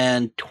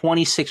 And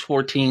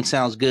 26-14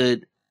 sounds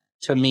good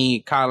to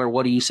me. Kyler,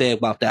 what do you say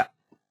about that?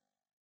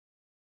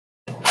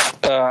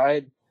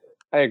 I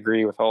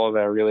agree with all of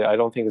that, really. I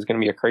don't think it's going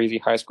to be a crazy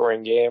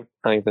high-scoring game.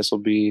 I think this will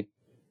be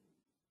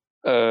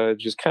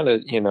just kind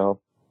of,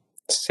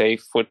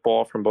 safe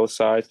football from both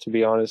sides, to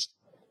be honest.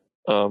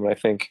 I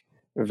think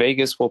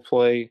Vegas will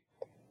play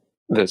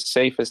the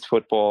safest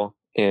football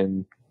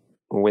and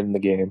win the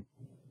game.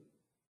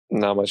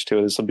 Not much to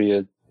it. This will be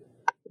a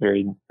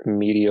very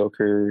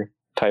mediocre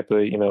type of,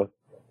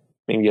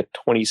 maybe a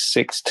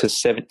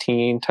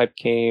 26-17 type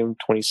game,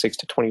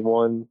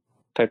 26-21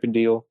 type of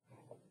deal.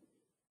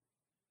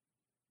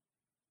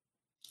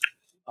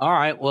 All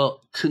right.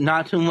 Well,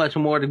 not too much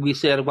more to be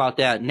said about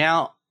that.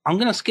 Now, I'm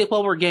going to skip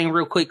over a game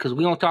real quick because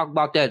we're going to talk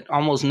about that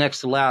almost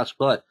next to last.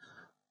 But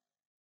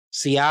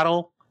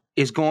Seattle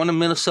is going to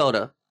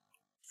Minnesota.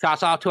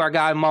 Shouts out to our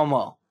guy,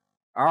 Momo.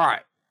 All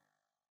right.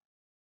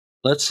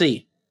 Let's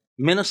see.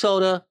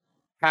 Minnesota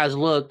has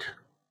looked,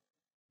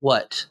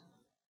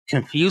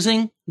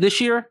 confusing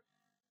this year.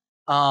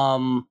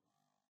 Russ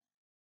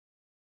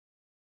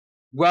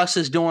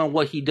is doing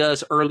what he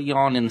does early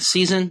on in the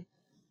season.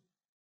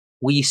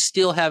 We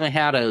still haven't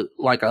had a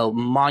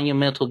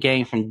monumental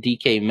game from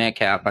DK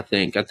Metcalf, I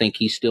think. I think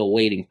he's still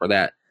waiting for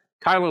that.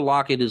 Tyler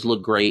Lockett has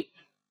looked great.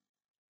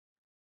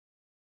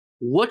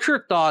 What's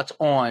your thoughts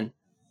on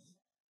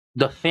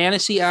the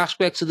fantasy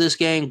aspects of this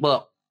game?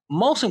 But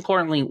most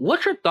importantly,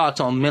 what's your thoughts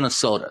on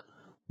Minnesota?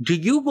 Do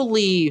you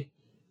believe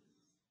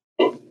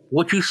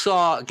what you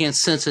saw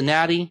against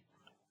Cincinnati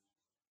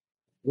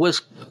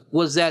was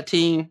that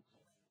team?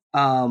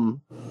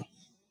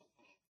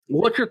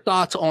 What's your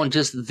thoughts on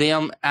just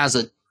them as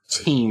a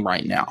team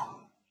right now?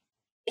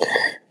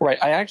 Right.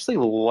 I actually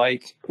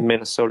like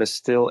Minnesota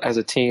still as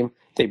a team.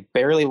 They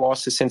barely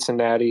lost to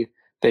Cincinnati.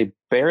 They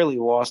barely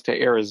lost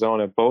to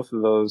Arizona. Both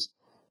of those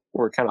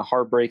were kind of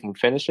heartbreaking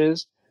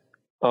finishes.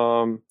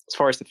 As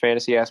far as the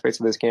fantasy aspects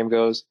of this game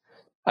goes,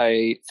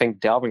 I think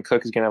Dalvin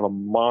Cook is going to have a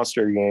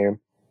monster game.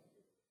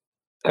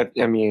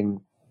 I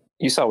mean,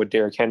 you saw what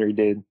Derrick Henry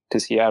did to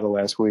Seattle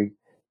last week.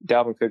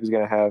 Dalvin Cook is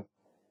going to have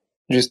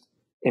just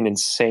an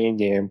insane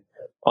game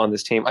on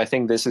this team. I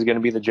think this is going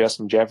to be the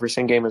Justin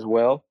Jefferson game as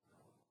well.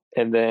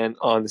 And then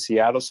on the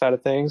Seattle side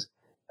of things,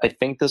 I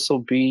think this will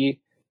be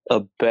a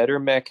better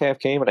Metcalf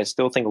game, but I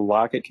still think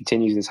Lockett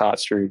continues his hot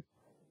streak.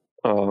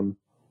 Because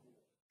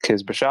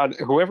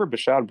whoever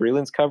Bashaud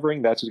Breeland's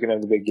covering, that's who's going to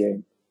have the big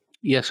game.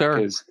 Yes, sir.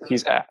 Because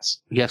he's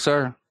ass. Yes,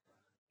 sir.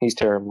 He's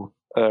terrible.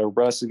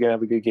 Russ is going to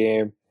have a good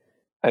game.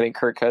 I think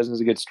Kirk Cousins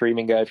is a good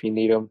streaming guy if you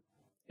need him.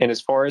 And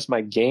as far as my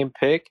game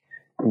pick,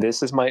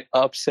 this is my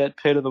upset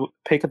pick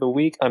of the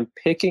week. I'm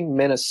picking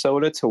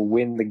Minnesota to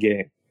win the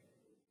game.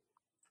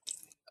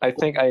 I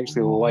think I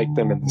actually like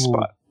them in the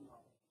spot.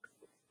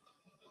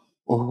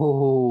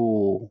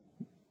 Oh.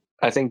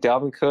 I think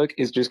Dalvin Cook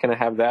is just going to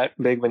have that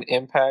big of an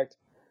impact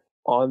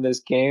on this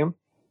game.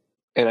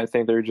 And I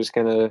think they're just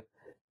going to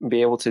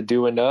be able to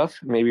do enough.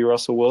 Maybe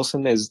Russell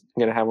Wilson is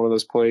going to have one of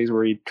those plays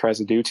where he tries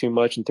to do too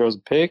much and throws a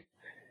pick.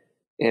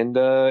 And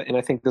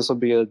I think this will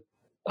be a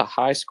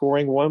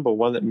high-scoring one, but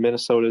one that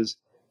Minnesota's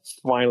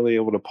finally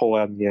able to pull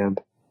out in the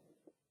end.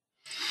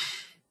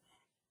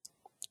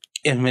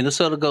 If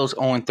Minnesota goes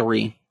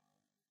 0-3,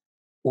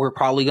 we're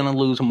probably going to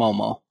lose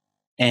Momo.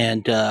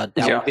 And that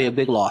would be a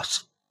big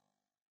loss.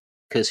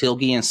 Because he'll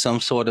be in some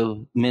sort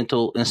of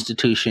mental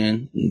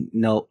institution.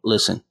 No,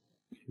 listen.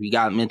 If you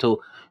got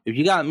mental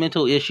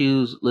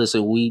issues,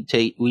 listen, we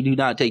do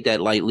not take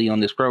that lightly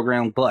on this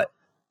program, but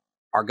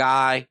our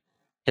guy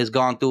has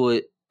gone through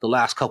it the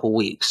last couple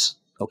weeks.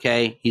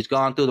 Okay? He's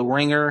gone through the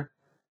ringer.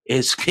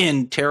 It's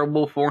been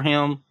terrible for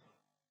him.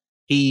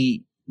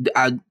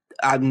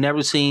 I've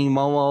never seen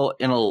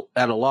Momo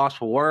at a loss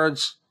for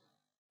words.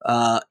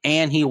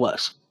 And he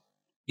was,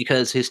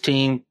 because his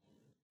team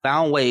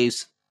found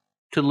ways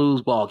to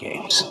lose ball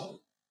games.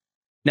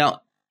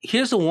 Now,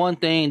 here's the one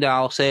thing that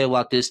I'll say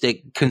about this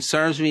that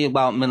concerns me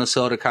about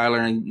Minnesota, Kyler,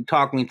 and you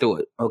talk me through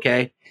it,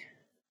 okay?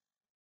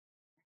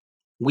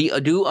 We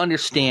do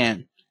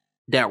understand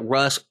that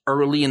Russ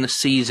early in the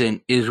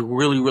season is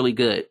really, really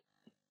good.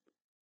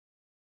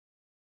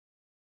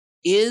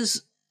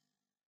 Is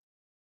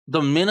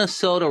the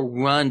Minnesota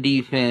run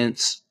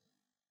defense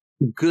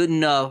good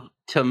enough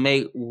to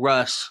make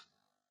Russ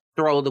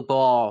throw the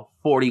ball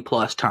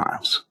 40-plus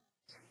times?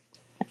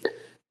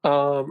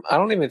 I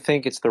don't even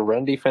think it's the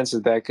run defense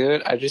is that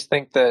good. I just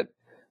think that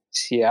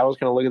Seattle's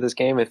going to look at this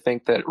game and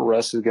think that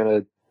Russ is going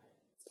to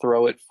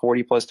throw it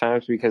 40-plus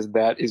times because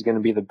that is going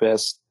to be the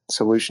best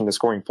solution to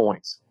scoring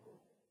points.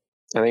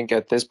 I think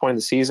at this point in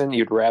the season,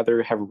 you'd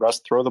rather have Russ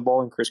throw the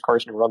ball and Chris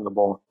Carson run the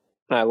ball.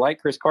 And I like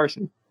Chris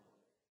Carson,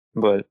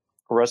 but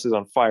Russ is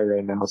on fire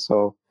right now.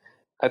 So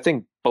I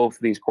think both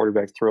of these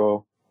quarterbacks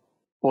throw.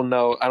 Well,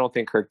 no, I don't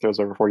think Kirk throws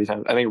over 40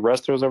 times. I think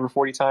Russ throws over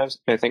 40 times.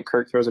 And I think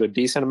Kirk throws it a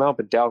decent amount,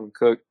 but Dalvin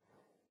Cook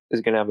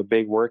is going to have a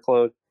big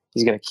workload.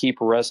 He's going to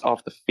keep Russ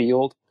off the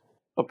field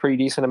a pretty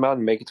decent amount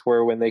and make it to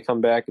where when they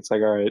come back, it's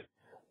like, all right,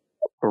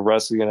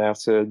 Russ is going to have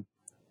to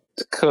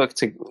cook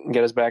to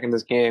get us back in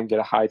this game, get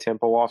a high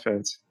tempo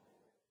offense.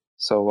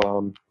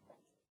 So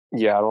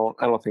yeah, I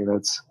don't think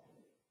that's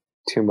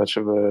too much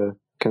of a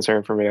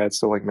concern for me. I'd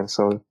still like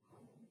Minnesota.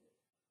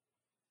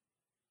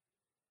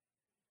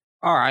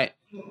 All right.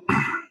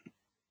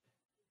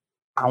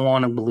 I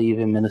want to believe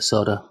in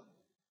Minnesota.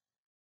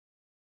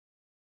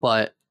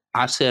 But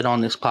I said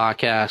on this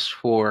podcast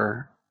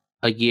for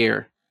a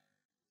year,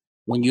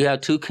 when you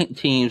have two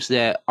teams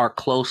that are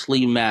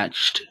closely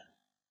matched,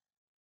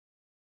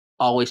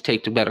 always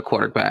take the better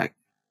quarterback.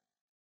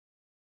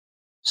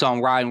 So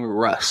I'm riding with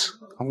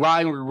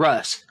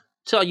Russ.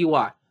 Tell you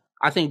why.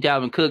 I think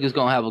Dalvin Cook is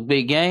going to have a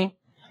big game.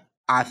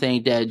 I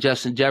think that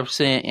Justin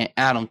Jefferson and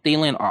Adam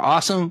Thielen are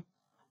awesome.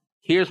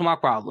 Here's my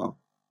problem.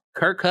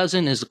 Kirk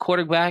Cousins is the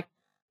quarterback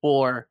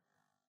for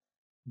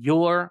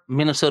your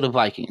Minnesota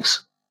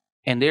Vikings.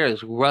 And there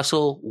is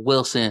Russell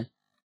Wilson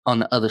on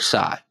the other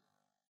side.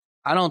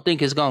 I don't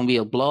think it's going to be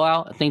a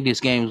blowout. I think this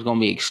game is going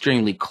to be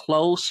extremely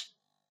close.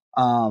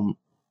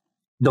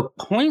 The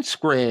point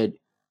spread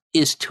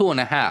is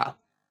 2.5.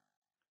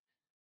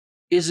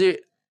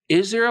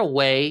 Is there a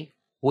way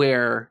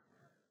where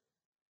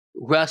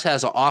Russ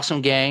has an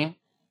awesome game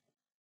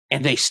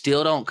and they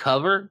still don't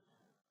cover?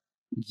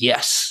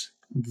 Yes.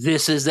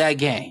 This is that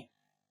game.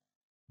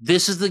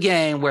 This is the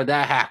game where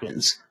that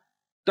happens.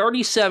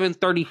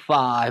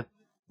 37-35.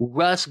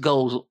 Russ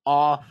goes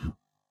off.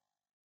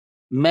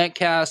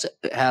 Metcalf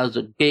has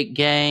a big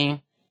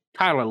game.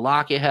 Tyler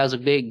Lockett has a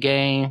big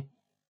game.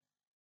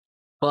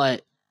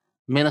 But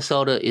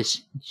Minnesota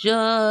is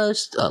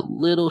just a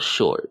little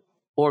short.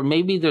 Or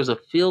maybe there's a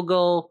field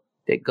goal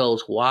that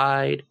goes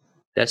wide.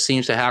 That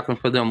seems to happen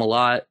for them a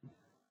lot.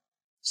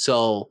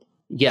 So,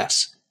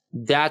 yes,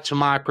 that's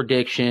my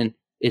prediction,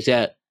 is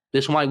that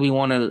this might be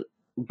one of the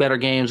better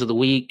games of the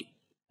week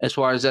as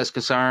far as that's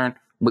concerned,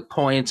 with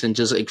points and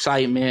just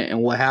excitement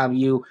and what have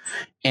you.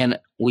 And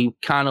we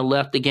kind of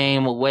left the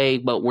game away,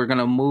 but we're going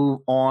to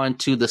move on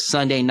to the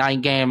Sunday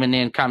night game and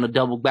then kind of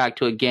double back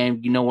to a game.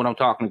 You know what I'm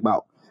talking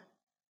about.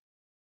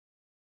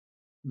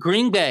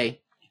 Green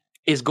Bay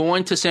is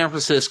going to San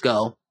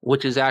Francisco,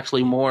 which is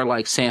actually more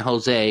like San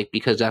Jose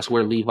because that's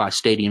where Levi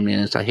Stadium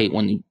is. I hate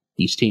when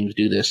these teams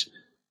do this.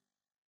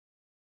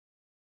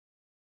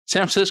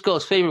 San Francisco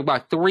is favored by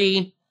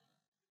 3.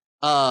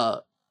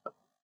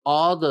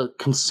 All the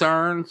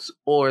concerns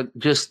or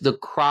just the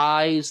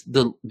cries,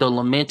 the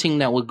lamenting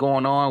that was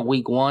going on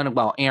week 1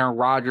 about Aaron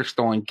Rodgers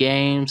throwing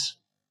games,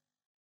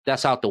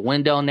 that's out the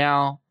window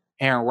now.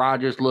 Aaron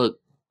Rodgers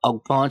looked a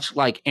bunch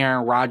like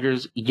Aaron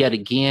Rodgers yet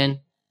again.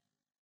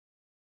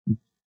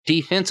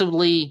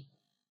 Defensively,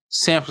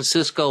 San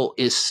Francisco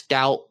is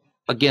stout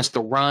against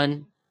the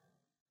run.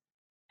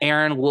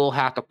 Aaron will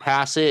have to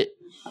pass it.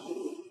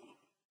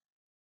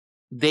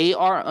 They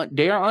are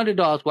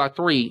underdogs by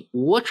 3.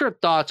 What's your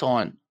thoughts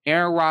on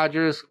Aaron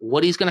Rodgers,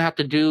 what he's going to have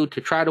to do to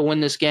try to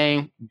win this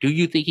game? Do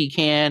you think he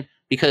can?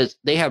 Because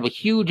they have a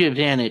huge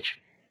advantage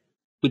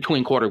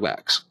between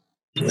quarterbacks.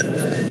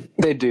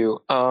 They do.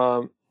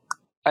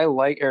 I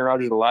like Aaron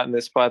Rodgers a lot in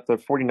this spot. The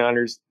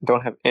 49ers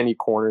don't have any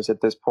corners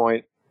at this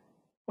point.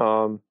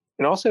 And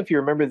also, if you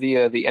remember the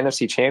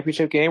NFC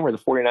Championship game where the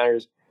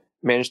 49ers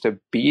managed to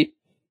beat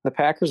the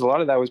Packers, a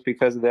lot of that was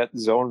because of that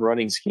zone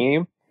running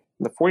scheme.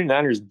 The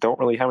 49ers don't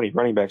really have any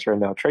running backs right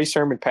now. Trey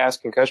Sermon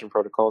passed concussion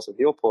protocol, so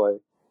he'll play.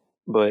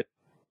 But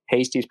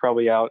Hasty's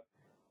probably out.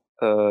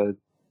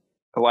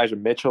 Elijah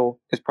Mitchell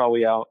is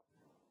probably out.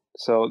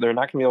 So they're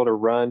not going to be able to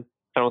run,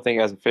 I don't think,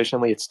 as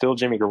efficiently. It's still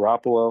Jimmy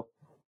Garoppolo.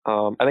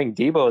 I think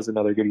Debo is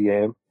another good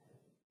game.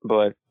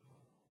 But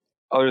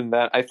other than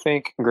that, I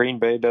think Green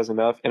Bay does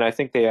enough, and I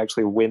think they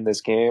actually win this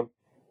game.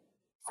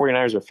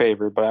 49ers are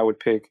favored, but I would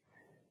pick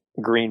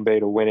Green Bay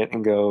to win it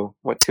and go,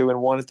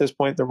 2-1 at this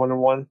point? They're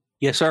 1-1?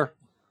 Yes, sir.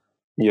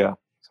 Yeah.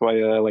 So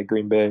I like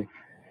Green Bay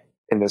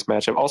in this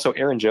matchup. Also,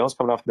 Aaron Jones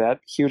coming off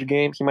that huge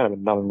game, he might have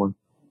another one.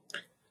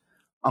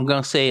 I'm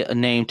going to say a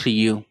name to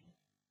you,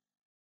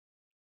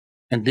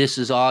 and this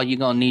is all you're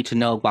going to need to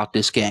know about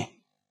this game.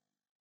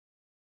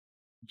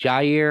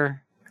 Jaire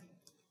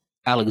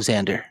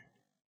Alexander.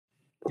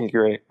 He's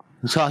great.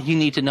 That's all you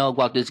need to know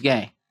about this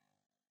game.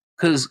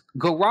 Because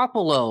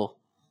Garoppolo,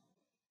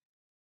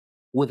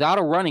 without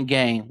a running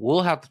game,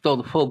 will have to throw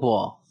the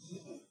football.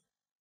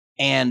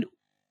 And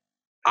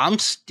I'm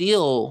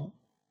still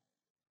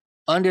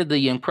under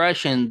the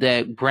impression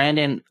that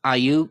Brandon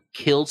Ayuk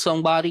killed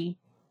somebody,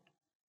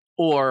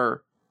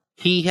 or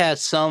he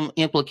has some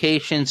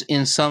implications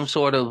in some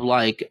sort of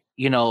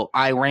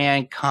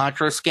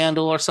Iran-Contra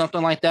scandal or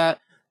something like that,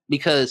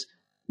 because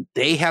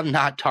they have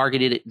not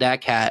targeted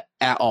that cat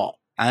at all.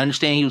 I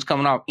understand he was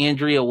coming off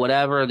injury or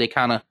whatever. They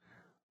kind of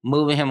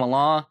moving him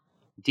along.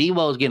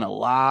 Debo's getting a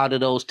lot of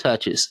those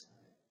touches.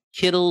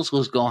 Kittles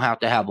was going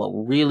to have a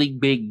really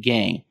big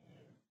game.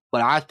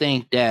 But I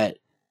think that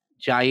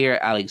Jaire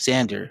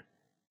Alexander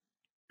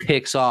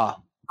picks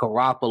off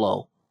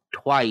Garoppolo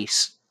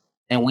twice,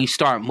 and we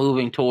start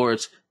moving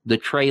towards the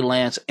Trey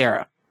Lance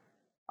era.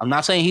 I'm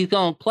not saying he's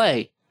going to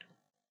play.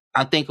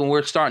 I'm thinking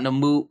we're starting to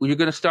move. You're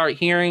going to start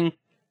hearing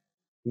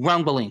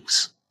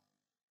rumblings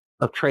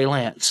of Trey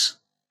Lance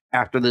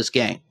after this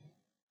game.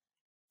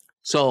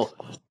 So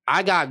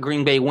I got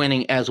Green Bay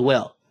winning as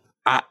well.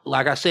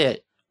 Like I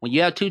said, when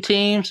you have two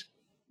teams,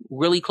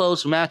 really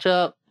close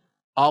matchup,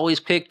 always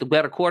pick the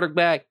better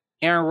quarterback.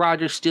 Aaron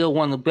Rodgers still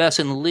one of the best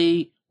in the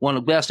league, one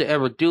of the best to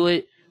ever do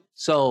it.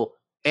 So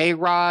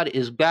A-Rod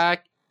is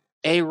back.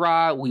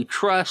 A-Rod, we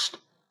trust.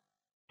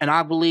 And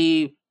I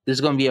believe this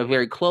is going to be a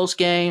very close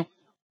game.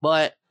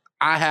 But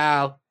I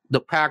have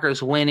the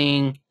Packers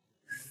winning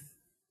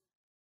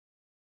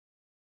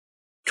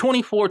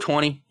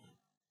 24-20.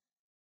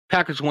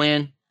 Packers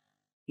win,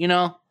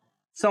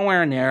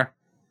 somewhere in there.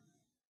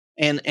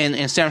 And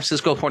San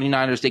Francisco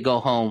 49ers, they go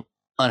home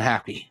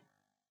unhappy.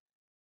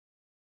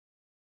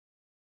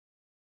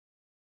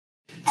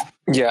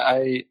 Yeah,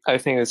 I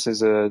think this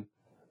is a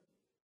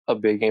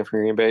big game for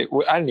Green Bay.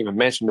 I didn't even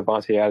mention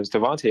Davante Adams.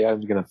 Davante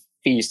Adams is going to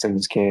feast in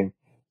this game.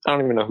 I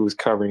don't even know who's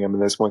covering him in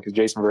this one because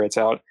Jason Verrett's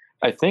out.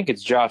 I think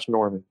it's Josh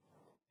Norman.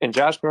 And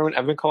Josh Norman,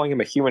 I've been calling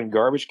him a human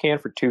garbage can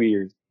for 2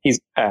 years. He's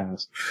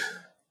ass.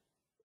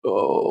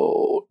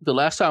 Oh, the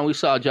last time we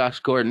saw Josh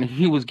Gordon,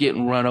 he was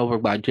getting run over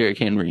by Derrick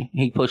Henry.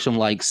 He pushed him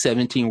like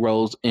 17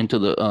 rows into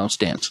the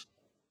stands.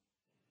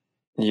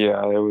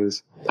 Yeah, it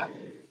was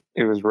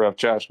rough.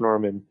 Josh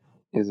Norman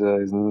is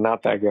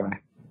not that guy.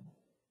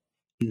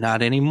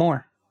 Not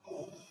anymore.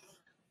 All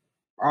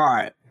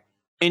right.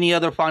 Any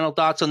other final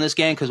thoughts on this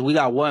game? Because we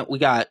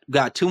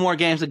got two more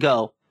games to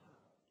go.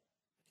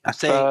 I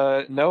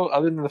say no.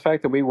 Other than the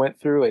fact that we went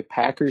through a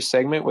Packers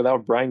segment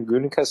without Brian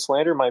Gutekunst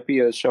slander, might be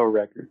a show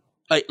record.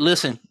 Hey,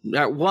 listen,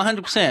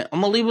 100%.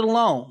 I'm gonna leave it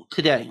alone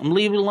today. I'm gonna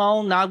leave it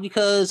alone, not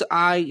because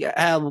I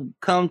have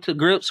come to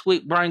grips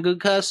with Brian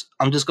Gutekunst.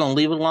 I'm just gonna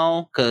leave it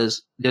alone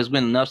because there's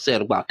been enough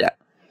said about that.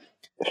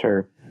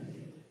 Sure.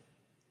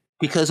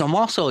 Because I'm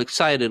also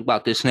excited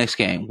about this next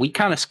game. We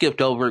kind of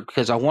skipped over it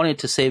because I wanted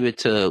to save it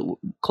to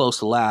close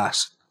to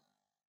last.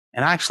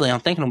 And actually, I'm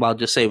thinking about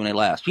just saving it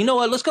last. You know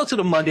what? Let's go to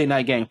the Monday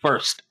night game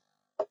first.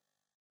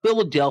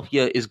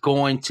 Philadelphia is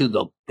going to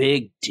the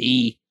Big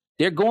D.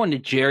 They're going to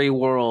Jerry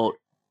World.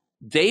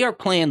 They are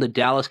playing the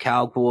Dallas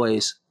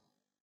Cowboys.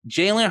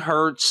 Jalen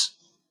Hurts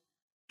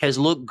has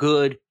looked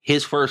good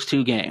his first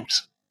two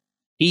games.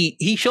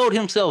 He showed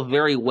himself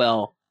very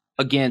well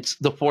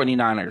against the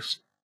 49ers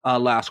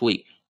last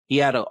week. He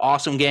had an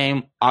awesome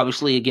game,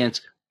 obviously,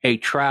 against a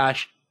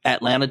trash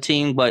Atlanta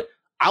team, but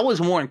I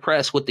was more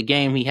impressed with the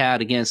game he had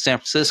against San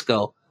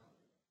Francisco,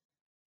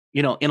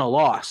 in a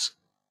loss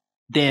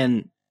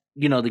than,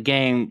 the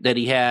game that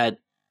he had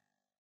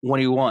when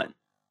he won.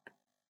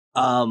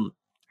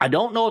 I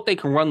don't know if they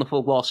can run the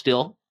football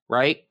still,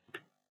 right?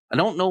 I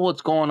don't know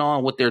what's going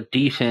on with their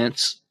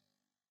defense,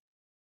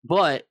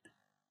 but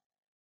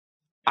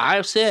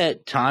I've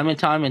said time and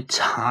time and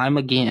time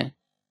again,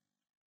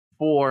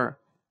 for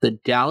the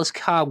Dallas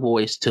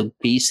Cowboys to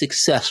be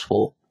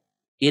successful,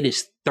 it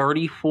is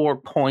 34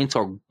 points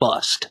or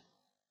bust.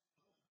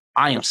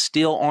 I am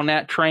still on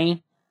that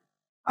train.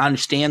 I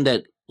understand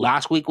that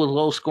last week was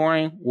low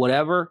scoring,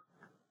 whatever.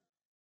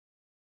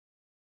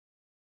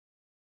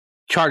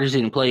 Chargers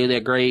didn't play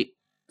that great.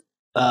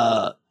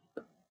 Dallas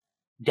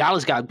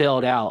got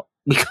bailed out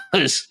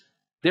because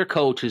their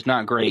coach is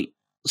not great.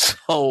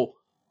 So,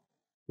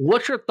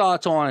 what's your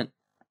thoughts on?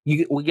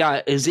 We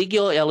got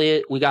Ezekiel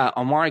Elliott, we got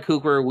Amari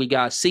Cooper, we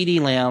got CeeDee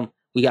Lamb,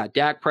 we got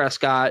Dak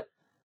Prescott.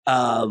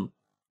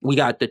 We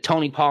got the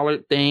Tony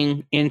Pollard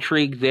thing,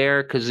 intrigue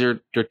there because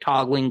they're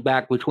toggling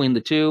back between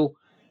the two.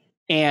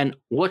 And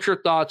what's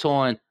your thoughts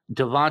on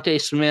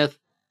Devontae Smith,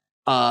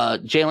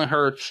 Jalen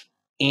Hurts,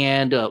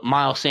 and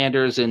Miles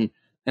Sanders and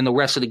the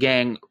rest of the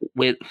gang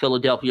with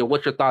Philadelphia?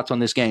 What's your thoughts on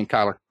this game,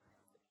 Kyler?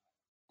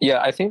 Yeah,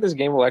 I think this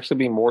game will actually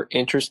be more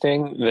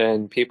interesting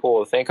than people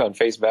will think on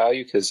face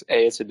value because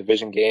A, it's a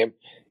division game.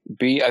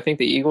 B, I think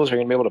the Eagles are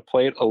going to be able to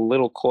play it a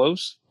little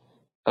close.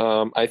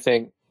 I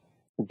think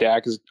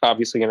Dak is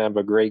obviously going to have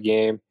a great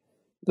game.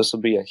 This will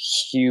be a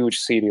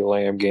huge CeeDee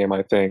Lamb game,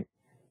 I think.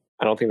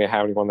 I don't think they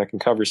have anyone that can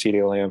cover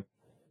CeeDee Lamb.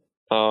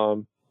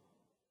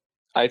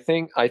 I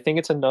think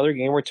it's another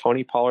game where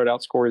Tony Pollard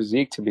outscores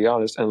Zeke, to be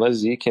honest, unless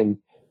Zeke can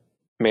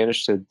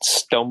manage to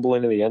stumble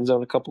into the end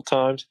zone a couple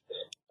times.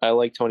 I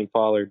like Tony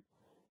Pollard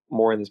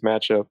more in this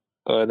matchup.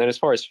 And then as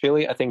far as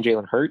Philly, I think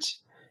Jalen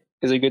Hurts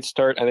is a good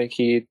start. I think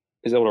he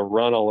is able to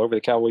run all over the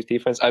Cowboys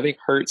defense. I think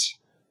Hurts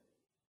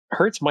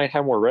might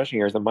have more rushing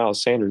yards than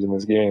Miles Sanders in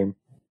this game.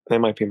 That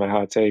might be my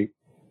hot take.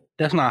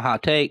 That's not a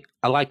hot take.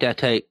 I like that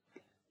take.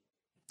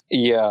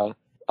 Yeah,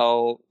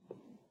 I'm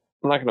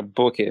not going to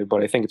book it,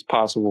 but I think it's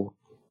possible.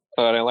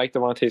 And I like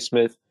Devontae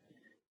Smith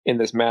in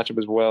this matchup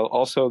as well.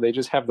 Also, they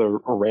just have the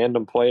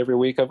random play every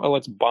week of,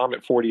 let's bomb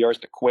it 40 yards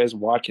to Quez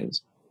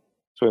Watkins.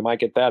 So we might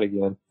get that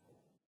again.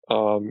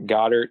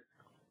 Goddard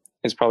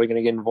is probably going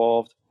to get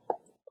involved.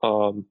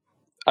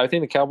 I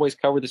think the Cowboys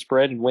cover the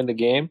spread and win the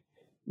game,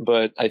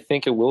 but I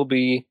think it will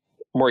be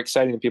more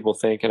exciting than people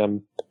think, and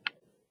I'm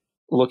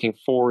looking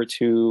forward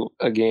to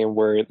a game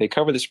where they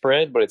cover the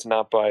spread, but it's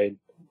not by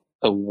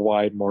a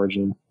wide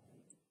margin.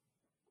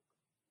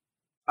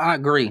 I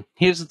agree.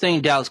 Here's the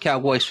thing, Dallas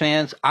Cowboys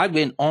fans. I've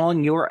been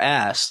on your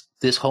ass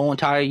this whole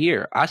entire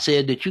year. I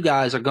said that you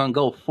guys are going to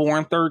go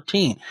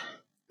 4-13.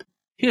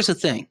 Here's the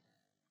thing.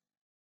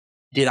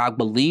 Did I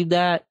believe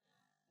that?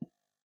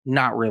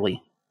 Not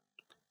really.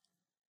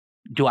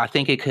 Do I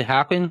think it could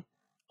happen?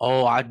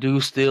 Oh, I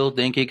do still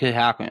think it could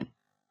happen.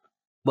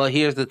 But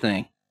here's the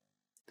thing.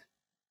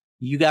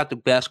 You got the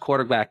best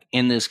quarterback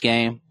in this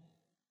game.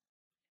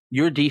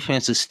 Your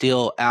defense is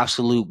still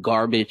absolute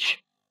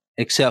garbage,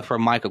 except for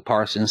Micah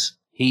Parsons.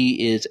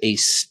 He is a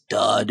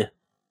stud.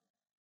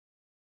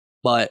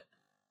 But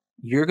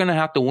you're going to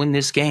have to win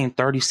this game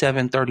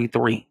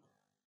 37-33.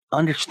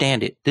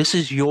 Understand it. This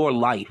is your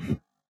life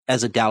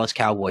as a Dallas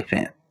Cowboy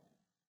fan.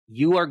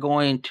 You are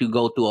going to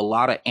go through a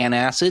lot of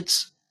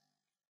antacids.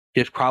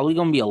 There's probably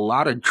going to be a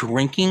lot of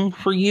drinking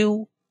for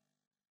you.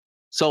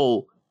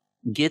 So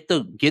get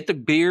the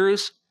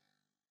beers,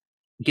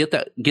 get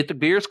the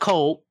beers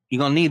cold. You're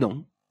going to need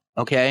them,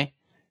 okay?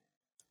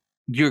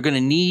 You're going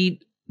to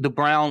need the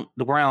brown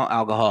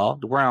alcohol,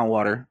 the brown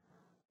water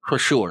for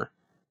sure,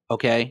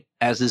 okay?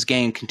 As this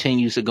game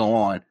continues to go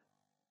on.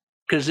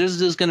 Because there's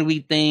just going to be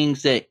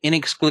things that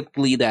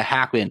inexplicably that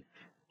happen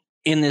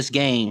in this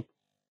game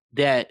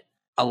that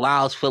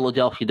allows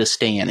Philadelphia to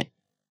stay in it.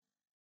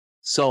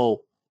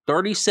 So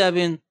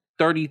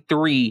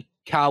 37-33,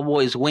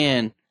 Cowboys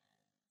win.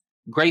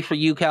 Great for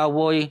you,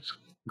 Cowboys.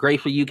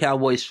 Great for you,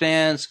 Cowboys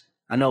fans.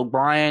 I know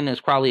Brian is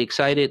probably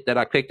excited that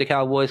I picked the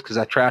Cowboys because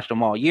I trashed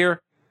them all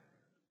year.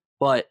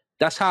 But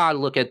that's how I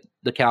look at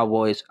the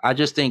Cowboys. I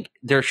just think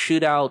they're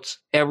shootouts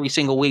every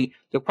single week.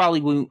 They're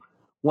probably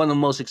one of the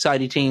most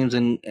exciting teams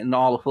in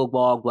all of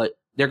football, but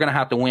they're going to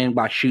have to win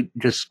by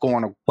just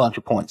scoring a bunch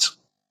of points.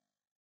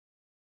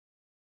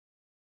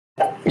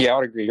 Yeah, I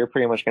would agree. You're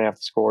pretty much going to have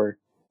to score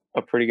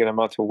a pretty good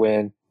amount to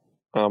win.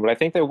 But I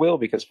think they will,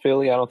 because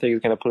Philly, I don't think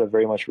is going to put up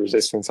very much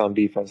resistance on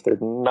defense. They're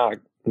not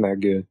that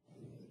good.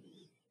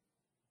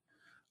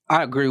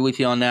 I agree with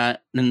you on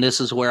that. And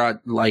this is where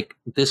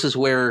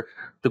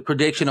the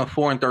prediction of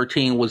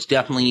 4-13 was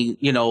definitely,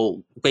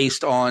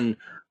 based on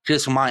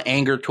just my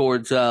anger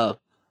towards the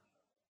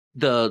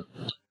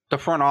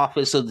front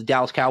office of the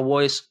Dallas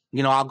Cowboys.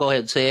 I'll go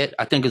ahead and say it.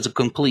 I think it's a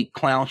complete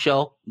clown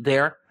show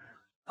there.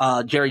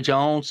 Jerry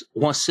Jones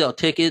wants to sell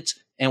tickets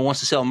and wants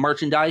to sell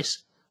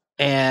merchandise,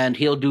 and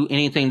he'll do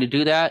anything to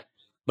do that.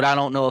 But I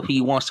don't know if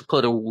he wants to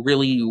put a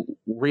really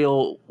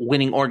real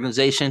winning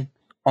organization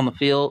on the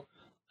field.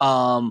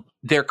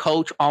 Their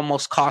coach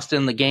almost cost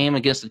them the game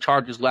against the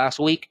Chargers last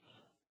week,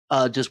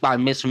 just by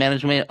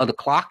mismanagement of the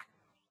clock.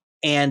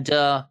 And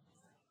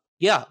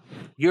yeah,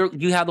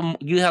 you have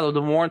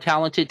the more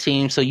talented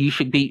team, so you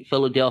should beat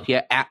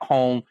Philadelphia at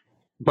home,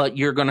 but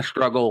you're going to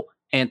struggle.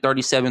 And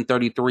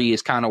 37-33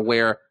 is kind of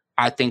where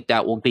I think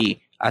that will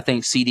be. I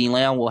think CeeDee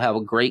Lamb will have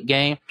a great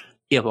game.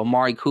 If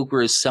Amari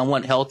Cooper is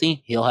somewhat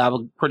healthy, he'll have a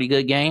pretty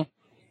good game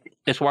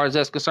as far as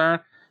that's concerned.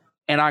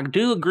 And I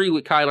do agree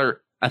with Kyler.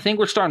 I think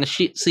we're starting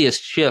to see a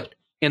shift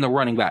in the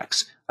running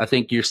backs. I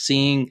think you're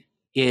seeing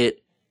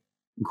it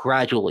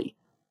gradually.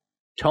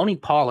 Tony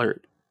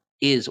Pollard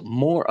is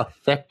more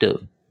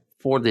effective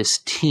for this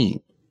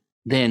team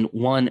than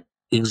one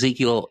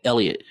Ezekiel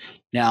Elliott.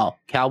 Now,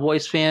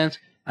 Cowboys fans,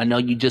 I know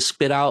you just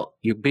spit out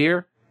your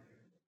beer.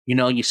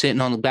 You're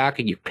sitting on the back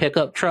of your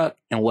pickup truck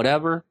and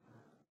whatever,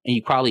 and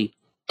you probably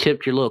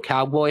tipped your little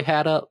cowboy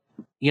hat up,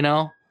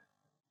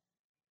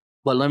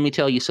 But let me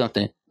tell you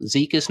something.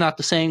 Zeke is not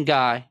the same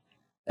guy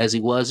as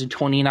he was in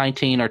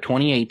 2019 or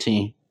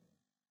 2018.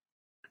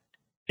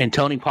 And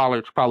Tony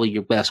Pollard's probably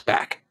your best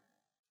back.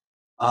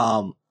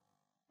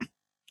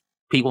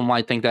 People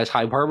might think that's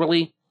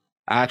hyperbole.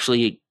 I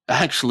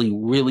actually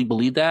really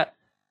believe that.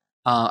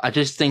 I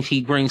just think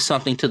he brings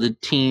something to the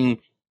team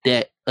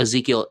that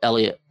Ezekiel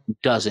Elliott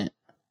doesn't,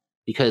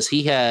 because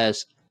he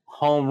has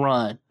home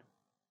run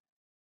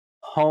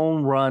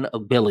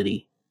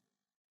ability.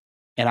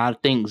 And I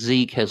think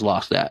Zeke has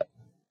lost that.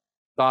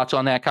 Thoughts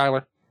on that,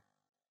 Kyler?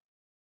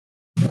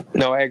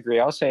 No, I agree.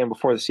 I was saying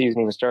before the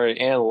season even started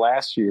and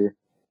last year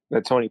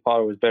that Tony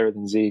Pollard was better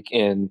than Zeke,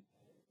 and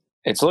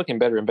it's looking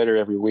better and better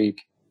every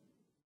week.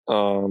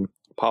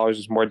 Pollard's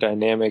is more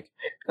dynamic.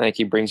 I think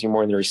he brings you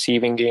more in the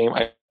receiving game.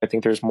 I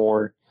think there's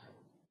more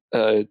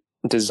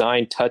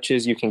design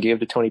touches you can give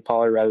to Tony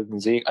Pollard rather than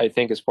Zeke. I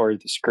think as far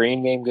as the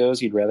screen game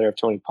goes, you'd rather have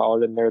Tony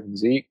Pollard in there than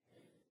Zeke.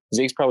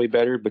 Zeke's probably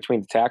better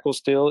between the tackles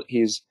still.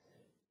 He's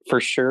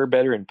for sure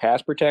better in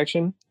pass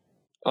protection.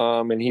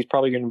 And he's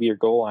probably going to be your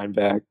goal line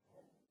back.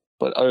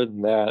 But other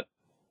than that,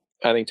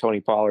 I think Tony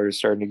Pollard is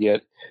starting to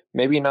get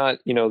maybe not,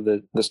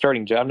 the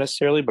starting job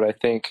necessarily, but I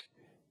think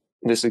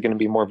this is going to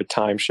be more of a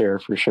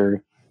timeshare for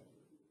sure.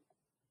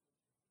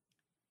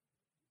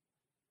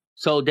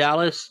 So,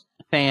 Dallas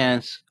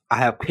fans, I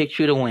have picked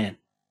you to win.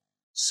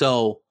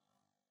 So,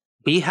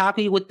 be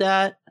happy with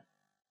that.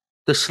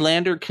 The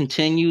slander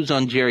continues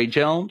on Jerry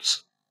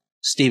Jones,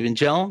 Stephen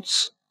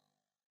Jones,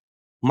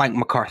 Mike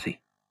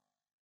McCarthy.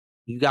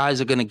 You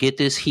guys are going to get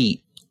this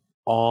heat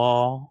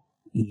all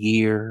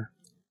year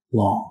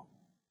long.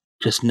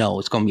 Just know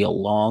it's going to be a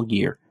long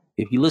year.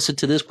 If you listen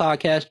to this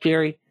podcast,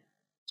 Jerry,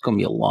 It's going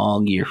to be a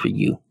long year for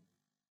you.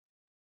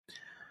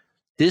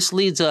 This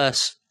leads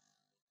us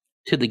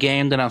to the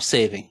game that I'm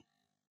saving.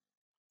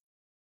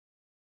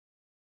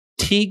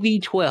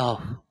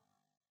 TB12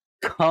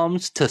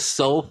 comes to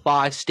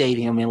SoFi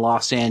Stadium in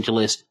Los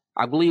Angeles.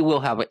 I believe we'll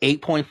have an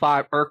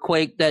 8.5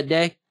 earthquake that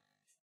day.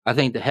 I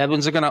think the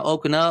heavens are going to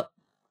open up,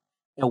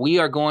 and we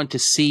are going to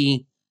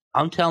see,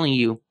 I'm telling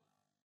you,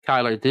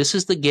 Kyler, this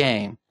is the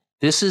game.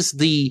 This is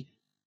the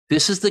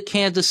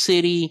Kansas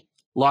City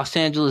Los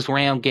Angeles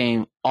Ram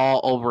game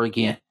all over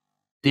again.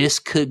 This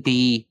could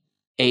be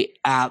an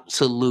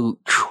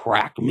absolute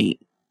track meet.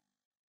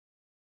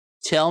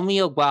 Tell me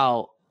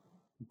about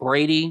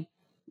Brady,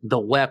 the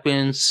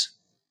weapons,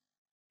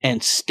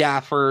 and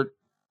Stafford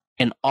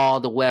and all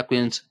the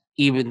weapons,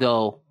 even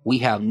though we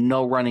have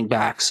no running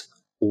backs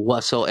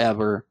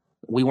whatsoever.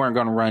 We weren't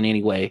going to run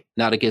anyway,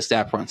 not against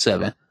that front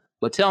seven.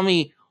 But tell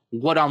me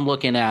what I'm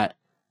looking at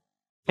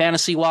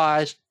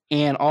fantasy-wise,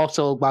 and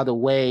also, by the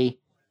way,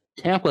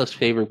 Tampa's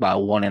favored by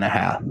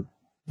 1.5.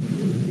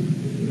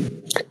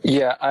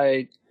 Yeah,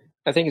 I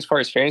think as far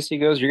as fantasy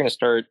goes, you're going to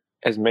start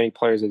as many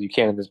players as you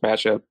can in this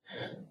matchup.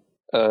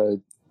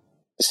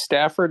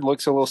 Stafford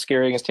looks a little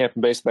scary against Tampa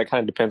Bay, so that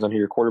kind of depends on who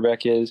your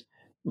quarterback is.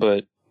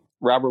 But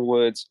Robert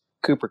Woods,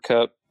 Cooper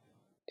Kupp,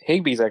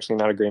 Higbee's actually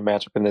not a great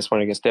matchup in this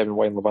one against Devin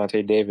White and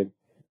Levante David.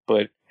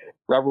 But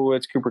Robert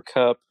Woods, Cooper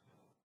Kupp,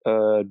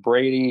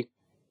 Brady,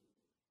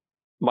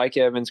 Mike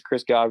Evans,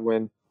 Chris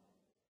Godwin,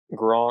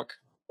 Gronk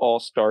all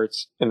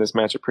starts in this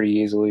matchup pretty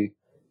easily.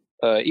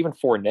 Even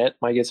Fournette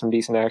might get some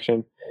decent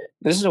action.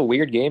 This is a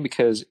weird game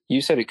because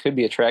you said it could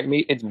be a track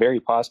meet. It's very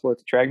possible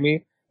it's a track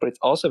meet, but it's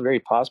also very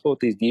possible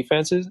with these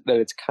defenses that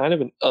it's kind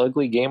of an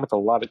ugly game with a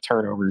lot of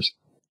turnovers.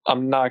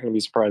 I'm not going to be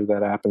surprised if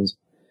that happens.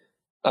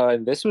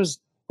 And this was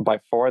by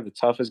far the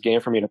toughest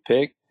game for me to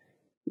pick,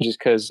 just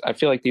because I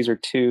feel like these are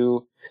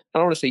two, I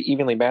don't want to say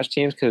evenly matched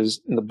teams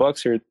because the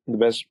Bucs are the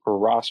best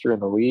roster in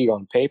the league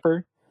on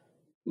paper,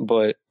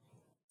 but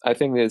I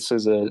think this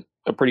is a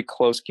pretty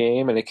close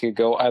game and it could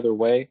go either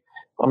way.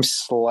 I'm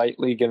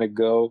slightly going to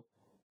go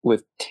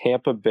with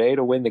Tampa Bay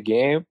to win the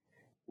game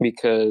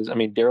because, I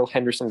mean, Darrell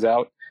Henderson's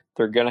out.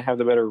 They're going to have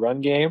the better run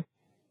game.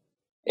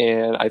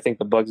 And I think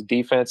the Bucs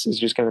defense is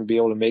just going to be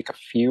able to make a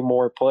few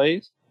more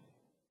plays.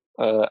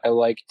 I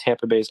like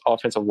Tampa Bay's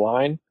offensive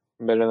line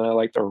better than I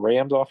like the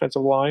Rams'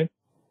 offensive line.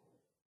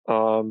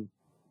 And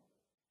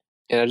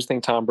I just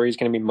think Tom Brady's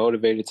going to be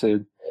motivated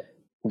to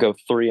go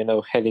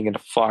 3-0 heading into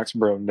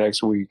Foxborough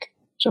next week,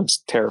 which I'm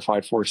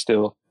terrified for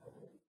still.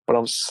 But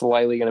I'm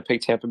slightly going to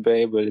pick Tampa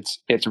Bay, but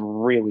it's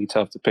really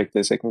tough to pick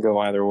this. It can go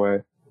either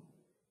way.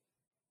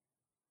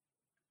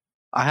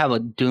 I have a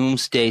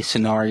doomsday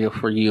scenario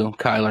for you,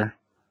 Kyler.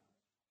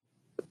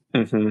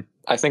 Mm-hmm.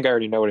 I think I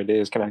already know what it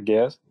is. Can I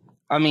guess?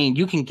 I mean,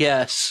 you can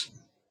guess.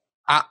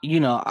 I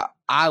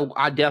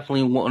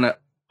definitely want to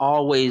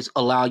always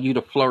allow you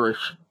to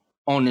flourish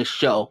on this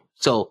show.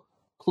 So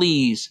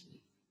please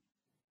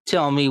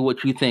tell me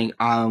what you think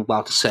I'm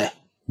about to say.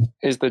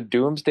 Is the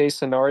doomsday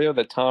scenario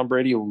that Tom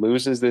Brady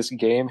loses this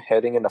game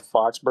heading into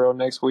Foxborough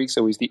next week,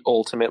 so he's the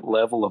ultimate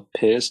level of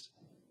pissed?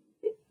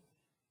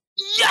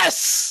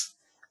 Yes!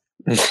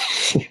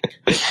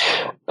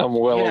 I'm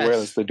well aware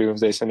that's the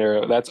doomsday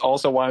scenario. That's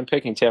also why I'm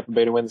picking Tampa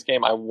Bay to win this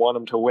game. I want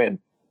him to win.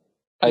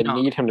 I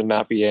need him to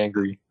not be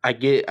angry. I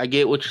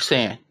get what you're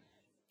saying.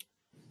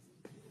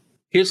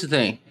 Here's the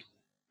thing.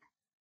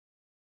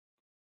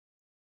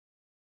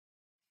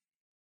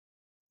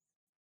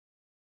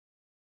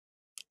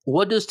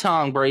 What does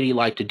Tom Brady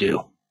like to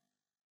do?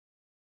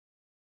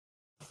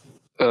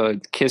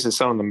 Kiss his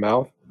son in the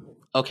mouth.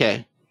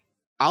 Okay.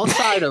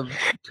 Outside of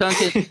tongue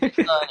his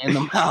son in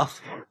the mouth,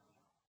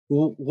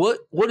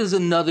 what is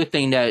another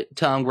thing that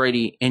Tom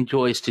Brady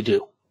enjoys to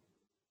do?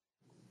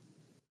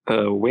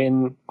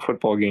 Win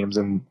football games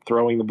and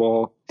throwing the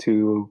ball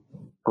to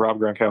Rob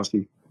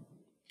Gronkowski.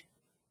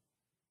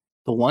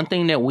 The one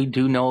thing that we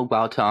do know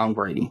about Tom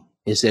Brady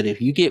is that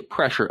if you get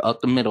pressure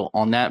up the middle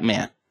on that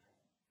man,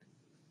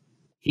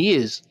 he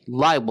is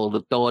liable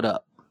to throw it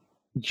up.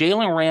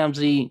 Jalen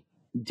Ramsey,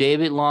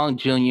 David Long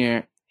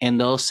Jr., and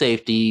those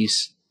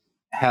safeties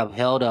have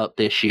held up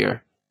this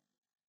year.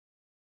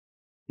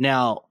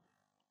 Now,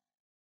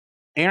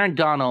 Aaron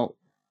Donald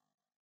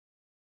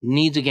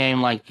needs a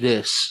game like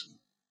this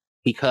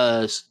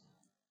because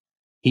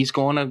he's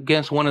going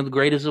against one of the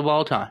greatest of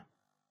all time.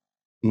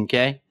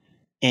 Okay?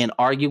 And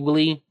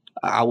arguably,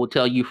 I will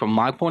tell you from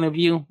my point of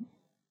view,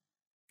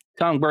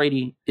 Tom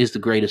Brady is the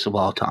greatest of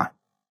all time.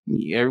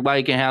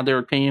 Everybody can have their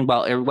opinion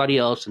about everybody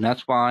else, and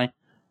that's fine.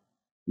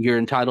 You're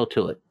entitled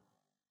to it.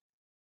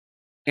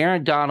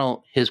 Aaron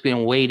Donald has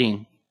been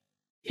waiting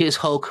his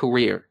whole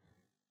career.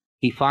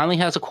 He finally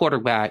has a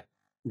quarterback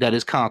that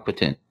is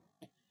competent.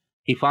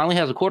 He finally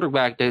has a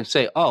quarterback that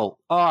say, oh,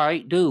 all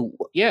right, dude,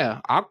 yeah,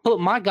 I'll put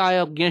my guy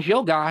up against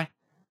your guy,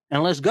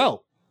 and let's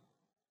go.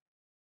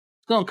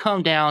 It's going to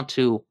come down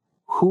to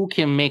who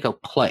can make a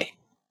play.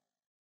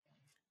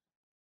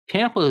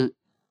 Tampa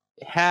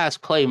has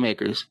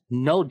playmakers,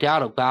 no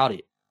doubt about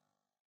it.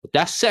 But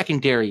that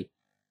secondary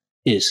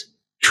is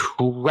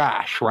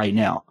trash right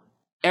now.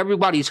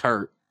 everybody's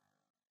hurt.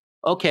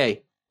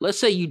 Okay, let's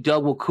say you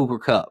double Cooper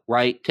Kupp,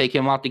 right? Take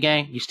him out the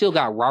game. You still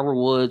got Robert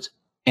Woods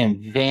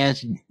and Van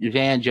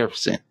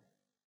Jefferson.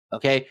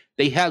 Okay,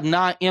 they have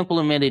not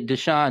implemented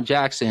Deshaun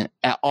Jackson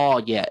at all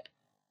yet.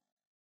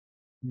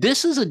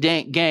 This is a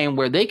game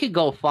where they could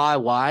go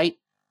 5 wide,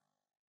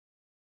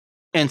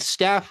 and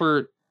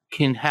Stafford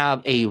can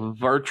have a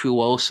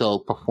virtuoso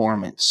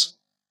performance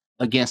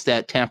against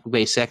that Tampa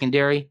Bay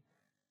secondary.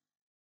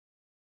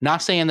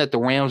 Not saying that the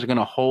Rams are going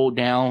to hold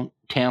down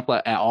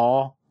Tampa at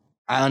all.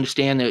 I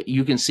understand that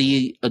you can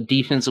see a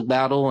defensive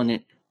battle and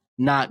it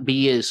not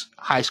be as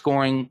high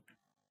scoring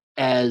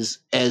as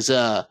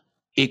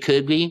it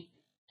could be.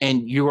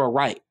 And you are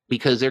right,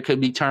 because there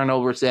could be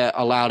turnovers that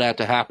allow that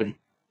to happen.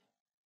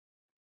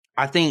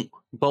 I think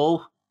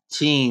both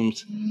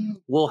teams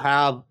will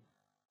have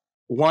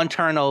one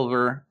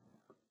turnover.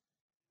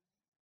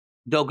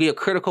 There'll be a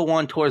critical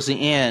one towards the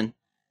end.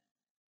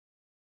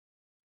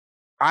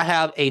 I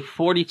have a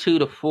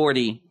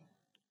 42-40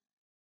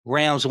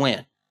 Rams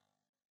win.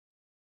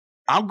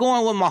 I'm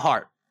going with my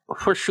heart,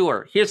 for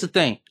sure. Here's the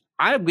thing.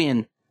 I've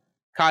been,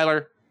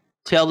 Kyler,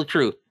 tell the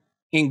truth.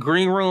 In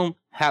green room,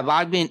 have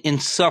I been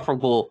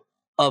insufferable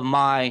of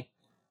my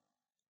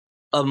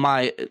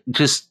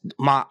just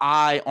my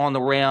eye on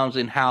the Rams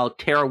and how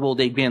terrible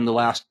they've been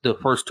the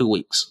first 2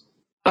 weeks?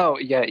 Oh,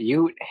 yeah.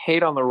 You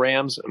hate on the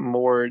Rams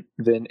more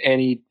than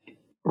any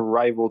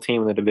rival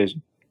team in the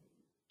division.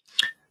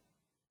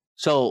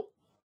 So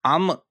I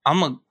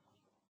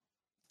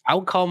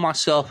would call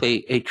myself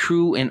a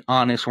true and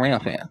honest Ram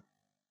fan.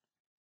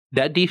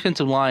 That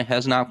defensive line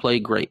has not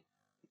played great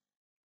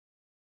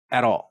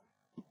at all.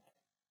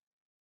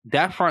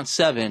 That front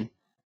seven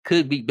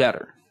could be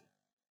better.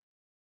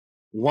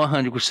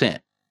 100%.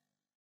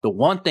 The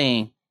one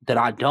thing that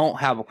I don't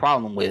have a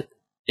problem with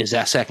is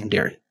that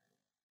secondary.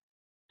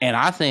 And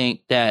I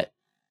think that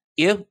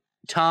if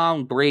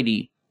Tom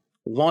Brady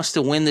wants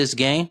to win this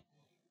game,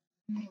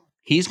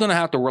 he's going to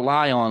have to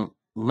rely on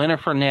Leonard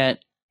Fournette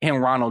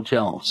and Ronald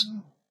Jones.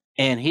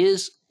 And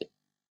his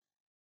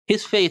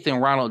faith in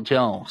Ronald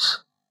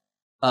Jones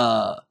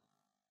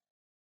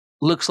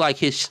looks like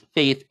his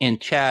faith in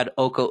Chad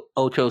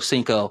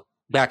Ochocinco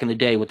back in the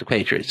day with the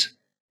Patriots.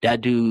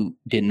 That dude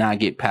did not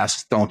get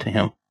passes thrown to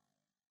him.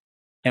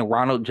 And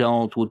Ronald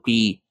Jones would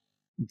be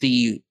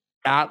the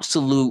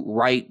absolute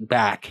right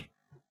back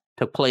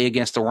to play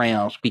against the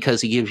Rams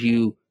because he gives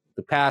you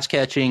the pass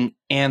catching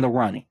and the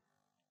running.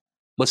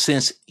 But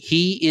since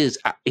he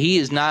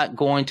is not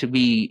going to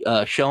be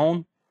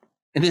shown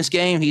in this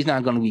game, he's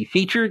not going to be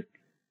featured.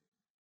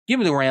 Give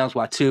me the Rams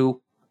by 2.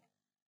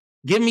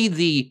 Give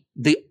me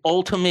the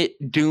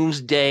ultimate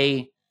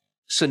doomsday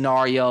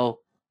scenario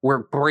where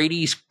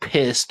Brady's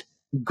pissed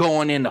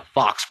going into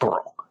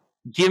Foxborough.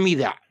 Give me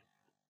that.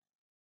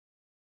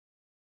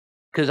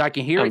 Because I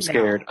can hear it. I'm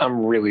scared. Now.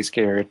 I'm really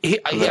scared. I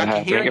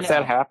can hear it if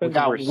that happens, we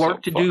got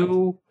work to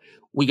do.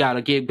 We got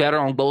to get better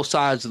on both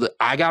sides.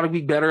 I got to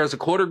be better as a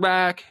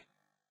quarterback.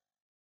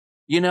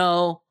 You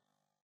know,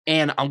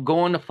 and I'm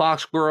going to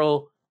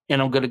Foxborough,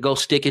 and I'm going to go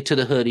stick it to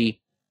the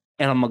hoodie,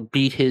 and I'm going to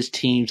beat his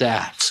team's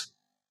ass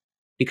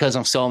because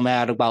I'm so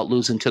mad about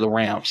losing to the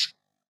Rams,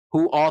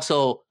 who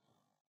also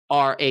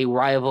are a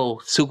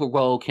rival Super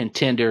Bowl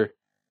contender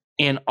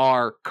in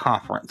our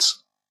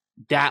conference.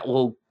 That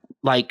will,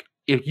 like,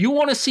 if you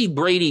want to see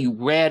Brady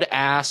red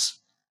ass,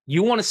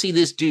 you want to see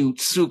this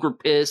dude super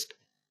pissed,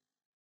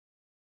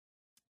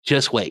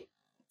 just wait.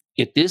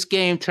 If this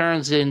game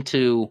turns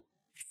into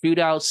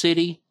shootout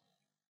city,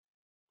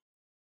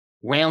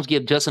 Rams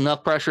give just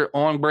enough pressure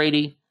on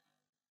Brady,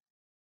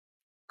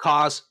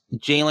 cause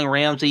Jalen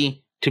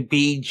Ramsey to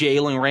be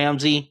Jalen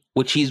Ramsey,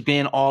 which he's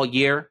been all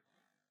year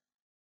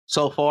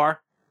so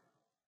far.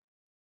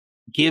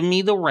 Give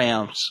me the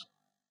Rams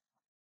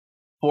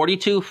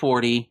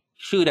 42-40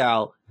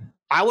 shootout.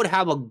 I would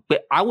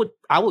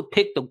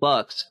pick the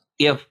Bucs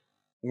if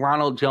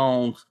Ronald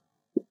Jones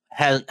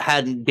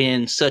hadn't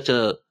been such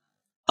a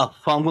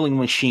fumbling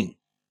machine.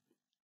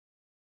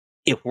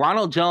 If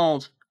Ronald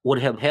Jones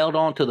would have held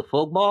on to the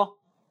football,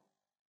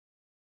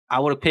 I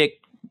would have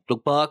picked the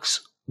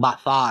Bucs by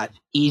 5.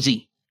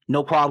 Easy.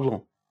 No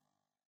problem.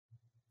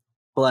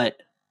 But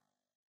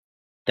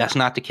that's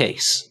not the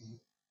case.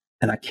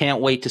 And I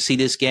can't wait to see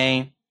this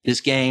game.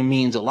 This game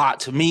means a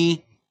lot to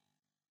me.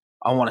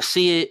 I want to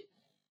see it,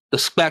 the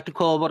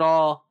spectacle of it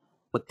all.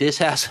 But this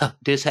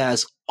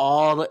has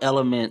all the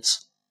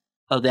elements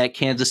of that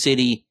Kansas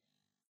City,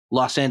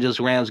 Los Angeles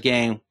Rams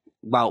game.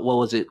 About, what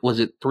was it? Was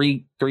it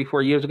 3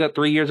 years ago?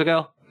 3 years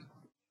ago?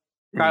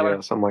 Kyler?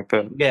 Yeah, something like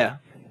that. Yeah.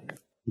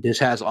 This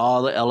has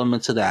all the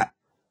elements of that.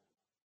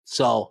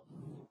 So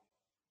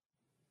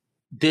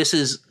this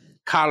is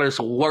Kyler's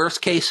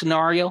worst case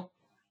scenario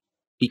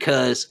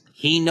because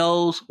he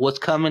knows what's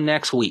coming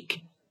next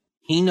week.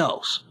 He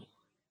knows.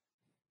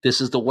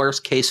 This is the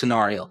worst case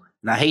scenario.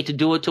 And I hate to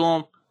do it to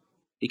him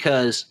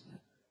because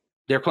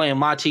they're playing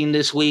my team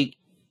this week,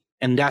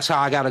 and that's how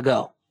I got to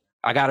go.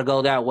 I got to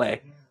go that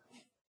way.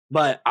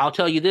 But I'll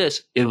tell you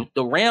this, if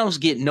the Rams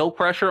get no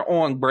pressure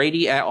on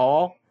Brady at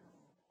all,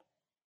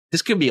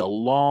 this could be a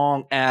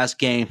long ass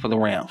game for the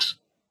Rams.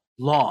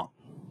 Long.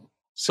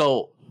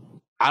 So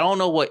I don't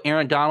know what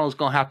Aaron Donald's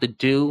going to have to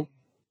do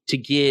to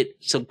get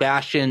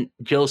Sebastian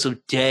Joseph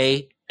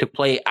Day to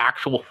play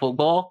actual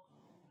football,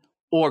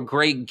 or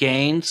Greg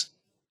Gaines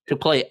to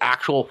play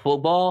actual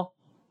football,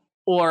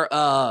 or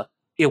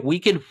if we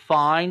can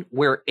find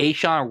where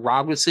A'Shawn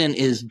Robinson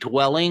is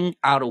dwelling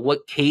out of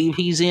what cave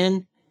he's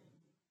in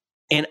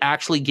and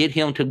actually get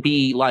him to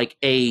be like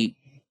a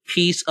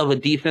piece of a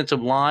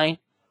defensive line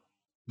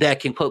that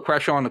can put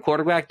pressure on the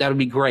quarterback, that would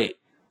be great.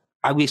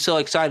 I'd be so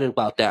excited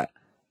about that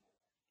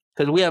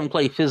because we haven't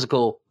played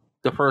physical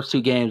the first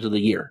 2 games of the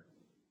year.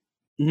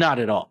 Not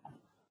at all.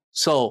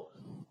 So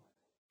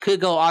could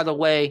go either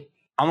way.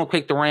 I'm going to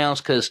pick the Rams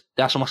because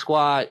that's my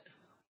squad,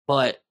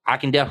 but I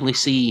can definitely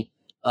see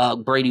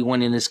Brady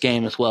winning this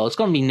game as well. It's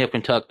going to be nip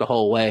and tuck the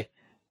whole way.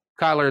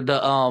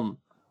 Kyler,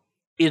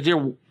 is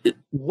there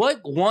what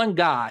one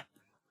guy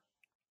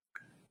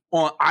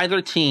on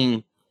either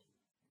team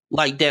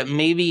like that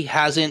maybe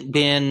hasn't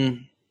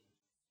been,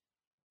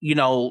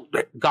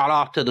 got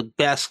off to the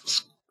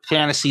best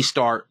fantasy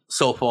start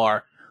so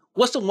far?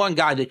 What's the one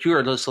guy that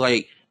you're just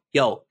like,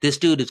 yo, this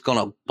dude is going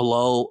to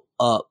blow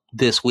up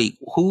this week?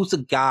 Who's the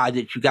guy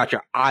that you got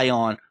your eye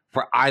on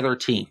for either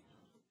team?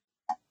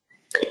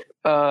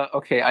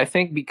 Okay, I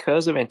think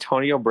because of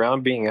Antonio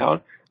Brown being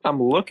out,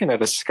 I'm looking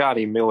at a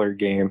Scotty Miller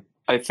game.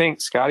 I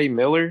think Scotty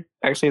Miller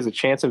actually has a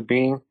chance of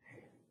being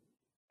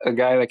a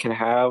guy that can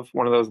have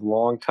one of those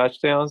long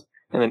touchdowns,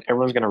 and then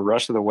everyone's going to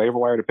rush to the waiver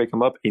wire to pick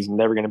him up. He's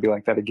never going to be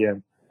like that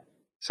again.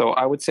 So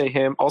I would say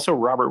him. Also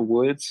Robert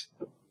Woods,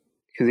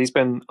 because he's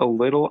been a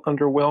little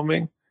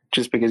underwhelming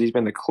just because he's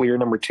been the clear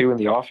number 2 in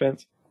the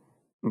offense.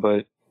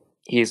 But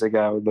he's a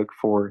guy I would look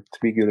for to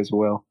be good as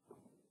well.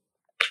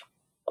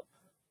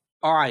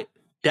 All right.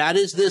 That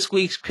is this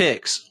week's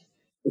picks.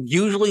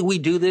 Usually we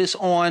do this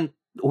and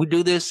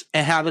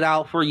have it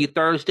out for you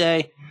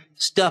Thursday.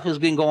 Stuff has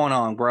been going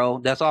on, bro.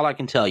 That's all I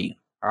can tell you.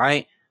 All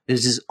right.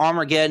 This is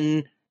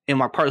Armageddon in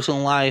my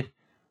personal life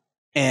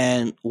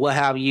and what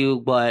have you,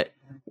 but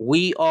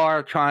we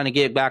are trying to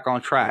get back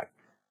on track.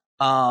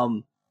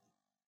 Can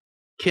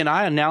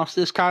I announce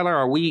this,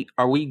 Kyler?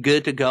 Are we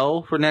good to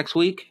go for next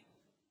week?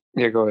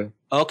 Yeah, go ahead.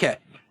 Okay.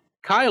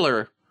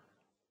 Kyler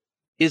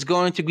is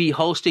going to be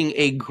hosting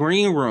a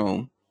green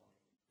room,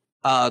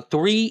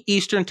 3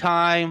 Eastern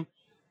time,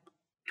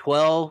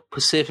 12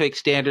 Pacific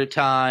Standard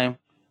Time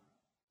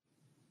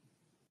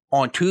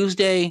on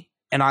Tuesday,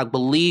 and I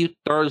believe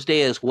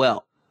Thursday as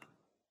well.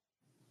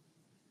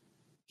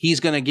 He's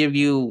going to give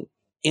you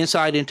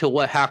insight into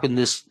what happened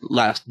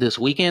this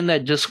weekend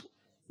that's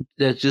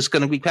just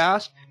going to be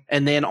passed,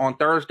 and then on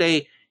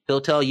Thursday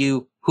he'll tell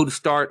you who to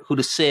start, who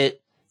to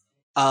sit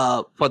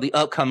for the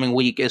upcoming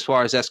week as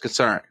far as that's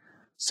concerned.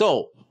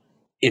 So,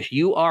 if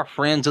you are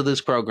friends of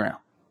this program,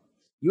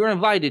 you're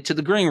invited to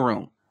the green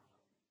room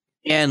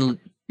and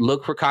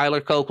look for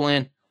Kyler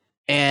Copeland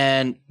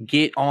and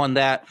get on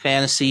that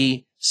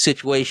fantasy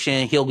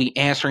situation. He'll be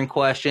answering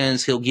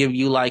questions. He'll give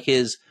you like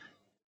his,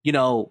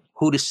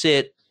 who to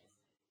sit,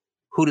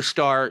 who to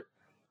start,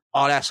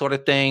 all that sort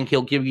of thing.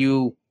 He'll give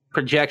you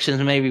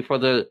projections maybe for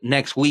the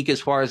next week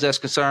as far as that's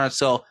concerned.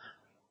 So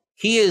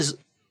he is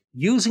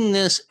using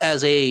this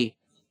as a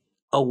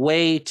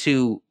way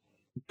to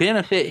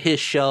benefit his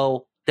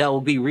show that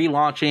will be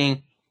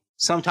relaunching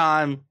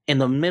sometime in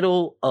the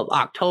middle of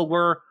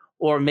October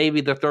or maybe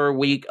the 3rd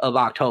week of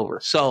October.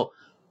 So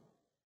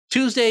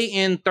Tuesday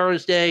and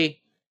Thursday,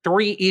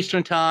 3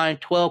 Eastern time,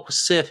 12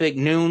 Pacific,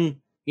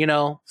 noon,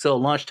 so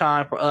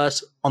lunchtime for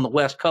us on the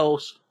West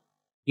Coast.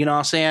 You know what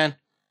I'm saying?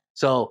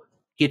 So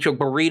get your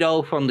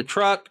burrito from the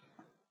truck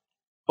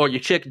or your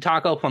chicken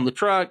taco from the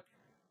truck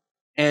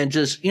and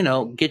just,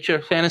 get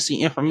your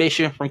fantasy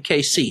information from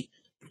KC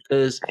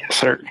because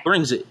yes, he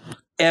brings it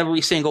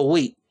every single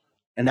week.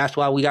 And that's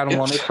why we got him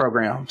on this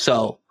program.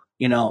 So,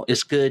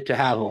 it's good to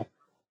have him.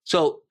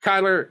 So,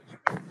 Kyler,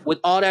 with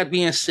all that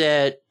being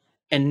said,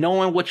 and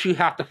knowing what you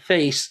have to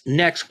face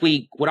next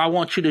week, what I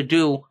want you to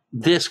do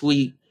this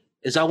week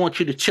is I want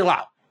you to chill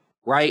out,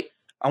 right?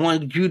 I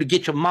want you to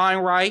get your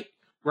mind right?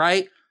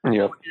 Yep. I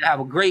want you to have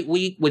a great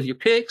week with your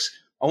picks.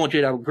 I want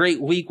you to have a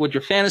great week with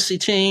your fantasy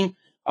team.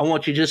 I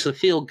want you just to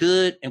feel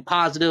good and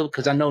positive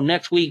because I know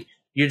next week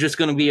you're just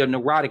going to be a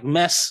neurotic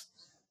mess.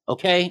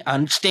 Okay? I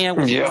understand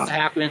what's going to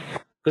happen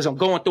because I'm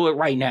going through it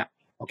right now.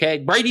 Okay?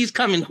 Brady's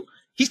coming.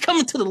 He's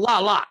coming to the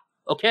la.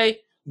 Okay?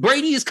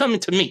 Brady is coming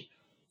to me.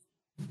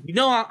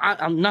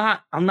 I'm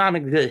not in a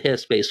good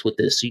headspace with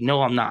this.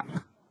 I'm not.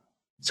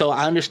 So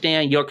I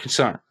understand your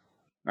concern.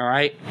 All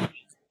right?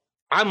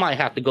 I might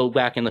have to go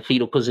back in the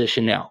fetal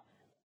position now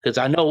because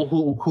I know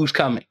who's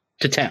coming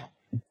to town.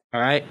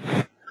 All right?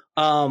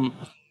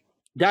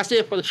 That's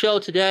it for the show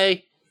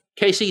today.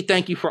 KC,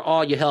 thank you for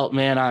all your help,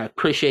 man. I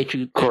appreciate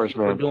you, of course,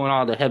 man, for doing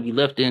all the heavy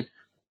lifting.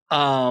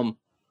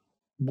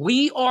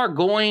 We are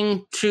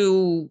going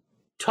to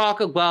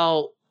talk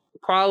about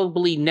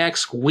probably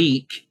next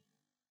week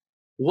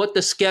what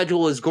the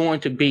schedule is going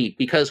to be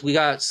because we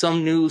got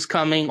some news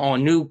coming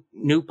on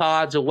new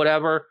pods or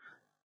whatever.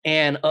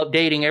 and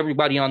updating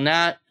everybody on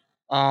that.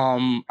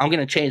 I'm going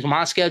to change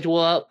my schedule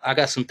up. I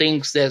got some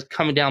things that's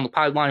coming down the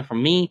pipeline for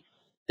me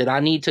that I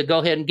need to go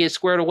ahead and get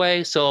squared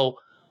away. So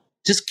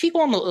just keep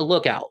on the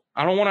lookout.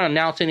 I don't want to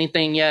announce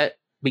anything yet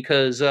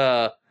because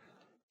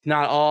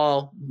not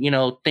all,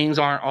 things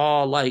aren't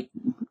all like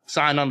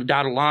signed on the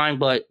dotted line,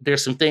 but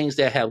there's some things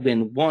that have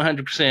been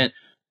 100%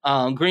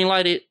 green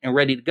lighted and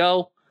ready to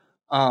go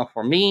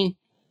for me.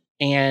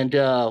 And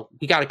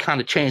we got to kind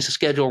of change the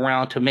schedule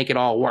around to make it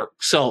all work.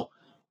 So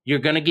you're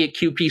going to get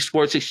QP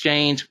Sports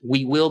Exchange.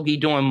 We will be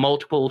doing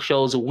multiple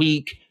shows a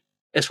week.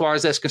 As far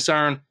as that's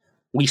concerned,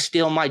 we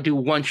still might do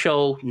one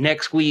show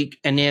next week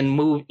and then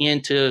move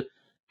into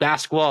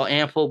basketball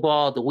and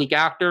football the week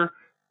after.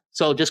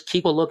 So just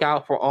keep a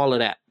lookout for all of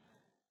that.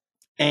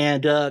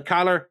 And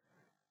Kyler,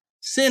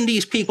 send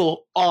these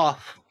people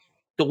off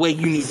the way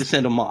you need to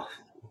send them off.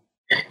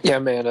 Yeah,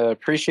 man.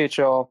 Appreciate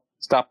y'all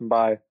stopping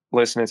by,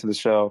 listening to the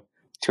show,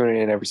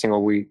 tuning in every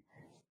single week.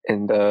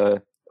 And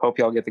hope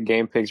y'all get the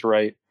game picks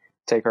right.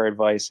 Take our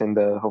advice, and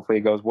hopefully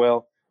it goes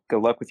well.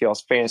 Good luck with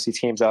y'all's fantasy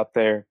teams out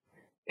there.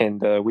 And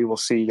we will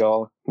see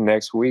y'all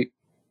next week.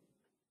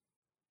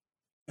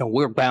 And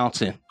we're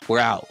bouncing. We're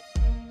out.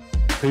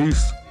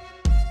 Peace.